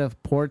 points ahead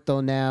of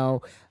Porto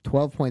now,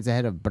 12 points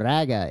ahead of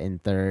Braga in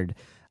third,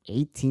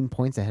 18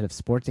 points ahead of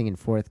Sporting in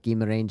fourth,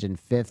 Guimarães in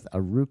fifth,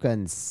 Aruca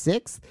in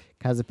sixth,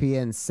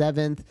 Casapia in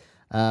seventh.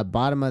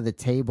 Bottom of the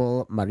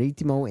table,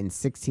 Marítimo in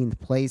 16th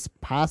place.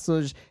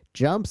 Paços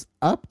jumps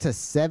up to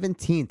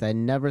 17th. I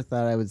never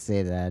thought I would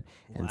say that.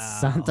 And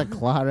Santa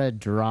Clara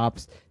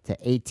drops to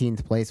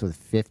 18th place with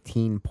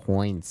 15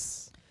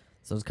 points.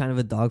 So it's kind of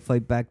a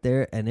dogfight back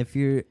there. And if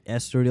you're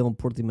Estoril and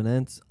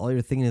Portimonense, all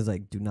you're thinking is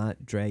like, do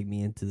not drag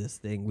me into this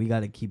thing. We got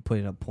to keep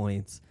putting up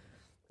points.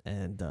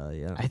 And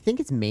yeah, I think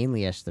it's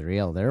mainly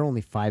Estoril. They're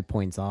only 5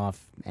 points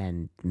off.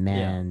 And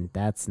man,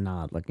 that's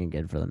not looking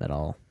good for them at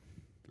all.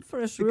 for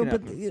Estoril,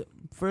 but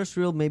for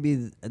Estoril,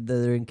 maybe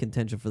they're in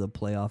contention for the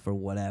playoff or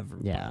whatever.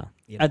 Yeah. But,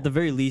 you At know, the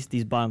very least,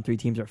 these bottom three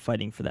teams are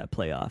fighting for that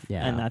playoff.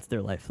 Yeah. And that's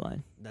their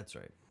lifeline. that's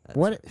right.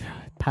 What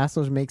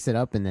Pasos makes it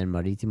up and then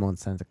Marítimo and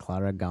Santa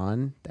Clara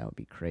gone? That would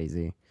be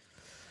crazy.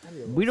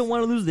 We don't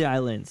want to lose the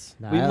islands.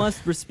 Nah, We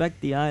must respect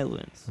the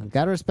islands.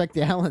 Gotta respect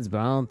the Islands, but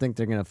I don't think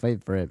they're gonna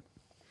fight for it.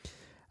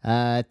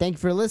 Thank you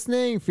for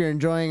listening. If you're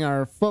enjoying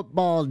our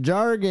football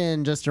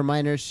jargon, just a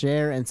reminder,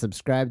 share and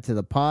subscribe to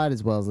the pod,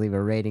 as well as leave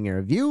a rating and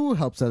review.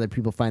 Helps other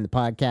people find the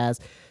podcast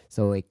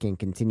so it can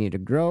continue to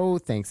grow.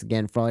 Thanks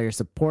again for all your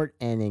support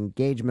and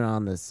engagement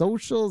on the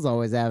socials.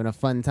 Always having a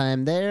fun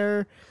time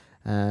there.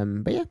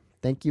 But yeah,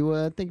 thank you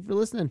for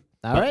listening.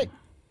 All right,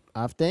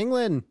 off to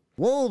England.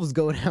 Wolves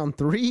go down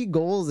 3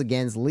 goals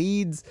against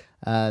Leeds.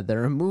 The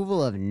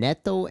removal of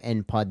Neto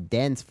and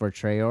Podence for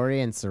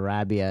Traore and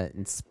Sarabia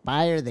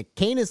inspire the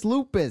Canis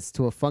Lupus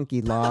to a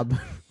funky lob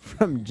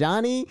from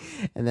Johnny,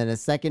 and then a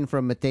second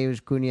from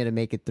Mateusz Cunha to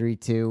make it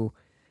 3-2.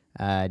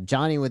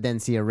 Johnny would then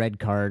see a red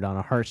card on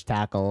a harsh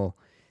tackle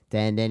to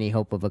end any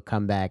hope of a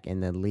comeback,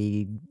 and then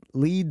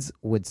Leeds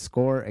would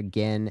score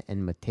again,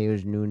 and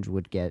Mateusz Nunes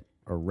would get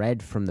a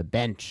red from the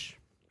bench.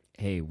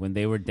 Hey, when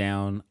they were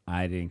down,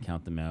 I didn't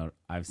count them out.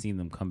 I've seen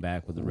them come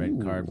back with a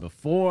red card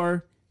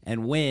before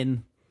and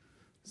win.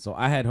 So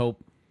I had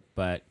hope,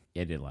 but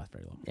it didn't last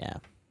very long. Yeah.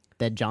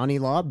 That Johnny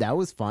lob, that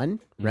was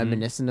fun.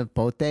 Reminiscent of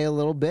Pote a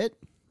little bit.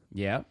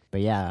 Yeah. But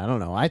yeah, I don't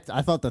know. I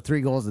thought the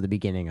 3 goals at the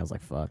beginning, I was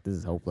like, fuck, this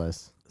is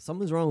hopeless.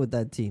 Something's wrong with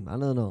that team. I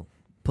don't know.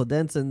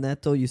 Podence and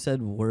Neto, you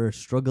said, were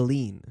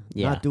struggling.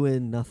 Yeah. Not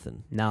doing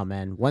nothing. No,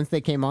 man. Once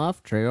they came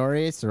off,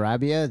 Traore,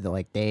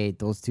 Sarabia,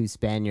 those 2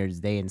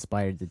 Spaniards, they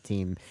inspired the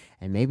team.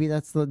 And maybe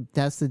that's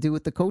to do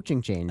with the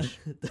coaching change.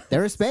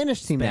 They're a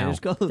Spanish team Spanish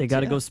now. coach, They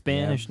got to yeah. go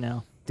Spanish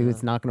now. Dude,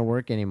 it's not going to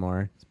work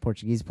anymore. It's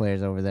Portuguese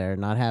players over there.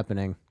 Not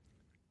happening.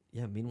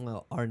 Yeah,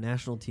 meanwhile, our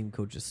national team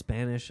coach is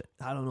Spanish.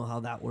 I don't know how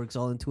that works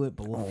all into it,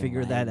 but we'll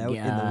figure my that out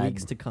in the God.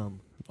 weeks to come.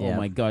 Yeah. Oh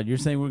my God, you're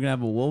saying we're gonna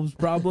have a Wolves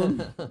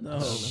problem?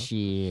 No.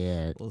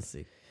 Shit. We'll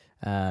see.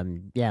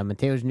 Yeah,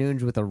 Mateusz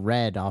Nunes with a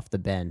red off the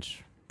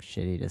bench.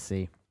 Shitty to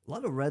see. A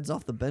lot of Reds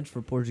off the bench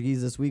for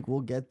Portuguese this week. We'll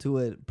get to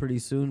it pretty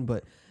soon,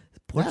 but Yeah,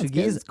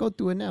 Portuguese, let's go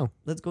through it now.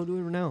 let's go do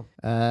it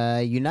now.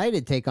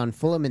 United take on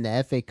Fulham in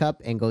the FA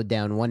Cup and go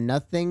down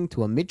 1-0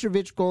 to a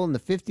Mitrovic goal in the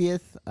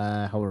 50th.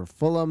 However,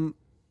 Fulham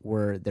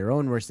were their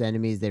own worst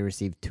enemies. They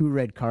received 2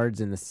 red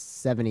cards in the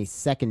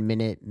 72nd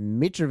minute.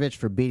 Mitrovic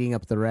for beating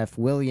up the ref,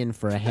 Willian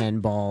for a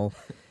handball,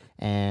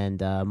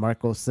 and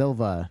Marco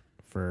Silva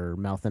for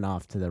mouthing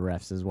off to the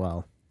refs as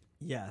well.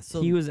 Yeah,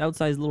 so He was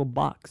outside his little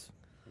box.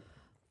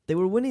 they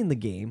were winning the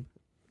game.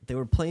 They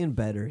were playing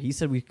better. He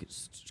said we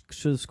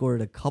should have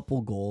scored a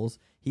couple goals.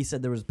 He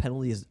said there was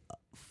penalties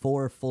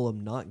for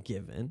Fulham not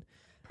given.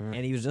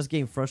 And he was just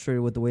getting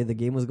frustrated with the way the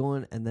game was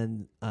going. And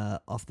then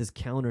off this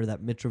counter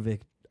that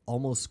Mitrovic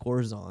almost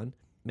scores on,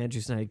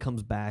 Manchester United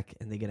comes back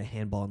and they get a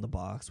handball in the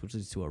box, which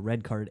leads to a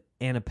red card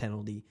and a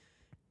penalty.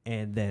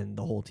 And then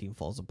the whole team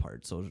falls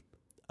apart. So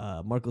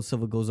Marco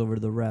Silva goes over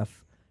to the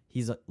ref.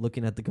 He's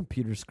looking at the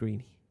computer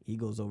screen. He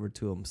goes over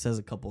to him, says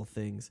a couple of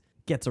things,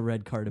 gets a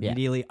red card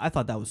immediately. I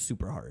thought that was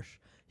super harsh.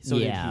 So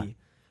did he.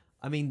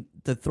 I mean,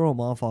 to throw him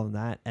off on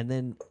that, and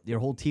then your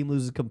whole team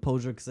loses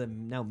composure because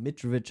now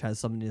Mitrovic has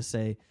something to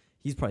say.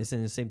 He's probably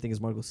saying the same thing as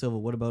Marco Silva.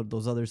 What about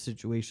those other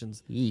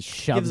situations? He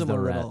shoves him the a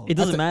ref. little- It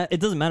doesn't matter. It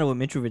doesn't matter what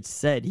Mitrovic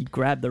said. He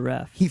grabbed the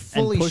ref. He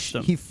fully and pushed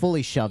him. he fully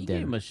He shoved gave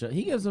him. him a shot.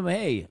 He gives him,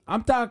 hey,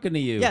 I'm talking to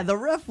you. Yeah, the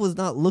ref was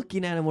not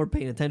looking at him or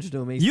paying attention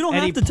to him. You don't and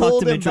have he to talk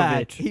pulled to him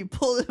back. Mitrovic. He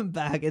pulled him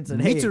back and said,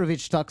 hey,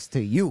 Mitrovic talks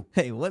to you.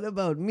 hey, what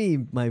about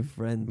me, my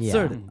friend? Yeah.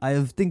 Sir, I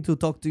have things to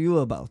talk to you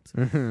about.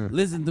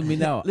 Listen to me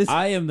now. Listen.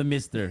 I am the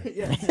mister.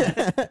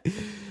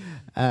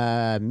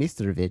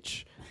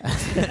 Mitrovic.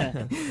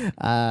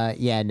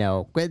 Yeah,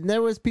 no. But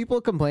there was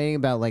people complaining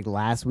about like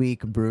last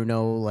week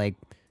Bruno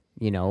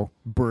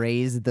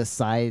brazed the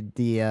side I think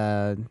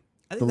the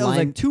that was line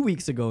like 2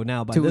 weeks ago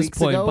now by 2 this weeks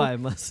point, ago? I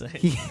must say.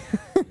 he,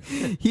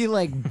 he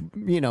like,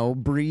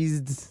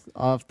 breezed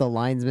off the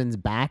linesman's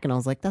back, and I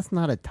was like, that's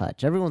not a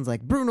touch. Everyone's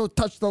like, Bruno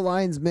touched the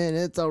linesman.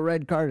 It's a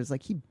red card. It's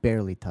like he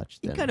barely touched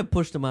He him. kind of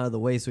pushed him out of the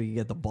way so he could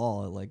get the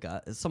ball, like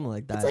something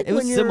like that. It's like It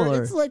was when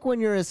similar. It's like when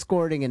you're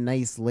escorting a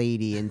nice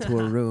lady into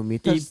a room. You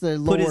He touch the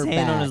lower put his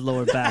hand back. on his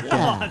lower back.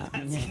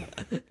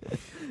 Yeah.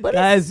 But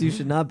Guys, you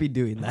should not be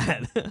doing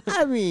that.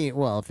 I mean,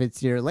 well, if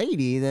it's your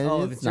lady, then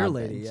Oh, if it's it's your not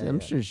lady, bad. yeah, I'm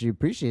yeah. sure she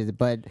appreciates it.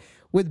 But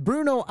with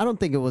Bruno, I don't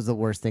think it was the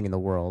worst thing in the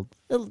world.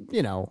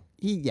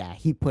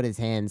 He put his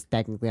hands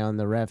technically on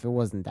the ref. It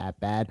wasn't that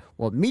bad.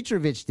 What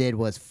Mitrovic did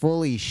was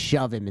fully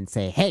shove him and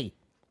say, "Hey,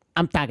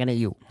 I'm talking to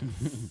you."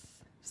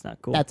 It's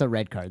not cool. That's a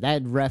red card.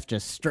 That ref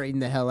just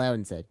straightened the hell out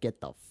and said,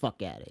 "Get the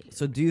fuck out of here."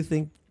 So do you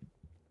think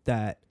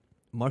that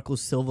Marco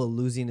Silva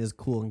losing his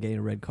cool and getting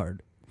a red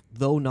card,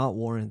 though not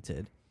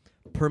warranted,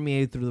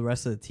 permeated through the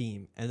rest of the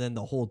team, and then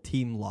the whole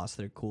team lost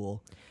their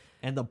cool?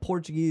 And the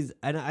Portuguese,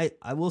 and I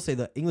will say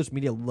the English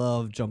media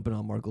love jumping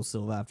on Marco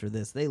Silva after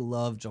this. They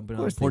love jumping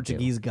on a course they do.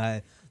 Portuguese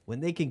guy when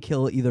they can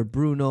kill either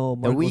Bruno,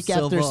 The Marco week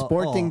Silva. after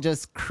Sporting oh,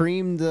 just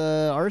creamed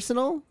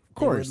Arsenal? Of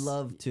they would course.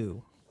 love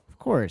to. Of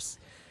course.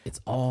 It's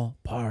all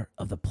part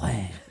of the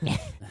plan.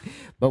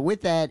 But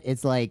with that,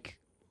 it's like,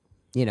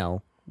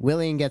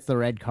 Willian gets the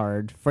red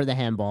card for the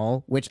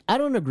handball, which I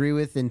don't agree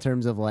with in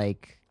terms of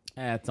like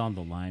It's on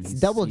the line. it's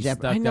double he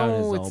jeopardy. I stuck out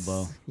know his it's,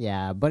 elbow.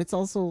 yeah, but it's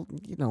also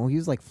he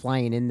was like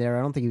flying in there.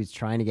 I don't think he was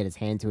trying to get his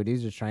hand to it. He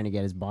was just trying to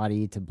get his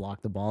body to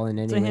block the ball in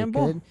any a way he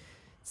handball. could.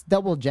 It's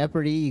double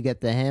jeopardy. You get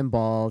the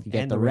handball, you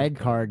get And the the red red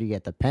card, you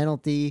get the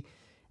penalty,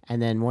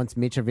 and then once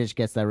Mitrovic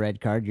gets that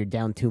red card, you're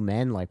down 2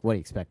 men. Like, what do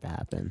you expect to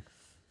happen?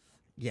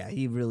 Yeah,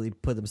 he really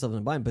put himself in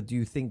a bind. But do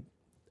you think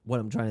what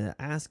I'm trying to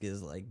ask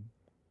is like,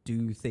 do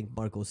you think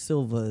Marco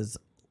Silva's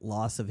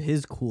loss of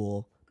his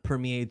cool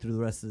permeated through the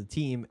rest of the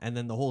team, and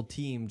then the whole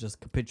team just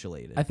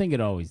capitulated? I think it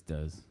always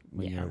does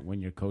Yeah.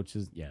 when your coach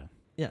is yeah,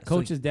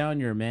 coach is down,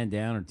 you're a man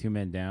down or 2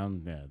 men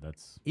down. Yeah,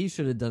 that's he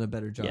should have done a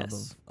better job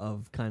Yes.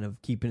 of kind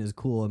of keeping his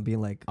cool and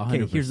being like,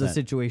 okay, here's the 100%.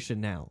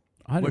 situation now.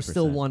 100%. We're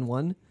still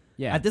 1-1.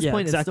 Yeah, At this Yeah,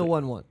 point, it's exactly. still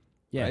 1-1.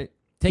 yeah. right?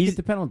 Take He's- it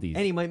to penalties.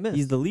 And he might miss.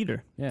 He's the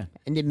leader. yeah,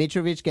 And did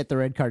Mitrovic get the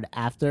red card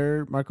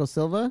after Marco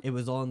Silva? it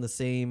was all in the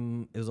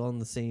same. It was all in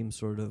the same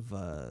sort of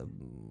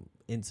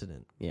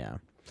incident. Yeah.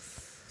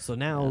 So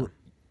now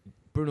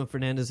Bruno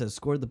Fernandes has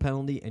scored the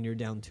penalty, and you're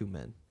down 2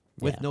 men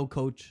with Yeah. no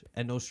coach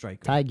and no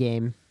striker. Tie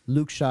game.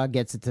 Luke Shaw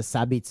gets it to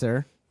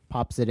Sabitzer,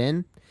 pops it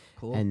in,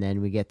 Cool. and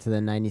then we get to the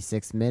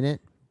 96th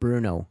minute.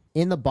 Bruno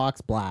in the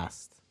box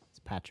blast, as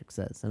Patrick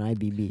says, an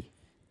IBB.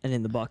 And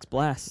in the box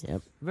blast.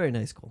 Yep. Very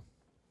nice goal.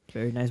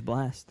 Very nice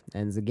blast.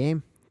 Ends the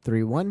game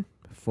 3-1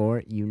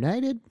 for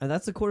United. And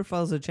that's the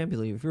quarterfinals of the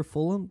Champions League. If you're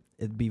Fulham,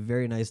 it'd be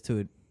very nice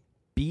to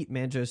beat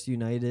Manchester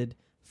United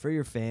for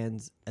your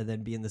fans and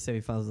then be in the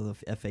semifinals of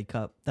the FA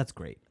Cup. That's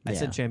great. I Yeah.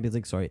 said Champions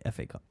League, sorry,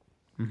 FA Cup.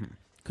 could have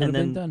And been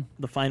then done.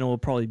 the final will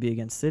probably be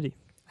against City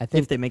I if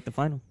think they make the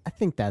final.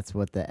 that's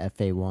what the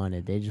FA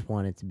wanted. They just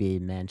wanted to be a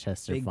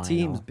Manchester Big final.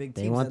 teams, big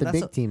They teams, want and the that's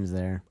big a- teams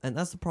there. And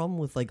that's the problem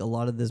with like a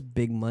lot of this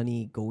big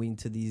money going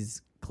to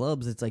these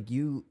clubs. It's like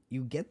you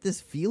get this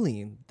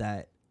feeling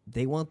that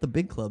they want the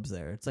big clubs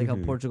there. It's like how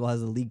Portugal has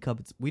the League Cup.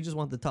 We just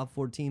want the top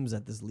 4 teams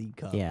at this League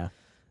Cup. Yeah.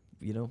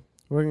 You know?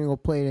 We're going to go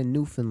play it in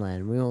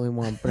Newfoundland. We only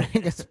want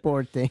Braga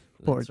Sporting,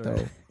 Porto.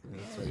 right.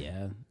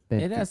 Yeah, But-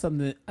 it has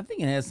something. I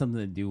think it has something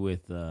to do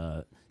with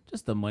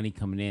just the money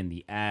coming in,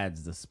 the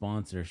ads, the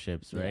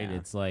sponsorships. Right? Yeah.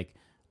 It's like,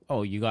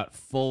 oh, you got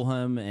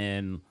Fulham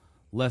and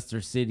Leicester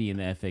City in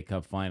the FA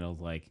Cup finals.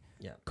 Like,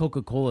 Yeah.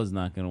 Coca-Cola's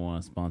not going to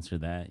want to sponsor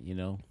that,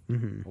 or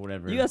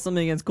whatever. You got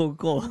something against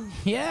Coca-Cola.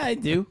 yeah, I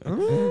do.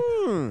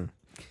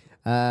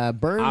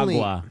 Burnley.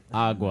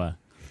 Agua.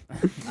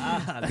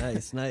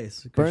 Nice,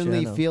 nice. Burnley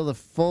Cristiano. feel the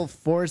full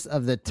force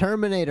of the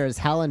Terminators.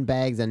 Haaland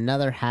bags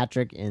another hat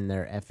trick in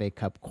their FA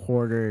Cup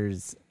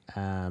quarters.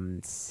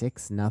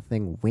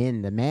 6-0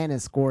 win. The man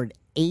has scored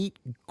 8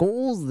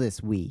 goals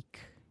this week.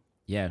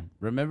 Yeah,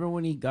 remember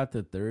when he got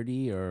to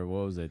 30 or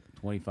what was it,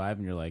 25,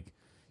 and you're like, do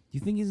you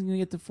think he's going to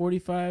get to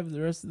 45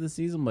 the rest of the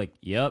season? I'm like,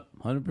 yep,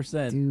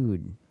 100%.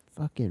 Dude,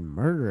 fucking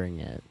murdering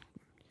it.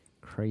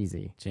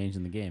 Crazy.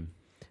 Changing the game.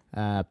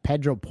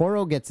 Pedro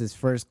Porro gets his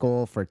first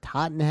goal for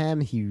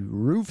Tottenham. He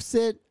roofs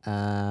it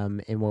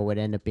in what would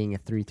end up being a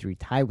 3-3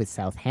 tie with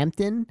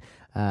Southampton.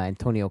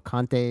 Antonio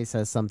Conte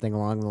says something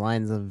along the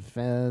lines of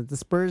the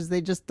Spurs, they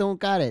just don't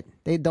got it.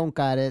 They don't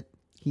got it.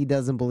 He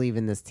doesn't believe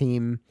in this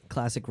team.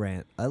 Classic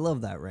rant. I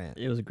love that rant.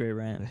 It was a great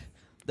rant.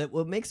 That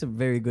what makes him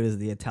very good is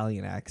the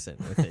Italian accent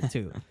with it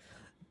too.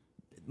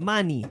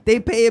 Money. They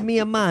pay me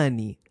a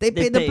money. They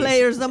pay the pay-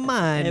 players the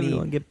money.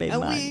 Everyone get paid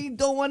and money. we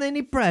don't want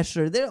any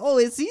pressure.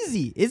 It's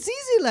easy. It's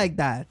easy like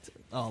that.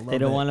 Oh, They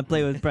don't want to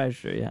play with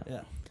pressure, yeah.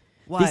 Yeah.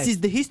 Why? This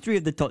is the history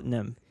of the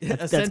Tottenham.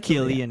 That's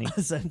Essentially, Chiellini.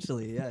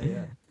 Essentially,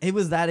 yeah. It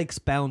was that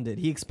expounded.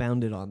 He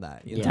expounded on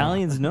that. You know?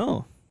 Italians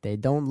know. They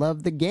don't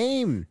love the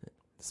game.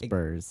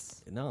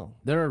 Spurs. No.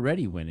 They're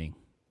already winning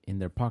in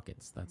their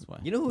pockets. That's why.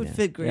 You know who would Yeah.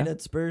 fit great Yeah.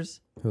 at Spurs?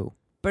 Who?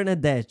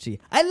 Bernadette.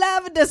 I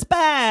love the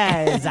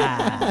spice.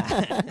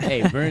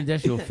 Hey,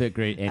 Bernadette will fit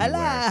great I anywhere.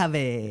 love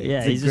it. Yeah,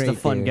 It's a he's just a great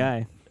fun dude.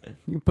 guy.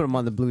 You put him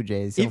on the Blue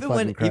Jays. He'll Even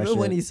fucking when crush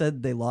it. he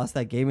said they lost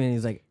that game, and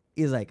he's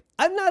like,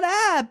 I'm not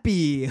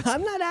happy.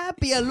 I'm not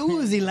happy at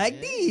losing like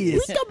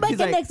this. Come back He's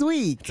like, next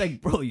week. it's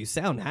like, bro, you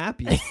sound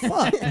happy as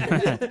fuck.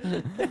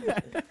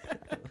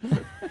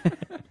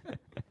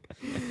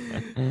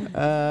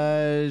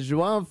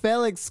 Joao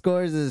Felix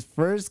scores his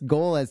first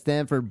goal at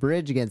Stamford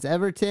Bridge against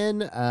Everton.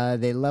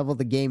 They leveled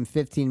the game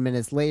 15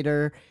 minutes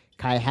later.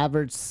 Kai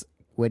Havertz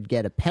would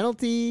get a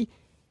penalty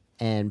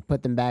and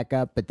put them back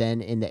up, but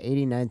then in the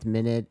 89th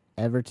minute,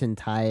 Everton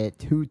tie it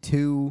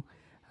 2-2.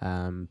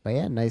 But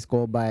yeah, nice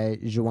goal by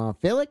Joao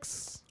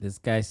Felix. This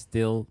guy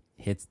still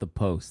hits the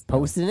post. though.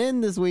 Posting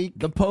in this week.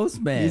 The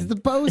postman. He's the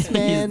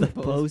postman. He's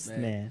the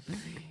postman.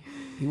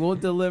 He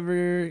won't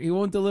deliver. He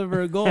won't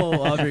deliver a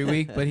goal every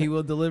week, but he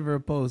will deliver a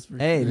post. For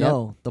Hey, sure.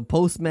 no, the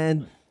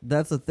postman.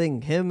 That's the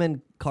thing. Him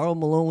and Carl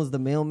Malone was the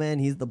mailman.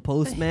 He's the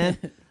postman.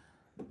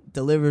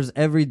 Delivers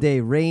every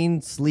day,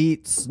 rain,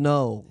 sleet,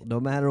 snow, no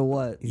matter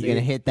what. He's gonna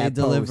hit that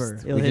They deliver.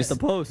 post. He'll We hit just- the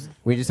post.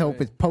 We just hope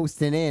it's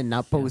posting in,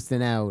 not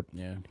posting out.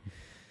 Yeah,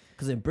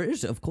 Because in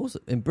British, of course,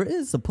 in Britain,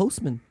 it's a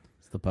postman.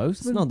 it's the It's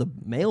postman. not the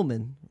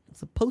mailman.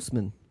 It's a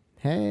postman.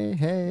 Hey,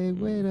 hey,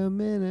 wait a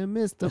minute,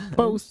 Mr. Oh,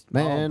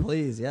 Postman.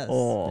 please, yes.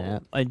 Oh, Yeah.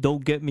 and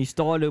don't get me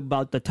started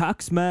about the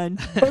tax man.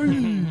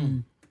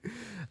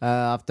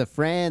 Off to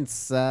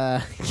France,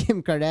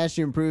 Kim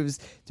Kardashian proves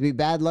to be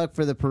bad luck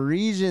for the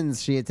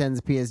Parisians. She attends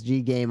a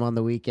PSG game on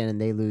the weekend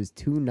and they lose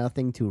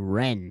 2-0 to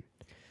Rennes.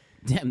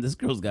 Damn, this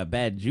girl's got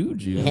bad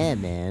juju. Yeah,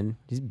 man.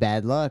 She's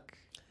bad luck.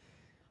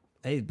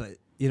 Hey, but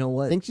you know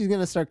what? Think she's going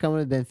to start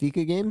coming to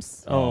Benfica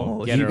games?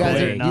 Oh, Get You her guys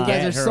away. are, you Get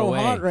guys are her so away.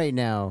 hot right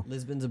now.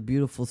 Lisbon's a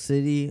beautiful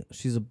city.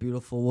 She's a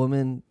beautiful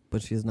woman,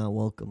 but she's not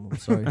welcome. I'm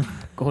sorry.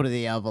 Go to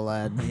the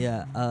Avalon.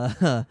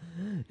 Yeah.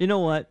 You know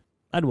what?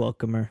 I'd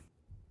welcome her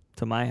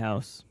to my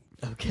house.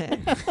 Okay.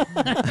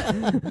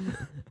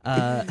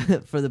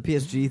 For the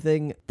PSG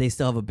thing, they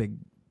still have a big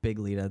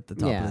lead at the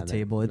top Yeah, of the they're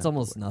table. It's not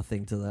almost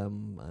nothing to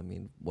them. I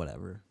mean,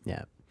 whatever.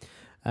 Yeah.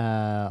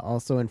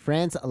 Also in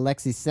France,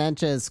 Alexis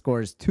Sanchez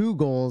scores 2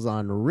 goals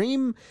on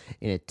Reims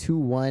in a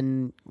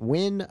 2-1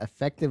 win,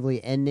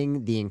 effectively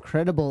ending the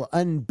incredible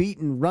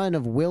unbeaten run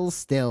of Will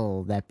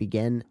Still that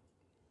began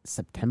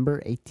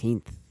September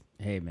 18th.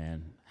 Hey,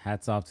 man,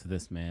 hats off to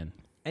this man.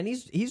 And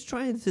he's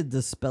trying to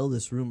dispel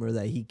this rumor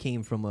that he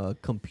came from a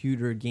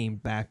computer game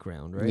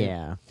background, right?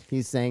 Yeah.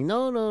 He's saying,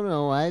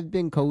 no, I've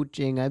been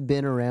coaching. I've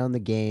been around the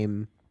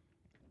game.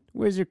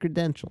 Where's your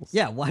credentials?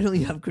 Yeah, why don't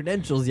you have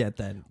credentials yet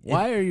then?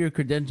 Why are your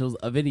credentials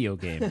a video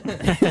game?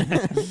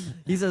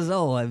 He says,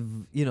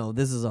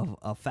 this is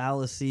a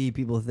fallacy.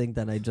 People think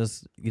that I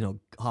just,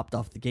 hopped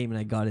off the game and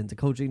I got into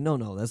coaching.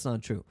 No, that's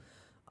not true.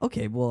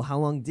 Okay, well, how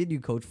long did you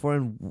coach for?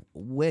 And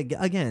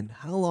again,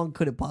 how long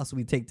could it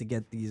possibly take to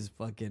get these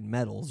fucking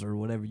medals or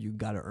whatever you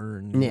got to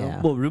earn? you know?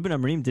 Yeah. Well, Ruben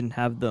Amorim didn't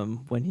have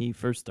them when he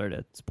first started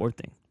at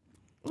Sporting.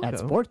 At Okay.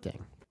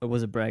 Sporting. Or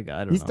was it Braga? I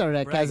don't He know. started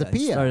at Braga. He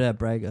Casapia. started at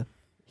Braga.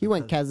 He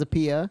went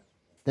Casapia,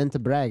 then to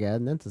Braga,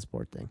 and then to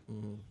Sporting.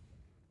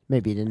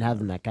 Maybe he didn't have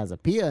them at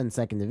Casapia in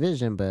second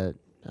division, but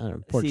I don't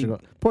know.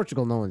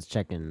 Portugal, no one's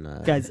checking.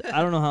 Guys,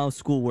 I don't know how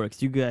school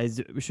works. You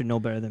guys should know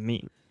better than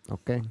me.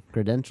 Okay,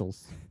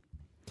 credentials.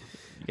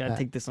 You gotta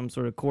take this some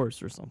sort of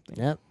course or something.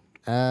 Yep.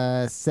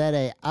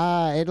 Serie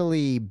A,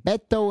 Italy.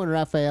 Beto and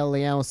Rafael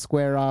Leão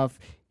square off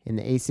in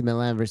the AC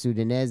Milan versus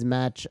Udinese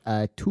match.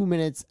 2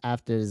 minutes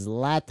after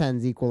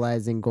Zlatan's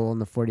equalizing goal in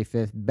the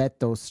 45th,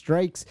 Beto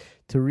strikes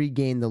to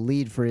regain the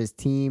lead for his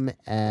team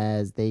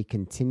as they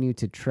continue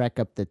to trek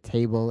up the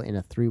table in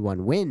a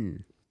 3-1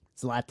 win.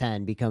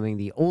 Zlatan becoming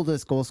the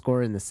oldest goal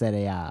scorer in the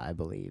Serie A, I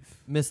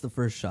believe. Missed the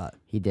first shot.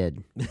 He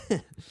did.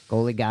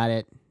 Goalie got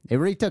it. They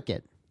retook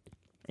it.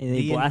 And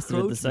they The blasted at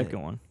the encroachment.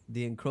 second one.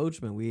 The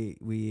encroachment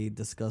we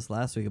discussed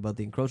last week about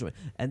the encroachment,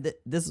 and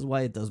this is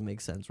why it does make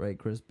sense, right,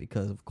 Chris?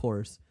 Because of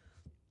course,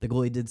 the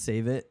goalie did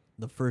save it.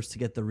 The first to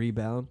get the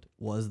rebound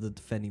was the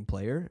defending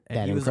player, and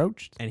That he was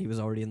encroached. and he was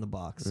already in the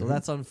box. So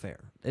that's unfair.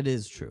 It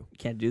is true.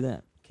 Can't do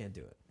that. Can't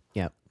do it.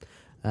 Yep.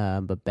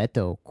 But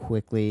Beto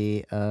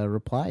quickly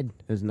replied.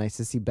 It was nice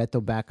to see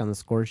Beto back on the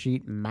score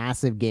sheet.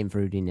 Massive game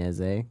for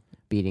Udinese,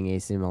 beating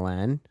AC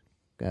Milan.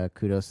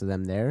 Kudos to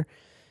them there.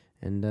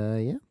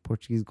 And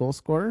Portuguese goal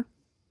scorer,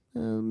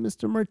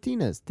 Mr.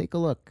 Martinez. Take a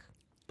look.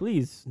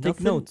 Please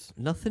take notes.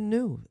 Nothing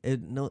new.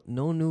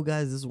 No new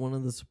guys. This is one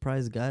of the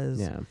surprise guys.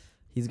 Yeah.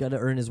 He's got to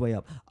earn his way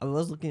up. I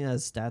was looking at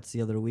his stats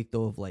the other week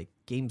though of like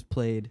games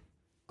played,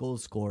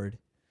 goals scored.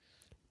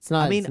 It's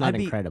not, I mean, it's not I'd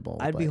be- incredible.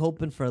 I'd be but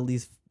hoping for at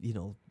least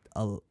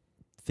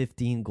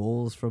 15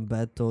 goals from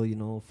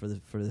Beto.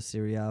 For the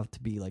Serie A to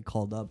be like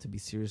called up to be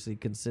seriously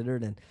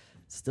considered, and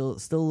still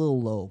a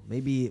little low.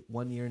 Maybe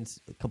 1 year and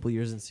a couple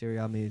years in Serie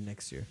A, maybe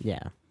next year. Yeah.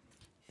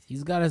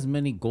 He's got as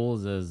many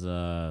goals as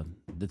the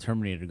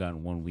Terminator got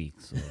in 1 week.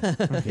 So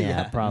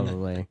Yeah,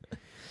 probably.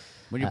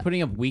 when you're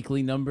putting up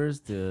weekly numbers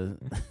to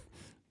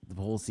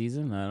the whole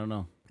season, I don't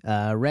know.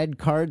 Red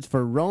cards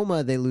for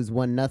Roma. They lose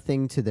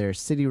 1-0 to their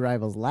city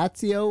rivals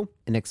Lazio.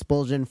 An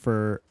expulsion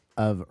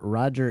of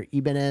Roger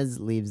Ibanez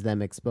leaves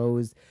them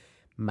exposed.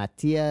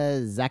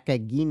 Mattia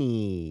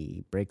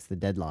Zaccagini breaks the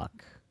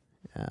deadlock.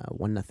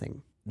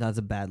 1-0. That's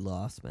a bad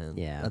loss, man.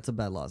 Yeah. That's a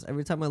bad loss.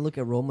 Every time I look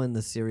at Roma in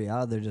the Serie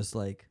A, they're just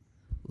like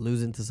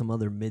losing to some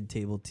other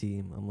mid-table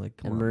team. I'm like,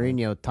 come And on, man.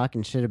 Mourinho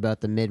talking shit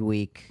about the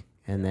midweek,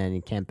 and then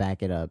he can't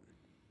back it up.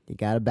 You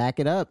got to back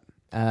it up.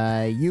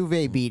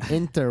 Juve beat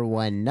Inter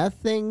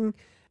 1-0.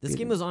 This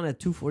game was on at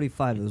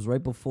 2:45. It was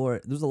right before.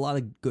 There was a lot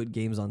of good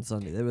games on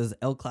Sunday. There was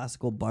El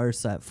Clasico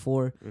Barça at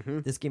 4.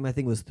 This game I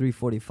think was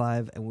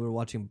 3:45, and we were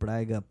watching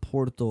Braga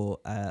Porto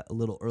a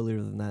little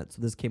earlier than that.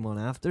 So this came on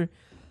after.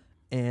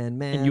 And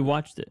man, And you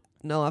watched it.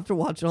 no, after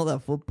watching all that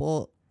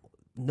football,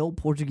 no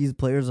Portuguese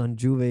players on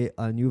Juve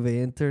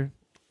Inter.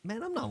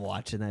 Man, I'm not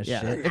watching that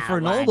Yeah. shit. If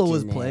Not Ronaldo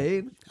was watching it.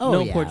 playing, Oh,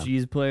 no yeah.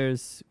 Portuguese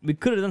players. We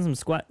could have done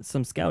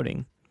some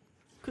scouting.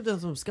 could have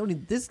done some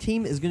scouting. This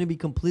team is going to be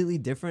completely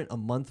different a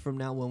month from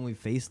now when we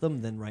face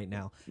them than right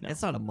now. No.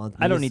 It's not a month.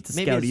 I don't Maybe need to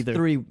maybe scout it's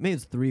either. Maybe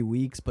it's 3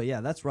 weeks, but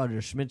yeah, that's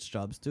Roger Schmidt's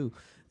jobs too.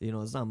 You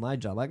know, it's not my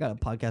job. I got a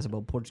podcast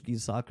about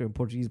Portuguese soccer and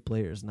Portuguese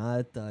players,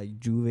 not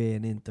Juve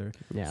and Inter.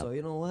 Yeah. So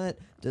you know what?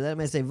 To them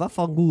I say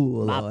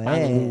vafangulo.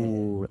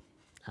 Hey.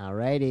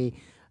 Alrighty.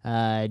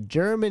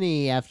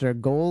 Germany, after a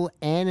goal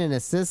and an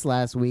assist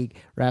last week,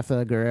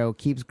 Rafael Guerrero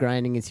keeps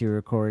grinding as he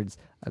records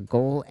a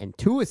goal and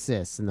 2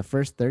 assists in the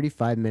first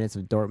 35 minutes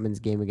of Dortmund's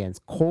game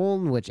against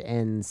Köln, which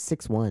ends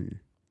 6-1.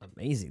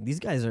 Amazing. These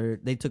guys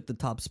they took the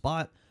top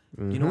spot.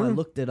 You know, I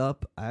looked it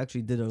up. I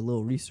actually did a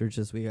little research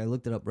this week. I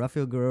looked it up.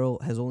 Rafael Guerrero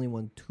has only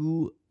won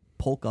 2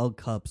 Pokal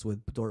Cups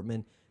with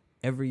Dortmund.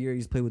 Every year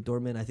he's played with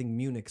Dortmund. I think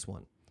Munich's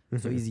won.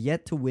 So he's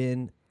yet to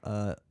win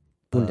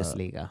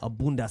Bundesliga. a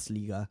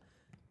Bundesliga.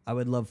 I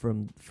would love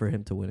for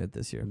him to win it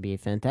this year. Would be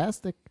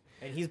fantastic.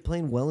 And he's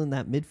playing well in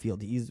that midfield.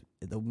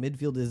 The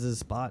midfield is his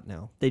spot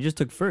now. They just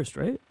took first,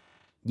 right?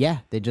 Yeah,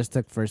 they just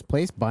took first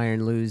place.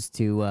 Bayern lose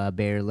to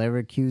Bayer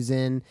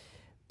Leverkusen.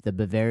 The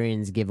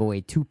Bavarians give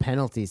away 2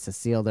 penalties to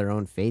seal their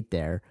own fate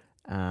there.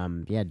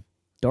 Yeah,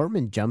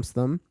 Dortmund jumps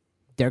them.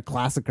 Their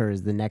Klassiker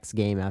is the next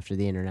game after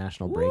the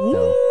international break,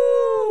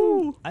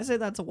 though. I say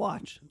that's a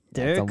watch.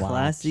 They're a watch.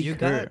 classy. You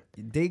got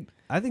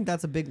I think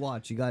that's a big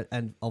watch. You got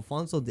and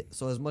Alfonso.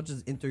 So as much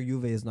as Inter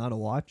Juve is not a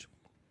watch,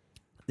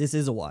 this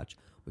is a watch.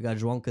 We got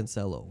João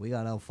Cancelo. We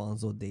got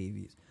Alfonso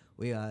Davies.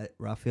 We got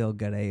Rafael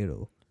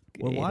Guerreiro.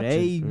 We're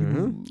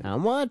watching.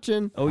 I'm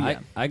watching. Oh yeah.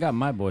 I got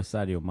my boy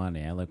Sadio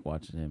Mane. I like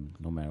watching him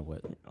no matter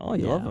what. Oh,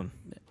 you love him.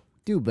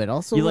 Dude, but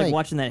also You like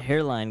watching that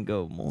hairline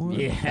go more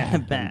Yeah.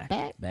 back.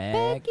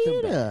 Back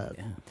it up.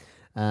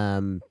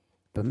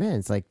 But man,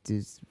 it's like,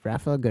 does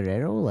Rafael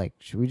Guerrero, like,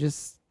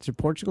 should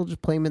Portugal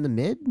just play him in the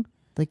mid?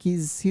 Like,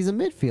 he's a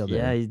midfielder.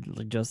 Yeah,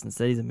 like Justin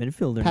said, he's a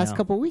midfielder Past now.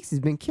 couple weeks, he's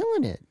been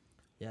killing it.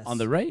 Yes. On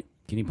the right?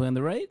 Can he play on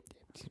the right?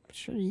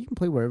 Sure, you can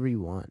play wherever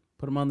you want.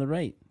 Put him on the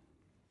right.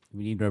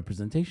 We need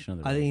representation on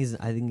the right.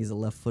 I think he's a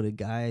left-footed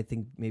guy. I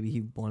think maybe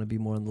he want to be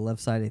more on the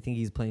left side. I think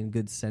he's playing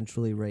good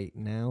centrally right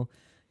now.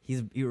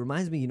 He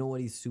reminds me, you know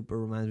what? He super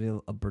reminds me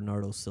of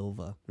Bernardo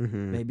Silva.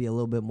 Maybe a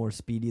little bit more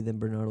speedy than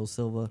Bernardo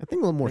Silva. I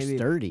think a little more Maybe-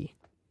 shandle.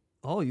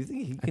 Oh, you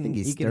think he I think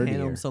he's he can handle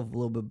sturdier. himself a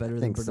little bit better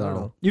than think so.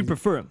 Bernardo? You'd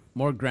prefer him.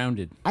 More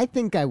grounded, I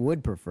think I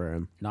would prefer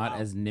him. not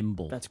as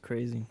nimble. That's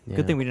crazy. Yeah.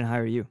 Good thing we didn't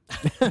hire you.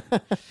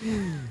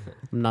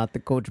 I'm not the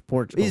coach of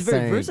Portugal. He's very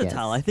sorry, I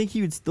versatile. I guess. think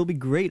he would still be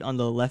great on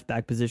the left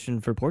back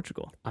position for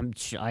Portugal.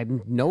 I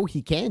know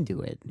he can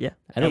do it. Yeah,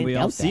 I don't and we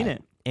all doubt seen that.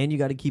 it. And you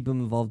got to keep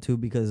him involved too,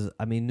 because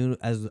I mean,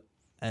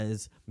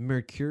 as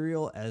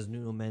mercurial as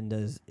Nuno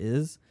Mendes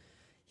is,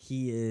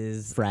 he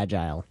is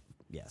Fragile.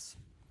 yes.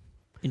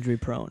 Injury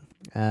prone.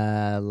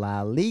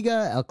 La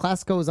Liga. El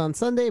Clasico is on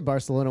Sunday.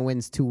 Barcelona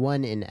wins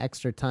 2-1 in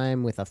extra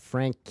time with a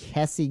Frank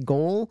Kessie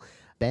goal.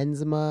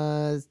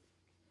 Benzema.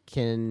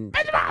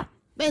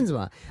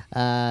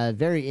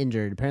 Very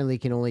injured. Apparently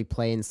can only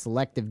play in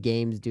selective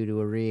games due to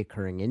a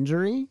reoccurring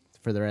injury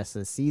for the rest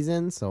of the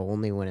season. So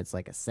only when it's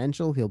like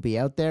essential, he'll be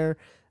out there.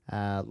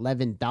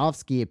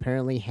 Lewandowski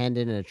apparently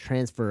handed in a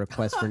transfer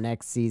request for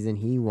next season.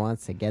 He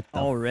wants to get the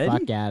Already?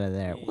 fuck out of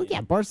there. Well,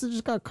 yeah, Barca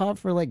just got caught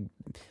for like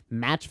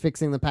match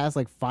fixing the past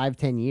like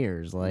 5-10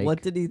 years. Like,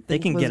 What did he think They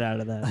can was- get out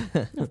of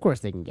that. of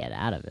course they can get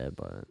out of it,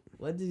 but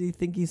What did he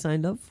think he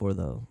signed up for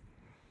though?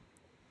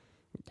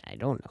 I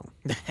don't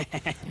know.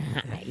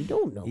 I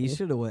don't know. He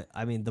should have went.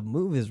 I mean, the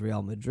move is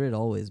Real Madrid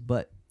always,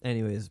 but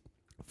anyways,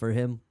 for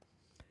him,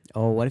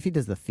 Oh, what if he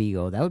does the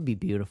Figo? That would be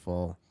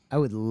beautiful. I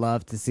would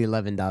love to see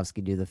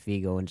Lewandowski do the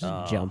Figo and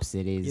just jump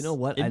cities. you know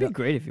what? It'd be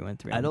great if you went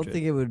to Real I don't Madrid.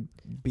 think it would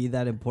be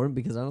that important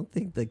because I don't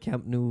think the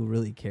Camp Nou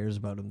really cares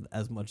about him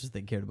as much as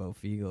they cared about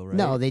Figo, right?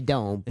 No, they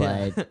don't,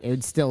 Yeah. but it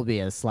would still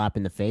be a slap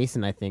in the face,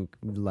 and I think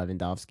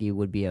Lewandowski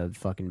would be a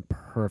fucking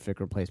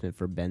perfect replacement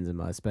for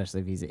Benzema, especially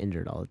if he's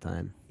injured all the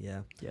time.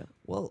 Yeah. Yeah.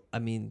 Well, I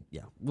mean,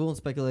 yeah, we won't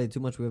speculate too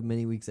much. We have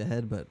many weeks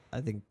ahead, but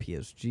I think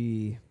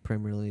PSG,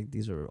 Premier League,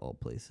 these are all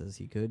places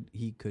he could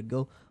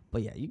go.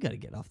 But yeah, you got to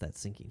get off that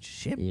sinking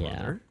ship, Yeah.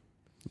 brother.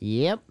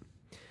 Yep.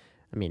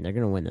 I mean, they're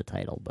gonna win the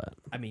title, but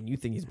I mean, you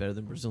think he's better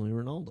than Brazilian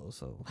Ronaldo,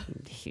 so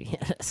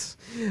yes.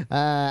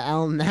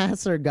 Al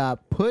Nasser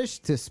got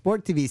pushed to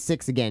Sport TV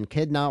 6 again.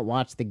 Could not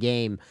watch the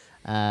game.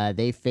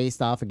 They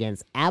faced off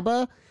against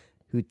ABBA,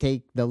 who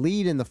take the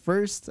lead in the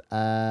first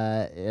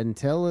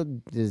until it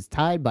is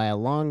tied by a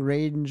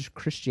long-range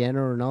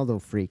Cristiano Ronaldo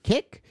free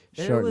kick.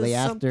 Shortly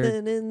after,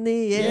 something in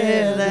the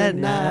air that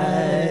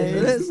night.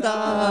 The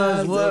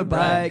stars were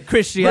bright.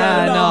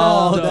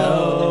 Cristiano.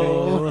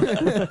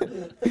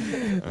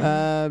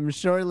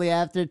 shortly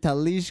after,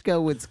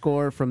 Talisca would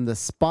score from the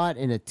spot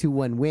in a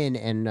 2-1 win,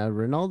 and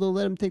Ronaldo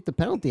let him take the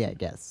penalty, I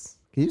guess.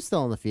 He was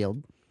still on the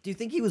field. Do you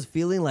think he was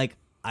feeling like,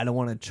 I don't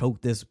want to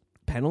choke this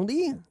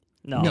penalty?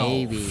 No.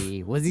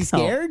 Maybe. Was he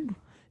scared?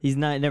 He's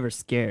never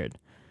scared.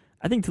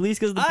 I think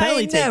Talisca's the I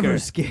penalty ain't taker. never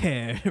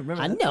scared.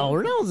 Remember I that? know.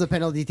 Ronaldo's a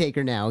penalty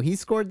taker now. He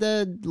scored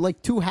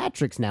 2 hat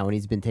tricks now, and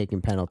he's been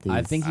taking penalties.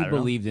 I think he I don't know.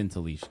 believed in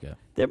Talisca.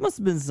 There must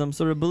have been some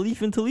sort of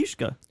belief in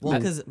Talisca. Well,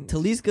 because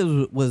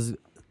Talisca was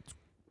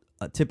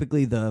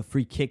typically the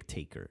free kick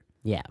taker.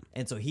 Yeah.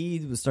 And so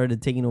he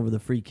started taking over the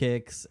free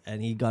kicks,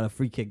 and he got a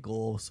free kick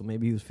goal. So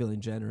maybe he was feeling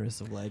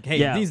generous of like, hey,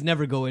 Yeah. these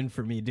never go in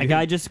for me, dude. A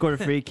guy just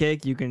scored a free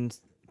kick. You can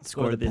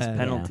score the this pen,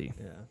 penalty.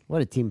 Yeah.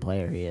 What a team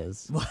player he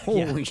is. yeah.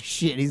 Holy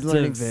shit. He's a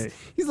learning very-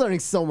 he's learning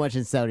so much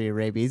in Saudi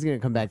Arabia. He's going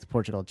to come back to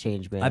Portugal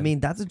change, man. I mean,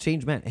 that's a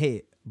change, man.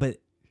 Hey, but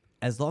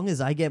as long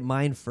as I get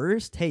mine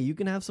first, hey, you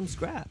can have some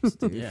scraps,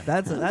 dude. Yeah.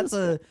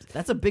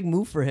 That's a big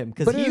move for him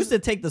because But he it used to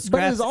take the but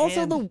scraps.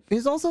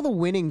 it's also the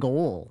winning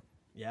goal.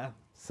 yeah,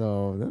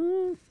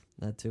 So,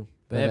 that too.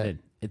 But Evan,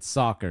 it's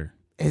soccer.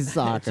 it's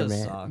soccer, Just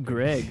man. soccer.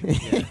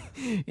 Greg.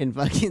 In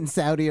fucking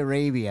Saudi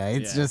Arabia,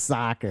 it's Yeah. just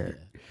soccer.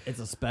 It's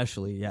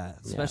especially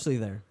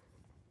there.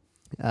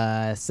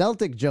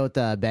 Celtic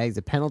Jota bags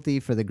a penalty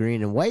for the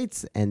green and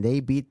whites, and they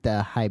beat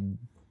the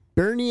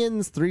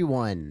Hibernians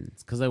 3-1.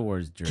 It's because I wore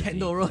his jersey.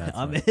 Kendall Roy, That's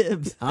I'm why.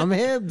 Hibbs. I'm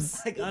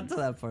Hibbs. I got to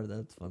that part.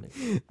 That's funny.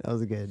 That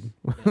was good.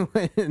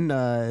 When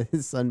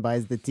his son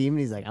buys the team, and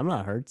he's like, I'm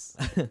not Hurts.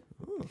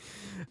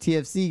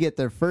 TFC get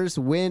their first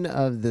win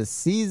of the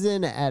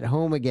season at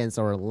home against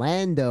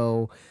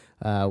Orlando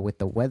with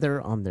the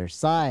weather on their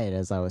side.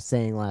 As I was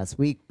saying last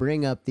week,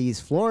 bring up these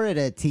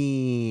Florida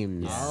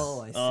teams.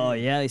 Oh, I see. Oh,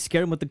 yeah. They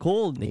scared him with the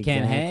cold. They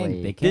can't hang.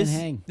 Exactly. They can't This,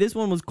 hang. this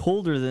one was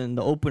colder than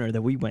the opener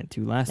that we went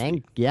to last week.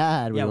 Thank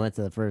God we Yeah, went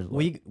to the first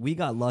one. we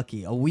got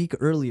lucky a week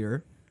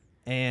earlier,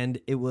 and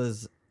it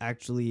was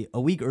actually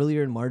a week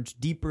earlier in March,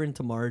 deeper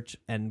into March,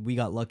 and we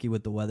got lucky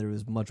with the weather. It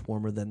was much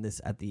warmer than this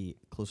at the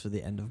closer to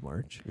the end of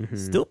March.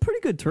 Still pretty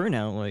good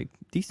turnout. Like,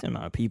 decent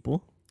amount of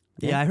people.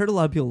 Yeah, I heard a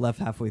lot of people left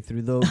halfway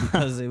through though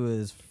because it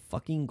was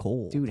fucking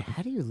cold. Dude,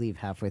 how do you leave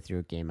halfway through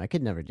a game? I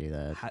could never do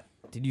that.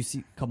 Did you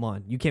see? Come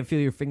on, you can't feel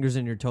your fingers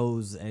in your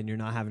toes, and you're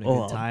not having a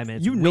Oh, good time. And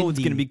it's you know it's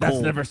windy. gonna be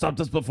cold. stopped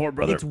us before,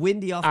 brother. It's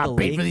windy off I the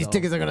paid lake. for these though.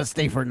 tickets. Are gonna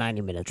stay for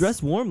 90 minutes.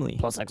 Dress warmly.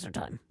 plus extra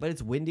time. But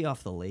it's windy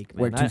off the lake,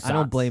 man. Wear two I don't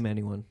socks. blame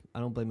anyone. I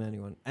don't blame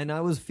anyone. And I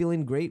was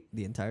feeling great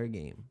the entire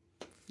game.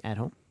 At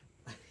home.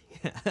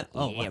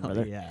 Oh, Yeah, wow.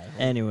 brother. Yeah.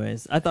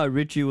 Anyways, I thought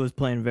Richie was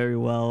playing very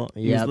well.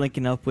 He was Yep.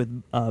 linking up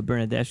with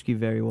Bernadeschi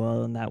very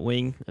well on that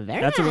wing.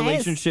 Very That's a nice.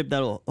 relationship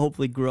that'll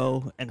hopefully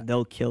grow, and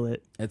they'll kill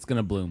it. It's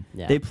gonna bloom.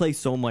 Yeah. They play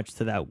so much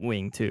to that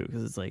wing, too,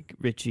 because it's like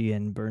Richie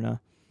and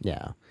Berna.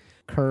 Yeah.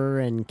 Kerr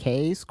and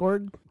Kay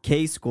scored.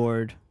 Kay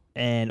scored,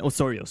 and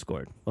Osorio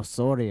scored.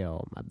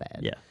 Osorio, my bad.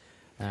 Yeah.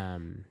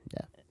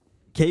 Yeah.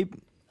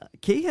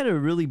 Kay had a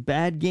really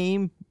bad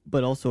game,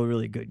 but also a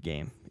really good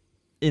game.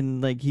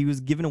 In like he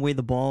was giving away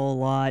the ball a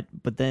lot,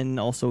 but then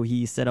also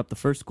he set up the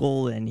first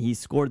goal and he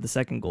scored the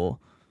second goal.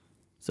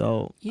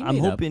 So He I'm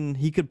made up. hoping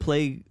he could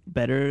play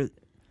better,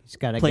 Just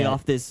gotta play get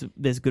off this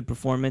good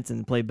performance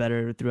and play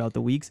better throughout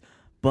the weeks.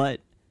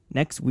 But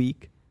next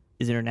week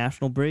is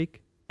international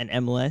break, and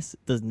MLS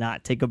does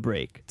not take a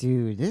break.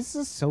 Dude, this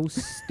is so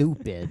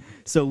stupid.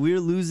 So we're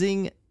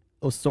losing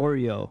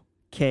Osorio,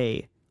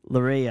 Kay,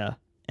 Larea,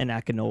 and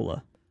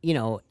Akinola. You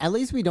know, at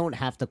least we don't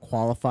have to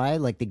qualify.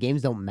 Like the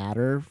games don't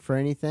matter for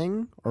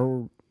anything.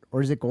 Or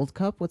is it Gold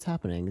Cup? What's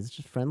happening? Is it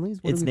just friendlies?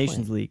 What It's are we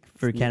Nations playing? League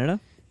for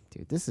Canada.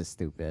 Dude, this is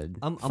stupid.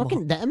 I'm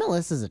Fucking the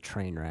MLS is a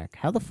train wreck.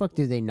 How the fuck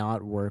do they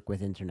not work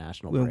with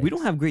international We breaks?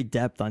 don't have great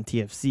depth on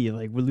TFC.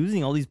 Like we're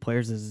losing all these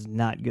players is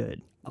not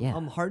good. Yeah.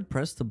 I'm hard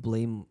pressed to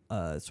blame.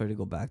 Sorry to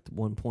go back to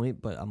one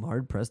point, but I'm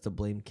hard pressed to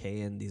blame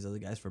Kay and these other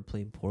guys for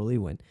playing poorly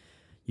when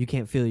you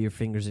can't feel your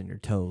fingers in your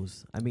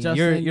toes. I mean,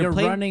 Justin, you're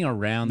playing. running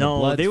around. No, the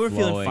blood's they were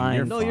feeling flowing, fine.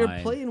 You're No, you're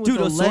fine. playing with Dude,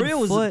 a lead Osorio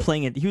was foot.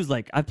 playing it. He was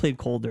like, I played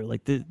colder.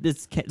 Like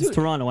it's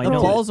Toronto. I The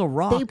know. ball's it. a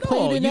rock. They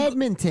played in you go-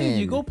 Edmonton. Dude,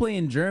 you go play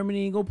in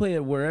Germany, you go play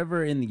it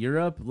wherever in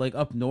Europe, like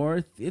up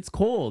north. It's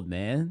cold,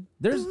 man.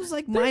 This There's was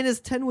like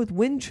 -10 with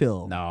wind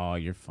chill. no,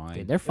 you're fine.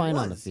 Dude, they're fine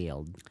on the was.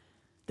 field.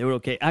 They were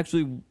okay.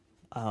 Actually,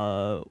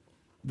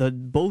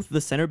 both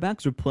the center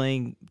backs were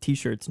playing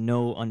t-shirts,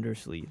 no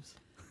undersleeves.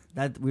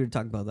 That we were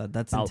talking about that.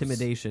 That's Mouse.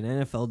 intimidation.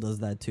 NFL does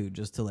that too,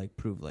 just to like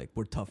prove like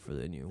we're tougher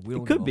than you. We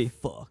don't could give be. a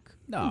fuck.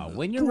 No,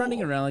 when you're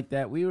running around like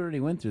that, we already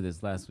went through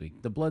this last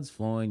week. The blood's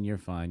flowing, you're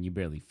fine. You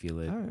barely feel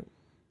it. All right.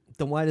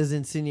 Then why does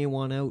Insigne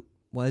want out?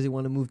 Why does he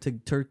want to move to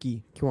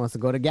Turkey? He wants to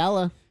go to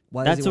Gala.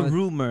 Why That's does he a wanna-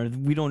 rumor.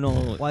 We don't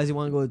know. Why does he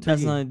want to go to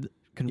That's Turkey? not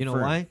confirmed. You know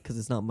why? Because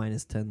it's not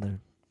 -10 there.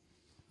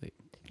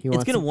 He It's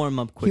wants gonna to, warm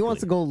up quickly. He wants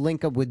to go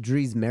link up with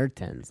Dries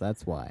Mertens.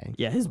 That's why.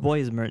 Yeah, his boy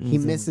is Mertens. He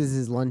and misses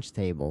his lunch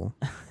table.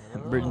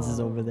 Mertens is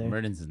over there.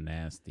 Mertens is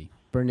nasty.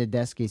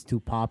 Bernadeschi's too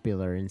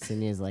popular, and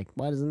Sydney's like,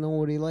 why doesn't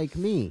nobody like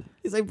me?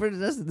 He's like,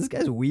 this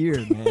guy's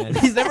weird, man.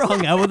 He's never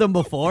hung out with him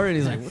before, and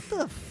he's like, what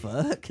the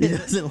fuck? He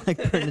doesn't like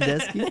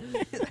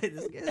Bernadeschi.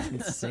 This guy's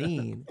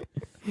insane.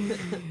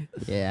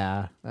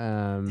 Yeah.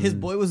 His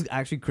boy was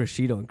actually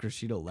Crescido, and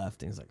Crescido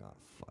left, and he's like, oh,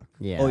 fuck.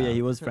 Yeah. Oh yeah,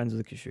 he was friends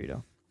with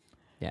Crescido.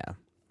 Yeah.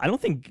 I don't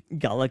think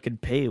Gala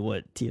could pay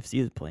what TFC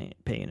is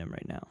paying him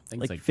right now. think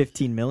Like, it's like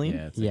 15 million.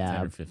 Yeah, it's like Yeah.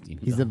 10 or 15.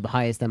 He's the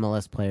highest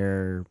MLS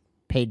player,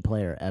 paid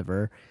player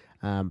ever.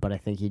 But I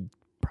think he'd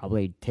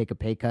probably take a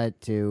pay cut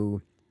to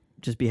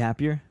Just be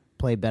happier.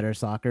 play better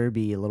soccer,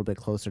 be a little bit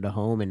closer to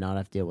home, and not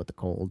have to deal with the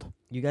cold.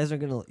 You guys are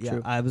going to, yeah,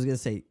 True. I was going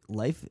to say,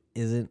 life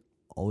isn't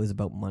always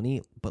about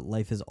money, but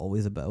life is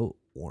always about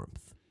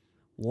warmth.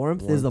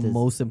 Warmth is the Warmth is-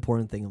 most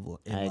important thing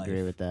in I life.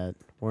 agree with that.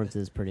 Warmth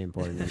is pretty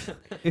important.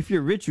 If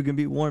you're rich, you can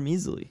be warm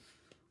easily.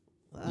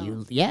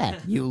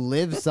 You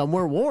live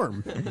somewhere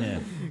warm. Yeah.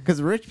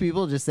 Because rich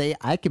people just say,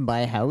 I can buy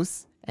a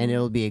house, and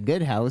it'll be a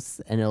good house,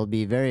 and it'll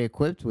be very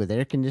equipped with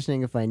air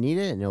conditioning if I need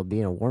it, and it'll be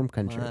in a warm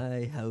country.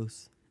 My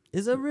house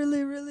is a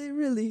really, really,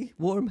 really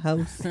warm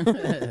house.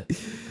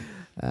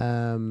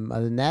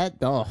 Other than that,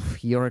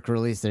 York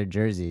released their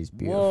jerseys.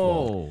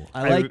 Beautiful. Whoa.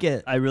 I like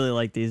it. I really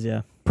like these.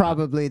 Yeah,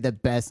 Probably the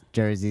best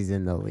jerseys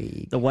in the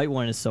league. the white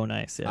one is so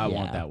nice. Yeah, I Yeah.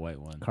 want that white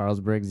one.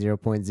 Carlsberg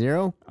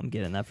 0.0. I'm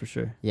getting that for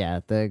sure. Yeah,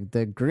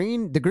 the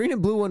green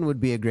and blue one would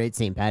be a great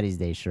St. Patty's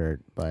Day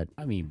shirt, but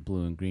I mean,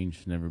 blue and green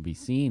should never be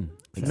seen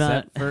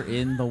Not- except for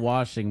in the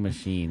washing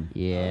machine.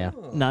 yeah.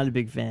 Not a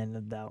big fan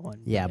of that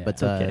one. Yeah, Yeah. but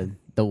It's okay.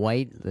 the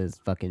white is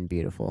fucking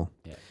beautiful.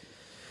 Yeah.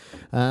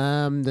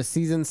 The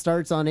season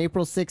starts on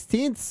April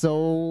 16th,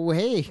 so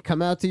hey,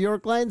 come out to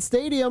York Lions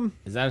Stadium.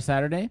 Is that a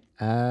Saturday?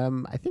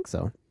 I think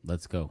so.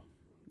 Let's go.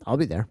 I'll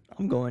be there.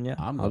 I'm going. Yeah,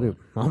 I'm I'll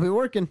going. be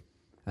working.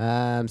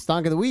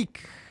 Stonk of the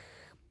week.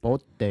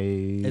 Pote.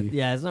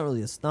 Yeah, it's not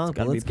really a stonk, but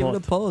gotta let's be give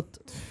it a pot.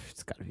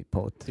 It's gotta be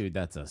Pote. Dude,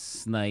 that's a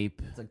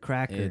snipe. It's a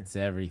cracker. It's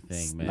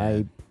everything, man.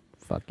 Snipe.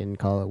 Fucking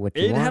call it what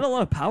you it want. had a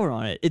lot of power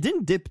on it. It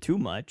didn't dip too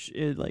much.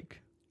 It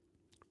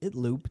It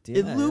looped.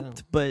 it yeah,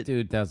 looped, but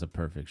Dude, that was a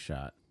perfect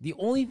shot. The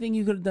only thing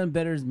you could have done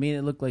better is made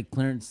it look like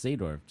Clarence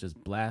Seedorf.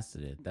 Just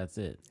blasted it. That's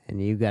it.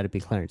 And you got to be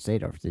Clarence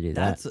Seedorf to do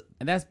That's that.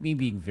 And that's me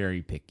being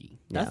very picky.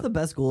 that's Yeah. the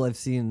best goal I've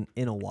seen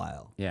in a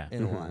while. Yeah.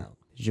 In a while.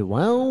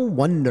 Joao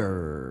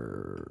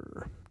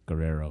Wonder.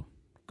 Guerrero.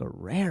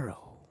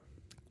 Guerrero.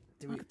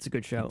 it's a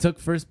good show. Took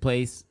first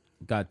place,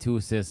 got 2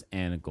 assists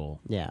and a goal.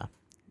 Yeah.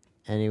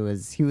 And he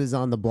was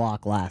on the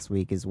block last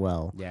week as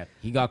well. Yeah.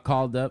 He got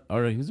called up,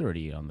 or he was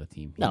already on the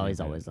team. He No, never- he's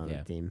always on yeah.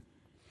 the team.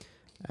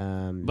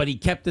 But he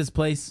kept his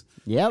place.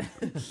 Yep.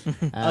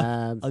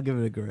 I'll give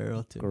it a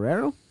Guerrero too.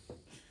 Guerrero.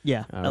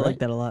 Yeah, I right. like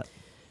that a lot.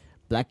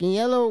 Black and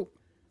yellow.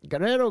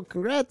 Guerrero,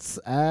 congrats.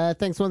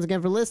 Thanks once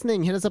again for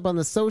listening. Hit us up on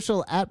the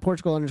social at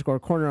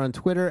Portugal_corner on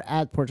Twitter,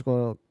 at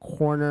Portugal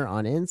Corner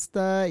on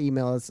Insta.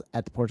 Email us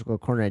at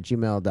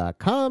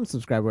theportugalcorner@gmail.com.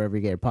 Subscribe wherever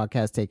you get your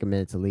podcast. Take a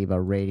minute to leave a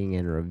rating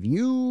and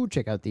review.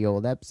 Check out the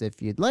old eps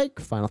if you'd like.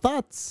 Final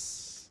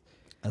thoughts.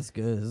 That's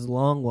good. This is a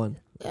long one.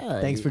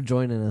 Yeah, Thanks for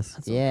joining us.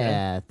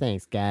 Yeah,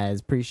 thanks guys.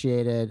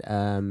 Appreciate it.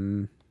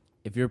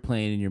 If you're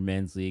playing in your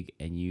men's league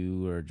and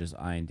you are just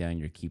eyeing down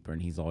your keeper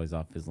and he's always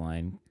off his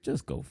line,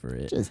 just go for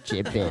it. Just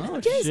chip it. Oh,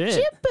 Just shit.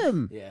 chip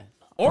him. Yeah.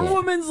 Or Yeah.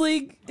 women's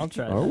league. I'll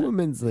try. Or that.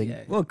 women's league.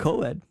 Yeah. Well,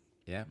 co-ed.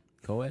 Yeah.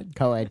 Co-ed.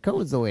 Co-ed.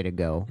 Co-ed's the way to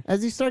go.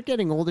 As you start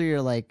getting older,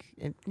 you're like,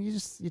 you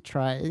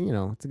try,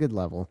 it's a good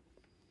level.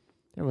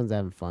 Everyone's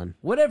having fun.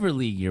 Whatever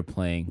league you're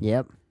playing,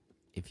 Yep.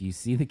 if you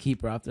see the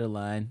keeper off their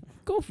line,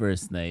 go for a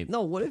snipe.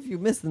 No, what if you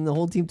miss and the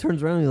whole team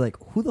turns around and you're like,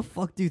 who the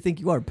fuck do you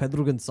think you are?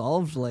 Pedro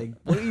Gonçalves? Like,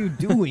 what are you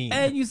doing?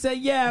 And you say,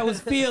 yeah, I was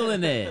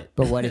feeling it.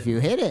 But what if you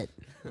hit it?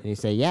 And you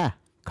say, yeah,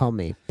 call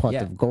me pot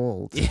Yeah. of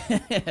gold. You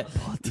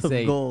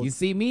say, gold. you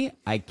see me?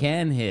 I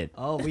can hit.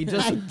 Oh, we I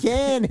just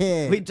can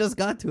hit. we just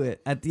got to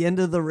it. At the end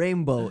of the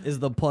rainbow is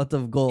the pot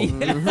of gold.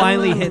 We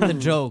finally hit the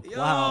joke.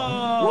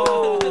 Wow.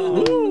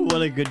 Ooh,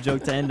 what a good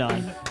joke to end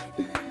on.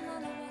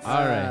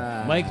 All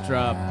right. Mic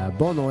drop.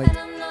 Bon nuit. And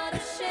I'm not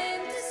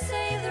ashamed to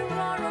say the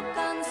roar of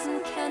guns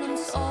and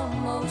cannons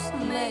almost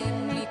made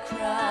me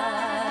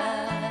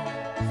cry.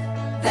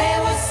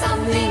 There was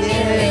something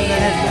in the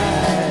air.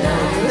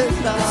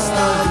 The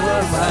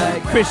stars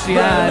were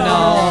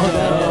Cristiano.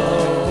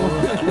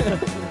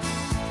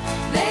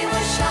 They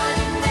were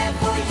shining there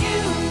for you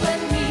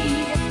and me,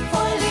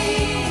 for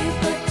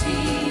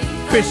liberty.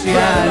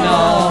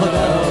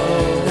 Cristiano.